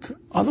out.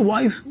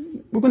 Otherwise,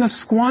 we're going to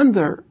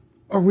squander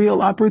a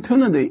real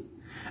opportunity.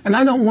 And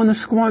I don't want to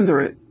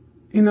squander it.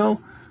 You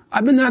know,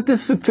 I've been at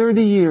this for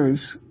 30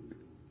 years,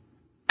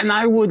 and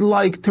I would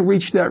like to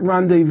reach that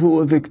rendezvous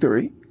of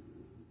victory.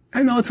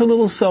 I know it's a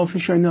little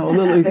selfish, I know. What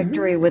that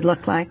victory would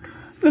look like?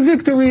 The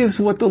victory is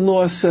what the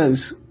law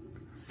says.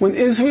 When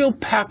Israel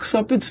packs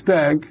up its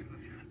bag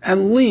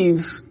and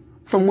leaves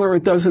from where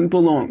it doesn't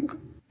belong.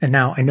 And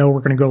now I know we're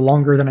going to go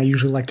longer than I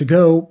usually like to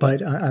go,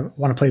 but I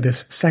want to play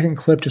this second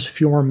clip, just a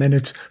few more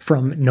minutes,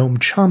 from Noam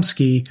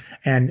Chomsky.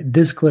 And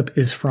this clip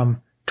is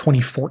from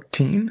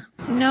 2014.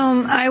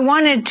 Noam, I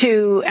wanted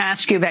to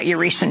ask you about your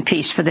recent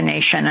piece for The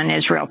Nation on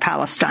Israel,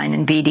 Palestine,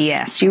 and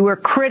BDS. You were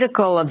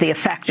critical of the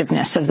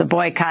effectiveness of the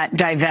boycott,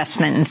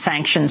 divestment, and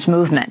sanctions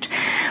movement.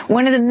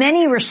 One of the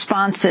many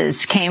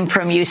responses came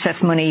from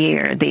Youssef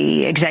Munir,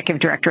 the executive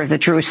director of the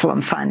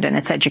Jerusalem Fund and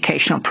its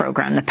educational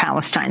program, the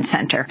Palestine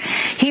Center.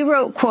 He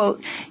wrote,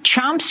 quote,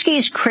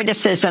 Chomsky's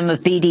criticism of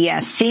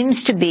BDS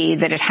seems to be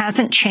that it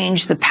hasn't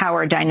changed the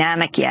power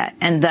dynamic yet,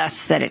 and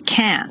thus that it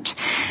can't.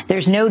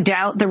 There's no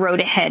doubt the road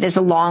ahead is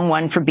a long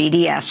one for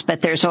BDS,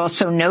 but there's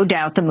also no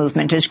doubt the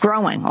movement is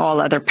growing.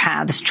 All other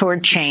paths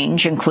toward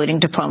change, including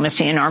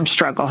diplomacy and armed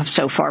struggle, have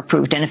so far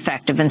proved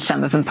ineffective, and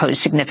some have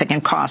imposed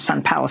significant costs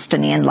on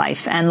Palestinian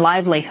life and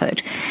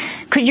livelihood.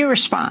 Could you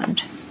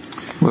respond?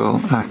 Well,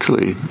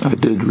 actually, I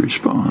did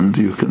respond.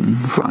 You can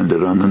find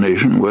it on the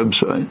Nation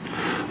website.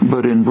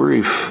 But in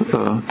brief,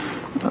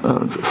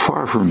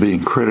 far from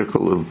being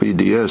critical of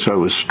BDS, I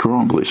was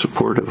strongly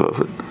supportive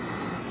of it.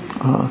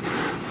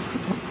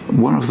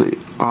 One of the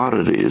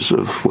oddities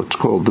of what's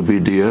called the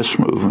BDS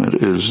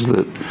movement is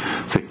that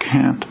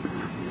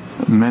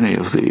many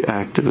of the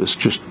activists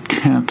just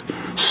can't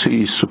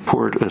see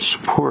support as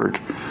support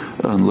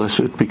unless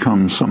it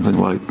becomes something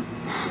like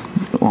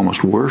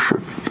almost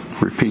worship.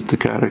 Repeat the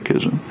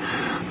catechism.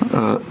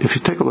 if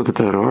you take a look at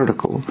that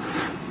article,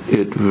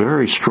 it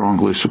very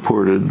strongly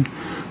supported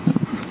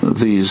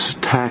these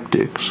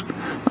tactics.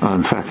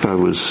 In fact, I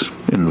was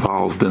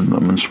involved in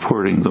them and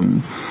supporting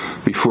them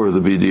before the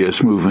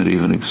BDS movement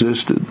even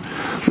existed.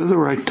 They're the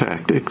right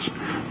tactics,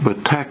 but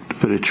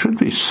it should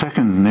be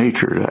second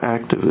nature to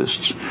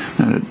activists,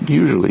 and it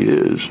usually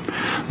is,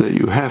 that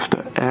you have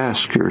to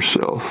ask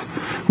yourself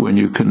when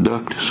you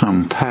conduct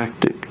some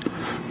tactic,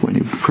 when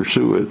you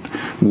pursue it,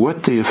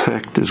 what the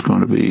effect is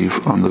going to be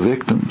on the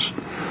victims.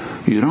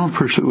 You don't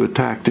pursue a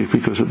tactic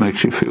because it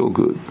makes you feel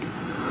good.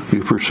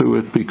 You pursue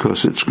it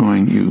because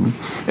you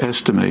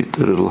estimate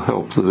that it'll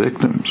help the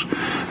victims.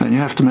 And you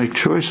have to make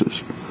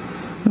choices.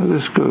 Now,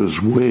 this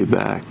goes way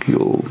back.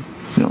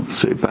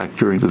 Say back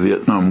during the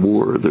Vietnam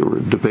War, there were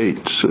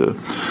debates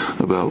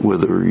about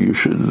whether you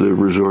should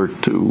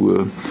resort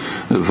to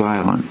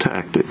violent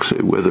tactics, say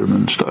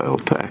Weatherman-style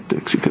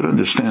tactics. You could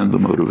understand the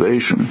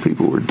motivation.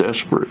 People were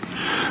desperate.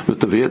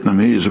 But the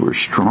Vietnamese were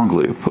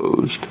strongly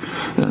opposed,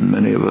 and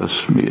many of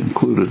us, me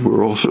included,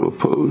 were also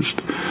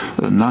opposed,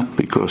 not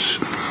because,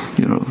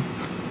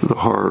 the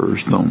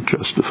horrors don't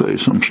justify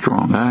some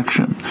strong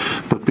action,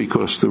 but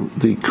because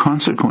the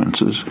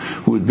consequences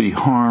would be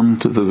harm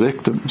to the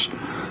victims.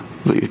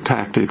 The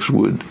tactics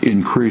would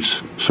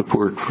increase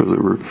support for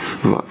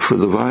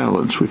the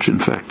violence, which in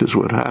fact is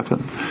what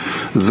happened.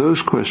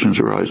 Those questions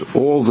arise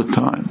all the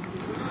time.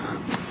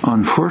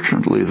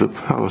 Unfortunately, the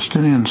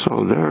Palestinian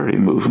solidarity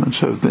movements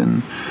have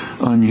been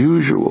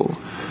unusual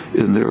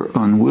in their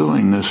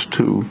unwillingness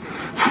to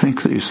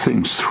think these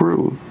things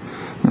through.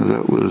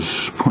 That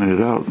was pointed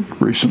out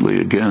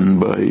recently again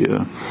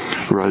by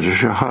Raja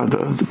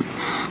Shahada,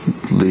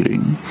 the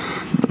leading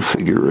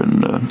figure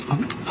and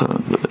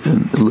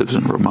lives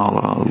in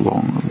Ramallah a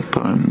long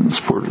time,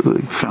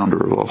 the founder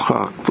of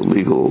Al-Haq, the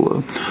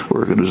legal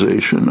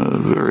organization, a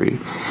very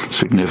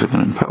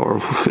significant and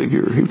powerful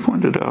figure. He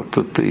pointed out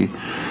that the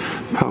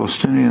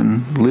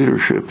Palestinian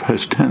leadership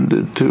has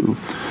tended to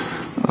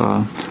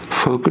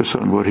focus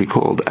on what he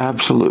called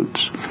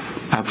absolute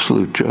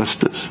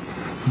justice.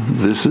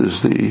 This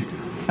is the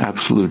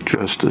absolute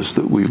justice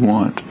that we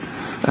want,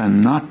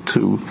 and not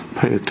to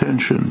pay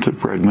attention to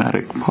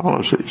pragmatic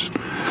policies.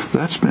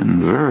 That's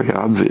been very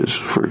obvious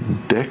for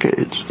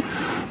decades.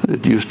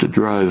 It used to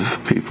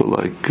drive people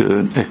like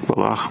Iqbal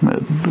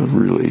Ahmed, a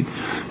really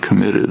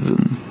committed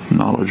and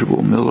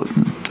knowledgeable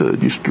militant.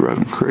 It used to drive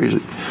them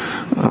crazy.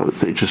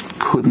 They just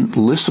couldn't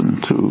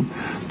listen to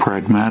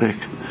pragmatic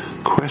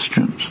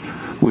questions,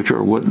 which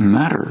are what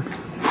matter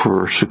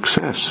for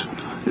success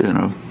in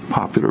a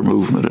popular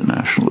movement, a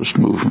nationalist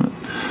movement.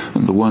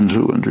 And the ones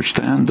who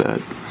understand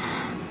that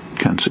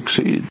can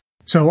succeed.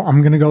 So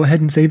I'm going to go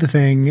ahead and say the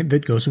thing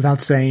that goes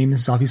without saying.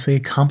 This is obviously a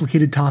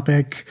complicated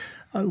topic.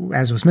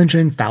 As was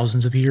mentioned,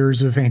 thousands of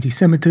years of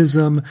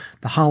anti-Semitism,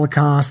 the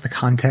Holocaust, the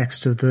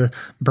context of the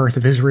birth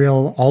of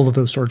Israel, all of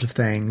those sorts of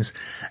things.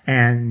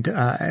 And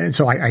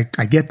so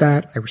I get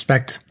that. I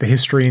respect the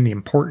history and the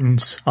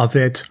importance of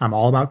it. I'm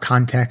all about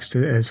context,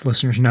 as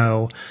listeners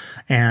know.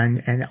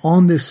 And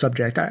on this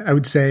subject, I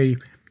would say,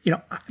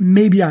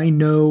 maybe I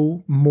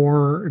know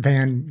more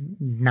than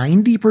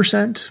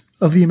 90%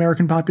 of the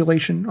American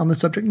population on the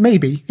subject,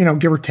 maybe,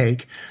 give or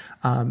take,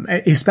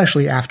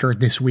 especially after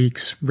this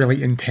week's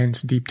really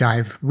intense deep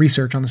dive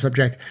research on the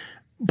subject.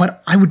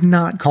 But I would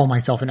not call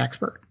myself an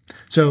expert.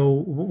 So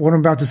what I'm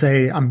about to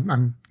say,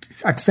 I'm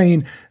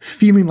saying,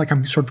 feeling like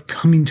I'm sort of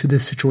coming to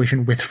this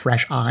situation with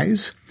fresh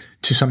eyes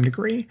to some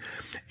degree.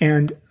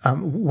 And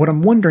what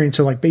I'm wondering,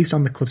 so like based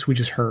on the clips we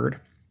just heard,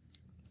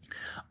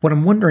 what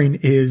I'm wondering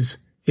is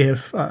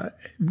if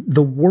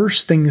the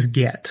worse things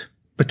get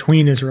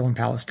between Israel and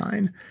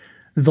Palestine,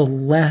 the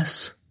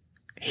less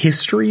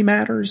history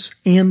matters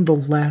and the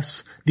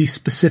less the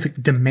specific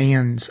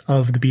demands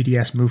of the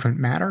BDS movement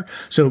matter.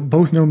 So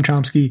both Noam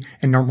Chomsky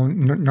and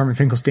Norman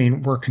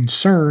Finkelstein were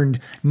concerned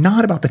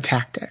not about the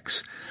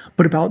tactics,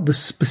 but about the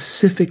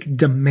specific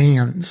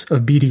demands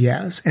of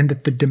BDS, and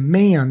that the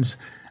demands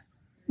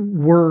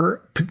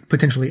were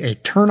potentially a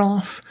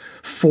turnoff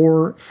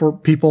for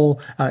people.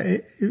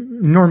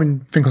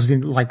 Norman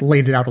Finkelstein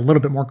laid it out a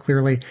little bit more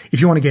clearly. If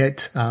you want to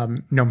get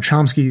Noam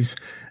Chomsky's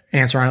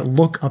answer on it,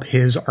 look up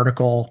his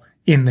article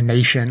in The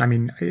Nation. I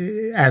mean,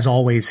 as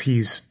always,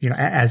 he's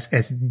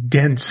as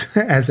dense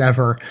as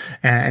ever,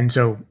 and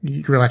so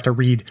you really have to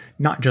read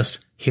not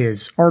just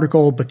his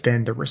article, but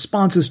then the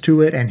responses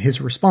to it and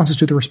his responses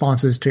to the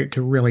responses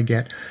to really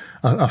get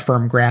a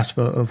firm grasp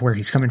of where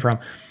he's coming from.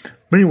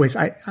 But anyways,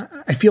 I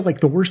feel like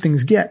the worse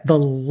things get, the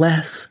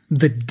less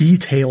the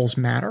details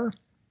matter.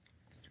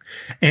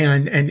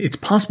 And it's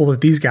possible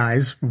that these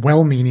guys,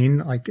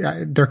 well-meaning,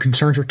 their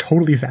concerns are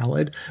totally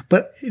valid,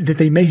 but that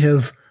they may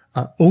have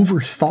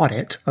overthought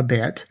it a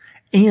bit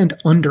and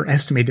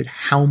underestimated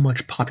how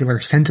much popular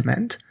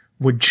sentiment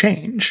would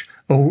change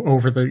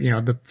over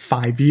the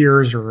 5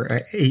 years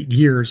or 8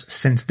 years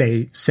since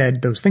they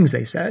said those things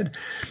they said.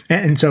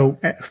 And so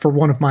for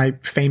one of my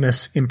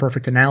famous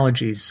imperfect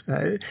analogies,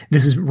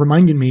 this is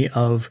reminding me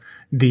of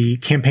the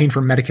campaign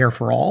for Medicare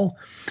for All.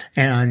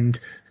 And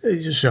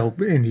so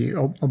in the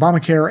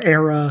Obamacare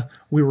era,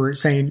 we were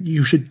saying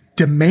you should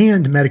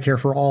demand Medicare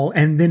for all.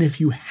 And then if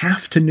you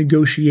have to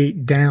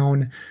negotiate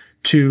down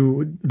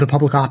to the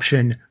public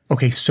option,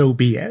 okay, so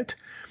be it.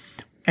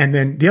 And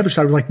then the other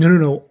side was like,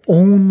 no,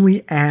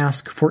 only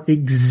ask for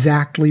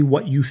exactly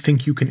what you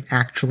think you can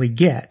actually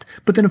get.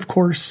 But then, of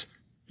course,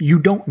 you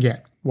don't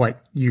get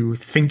what you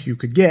think you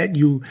could get.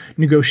 You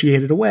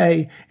negotiate it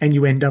away and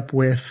you end up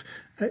with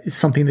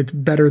something that's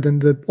better than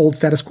the old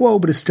status quo,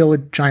 but is still a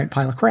giant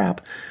pile of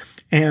crap.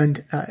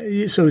 And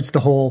so it's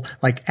the whole,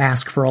 like,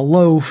 ask for a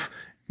loaf,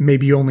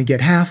 maybe you only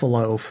get half a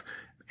loaf.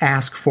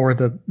 Ask for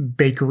the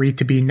bakery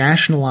to be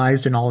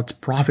nationalized and all its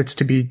profits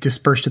to be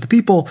dispersed to the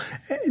people.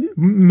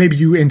 Maybe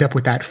you end up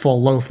with that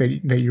full loaf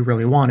that you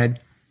really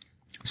wanted.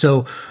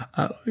 So,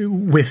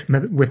 with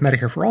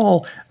Medicare for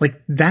All,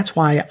 like, that's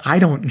why I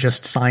don't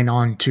just sign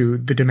on to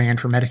the demand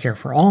for Medicare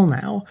for All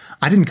now.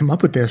 I didn't come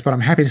up with this, but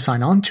I'm happy to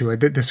sign on to it.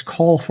 This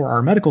call for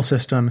our medical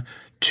system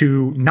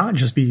to not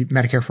just be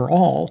Medicare for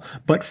all,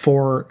 but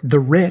for the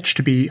rich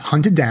to be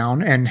hunted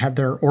down and have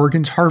their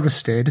organs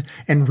harvested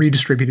and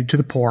redistributed to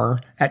the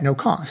poor at no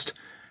cost.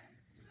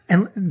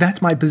 And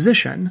that's my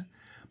position.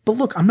 But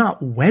look, I'm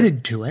not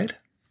wedded to it.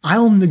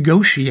 I'll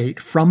negotiate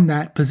from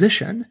that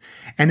position.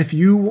 And if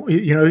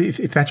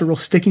if that's a real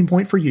sticking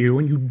point for you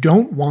and you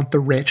don't want the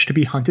rich to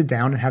be hunted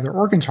down and have their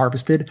organs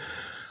harvested,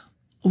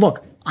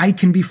 look, I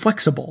can be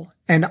flexible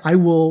and I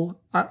will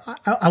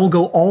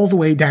go all the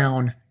way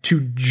down to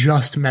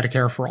just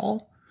Medicare for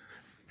all.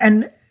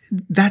 And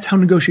that's how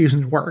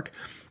negotiations work.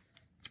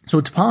 So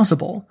it's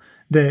possible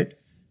that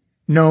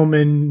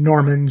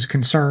Norman's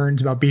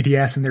concerns about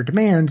BDS and their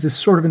demands is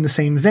sort of in the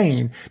same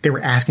vein. They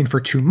were asking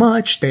for too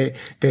much. They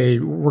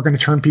were going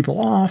to turn people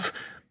off,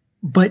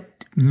 but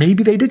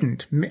maybe they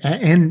didn't.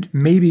 And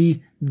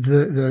maybe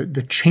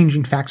the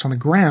changing facts on the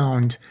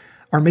ground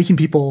are making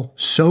people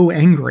so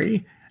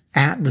angry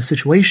at the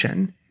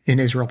situation in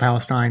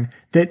Israel-Palestine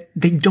that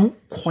they don't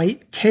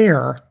quite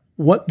care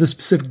what the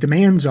specific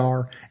demands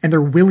are, and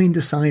they're willing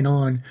to sign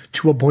on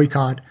to a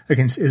boycott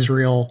against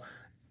Israel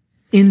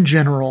in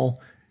general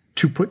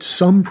to put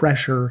some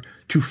pressure,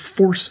 to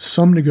force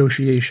some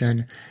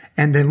negotiation.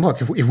 And then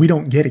look, if we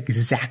don't get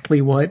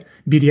exactly what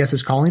BDS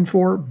is calling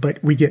for,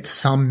 but we get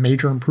some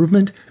major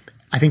improvement,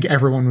 I think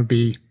everyone would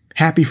be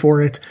happy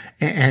for it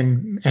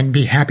and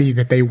be happy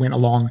that they went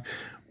along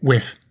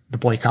with the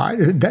boycott.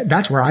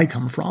 That's where I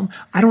come from.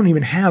 I don't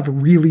even have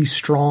really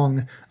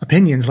strong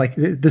opinions. Like,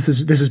 this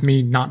is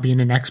me not being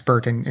an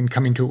expert and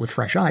coming to it with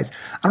fresh eyes.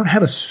 I don't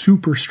have a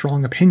super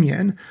strong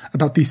opinion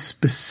about these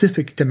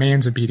specific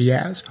demands of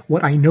BDS.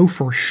 What I know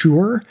for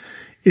sure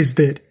is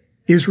that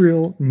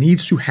Israel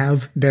needs to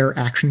have their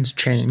actions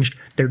changed.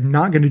 They're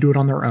not going to do it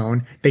on their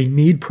own. They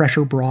need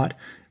pressure brought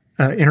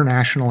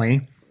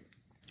internationally.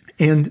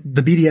 And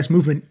the BDS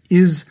movement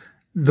is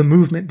the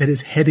movement that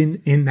is heading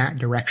in that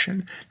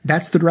direction.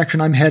 That's the direction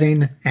I'm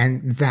heading,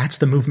 and that's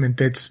the movement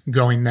that's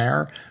going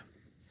there.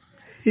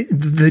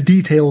 The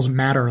details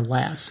matter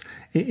less,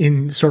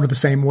 in sort of the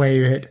same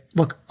way that,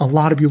 look, a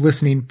lot of you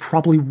listening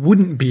probably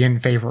wouldn't be in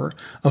favor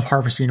of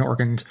harvesting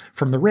organs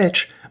from the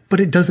rich, but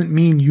it doesn't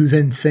mean you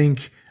then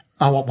think,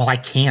 oh, well, I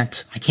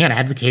can't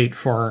advocate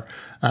for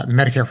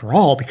Medicare for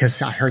all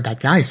because I heard that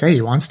guy say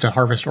he wants to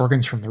harvest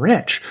organs from the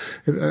rich.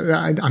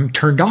 I'm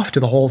turned off to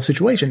the whole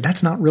situation.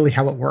 That's not really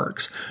how it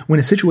works. When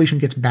a situation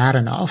gets bad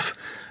enough,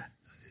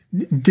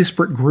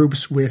 disparate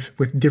groups with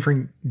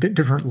different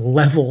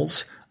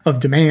levels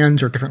of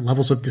demands or different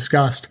levels of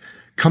disgust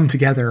come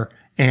together,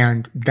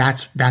 and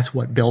that's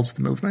what builds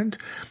the movement.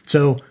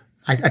 So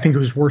I think it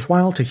was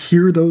worthwhile to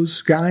hear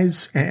those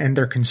guys and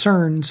their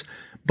concerns,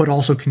 but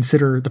also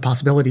consider the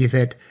possibility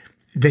that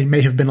they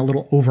may have been a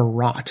little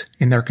overwrought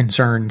in their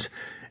concerns,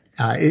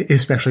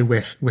 especially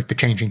with the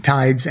changing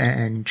tides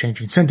and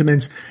changing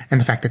sentiments and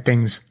the fact that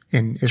things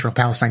in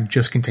Israel-Palestine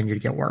just continue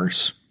to get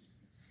worse.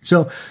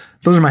 So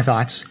those are my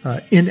thoughts,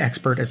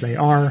 inexpert as they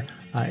are.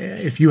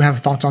 If you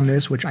have thoughts on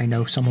this, which I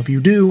know some of you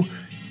do,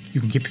 you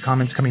can keep the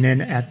comments coming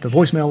in at the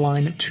voicemail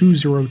line,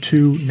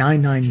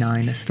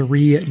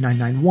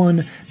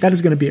 202-999-3991. That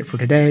is going to be it for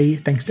today.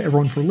 Thanks to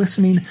everyone for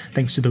listening.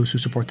 Thanks to those who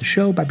support the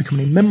show by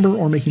becoming a member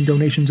or making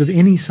donations of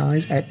any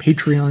size at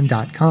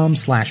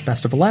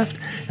patreon.com/bestoftheleft,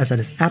 as that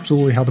is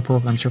absolutely how the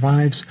program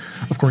survives.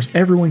 Of course,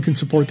 everyone can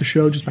support the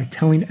show just by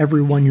telling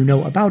everyone you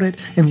know about it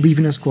and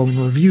leaving us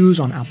glowing reviews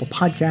on Apple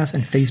Podcasts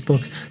and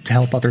Facebook to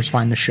help others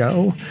find the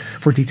show.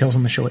 For details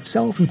on the show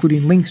itself,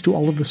 including links to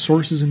all of the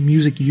sources and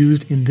music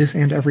used in this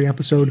and every every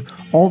episode,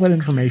 all that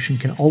information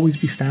can always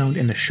be found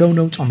in the show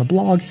notes on the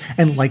blog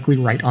and likely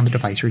right on the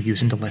device you're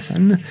using to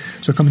listen.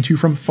 So coming to you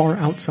from far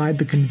outside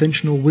the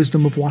conventional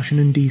wisdom of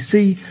Washington,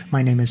 D.C.,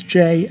 my name is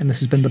Jay, and this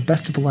has been the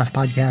Best of the Left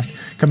podcast,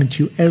 coming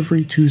to you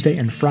every Tuesday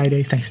and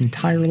Friday, thanks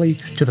entirely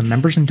to the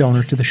members and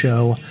donors to the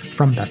show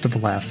from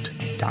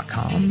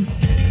bestoftheleft.com.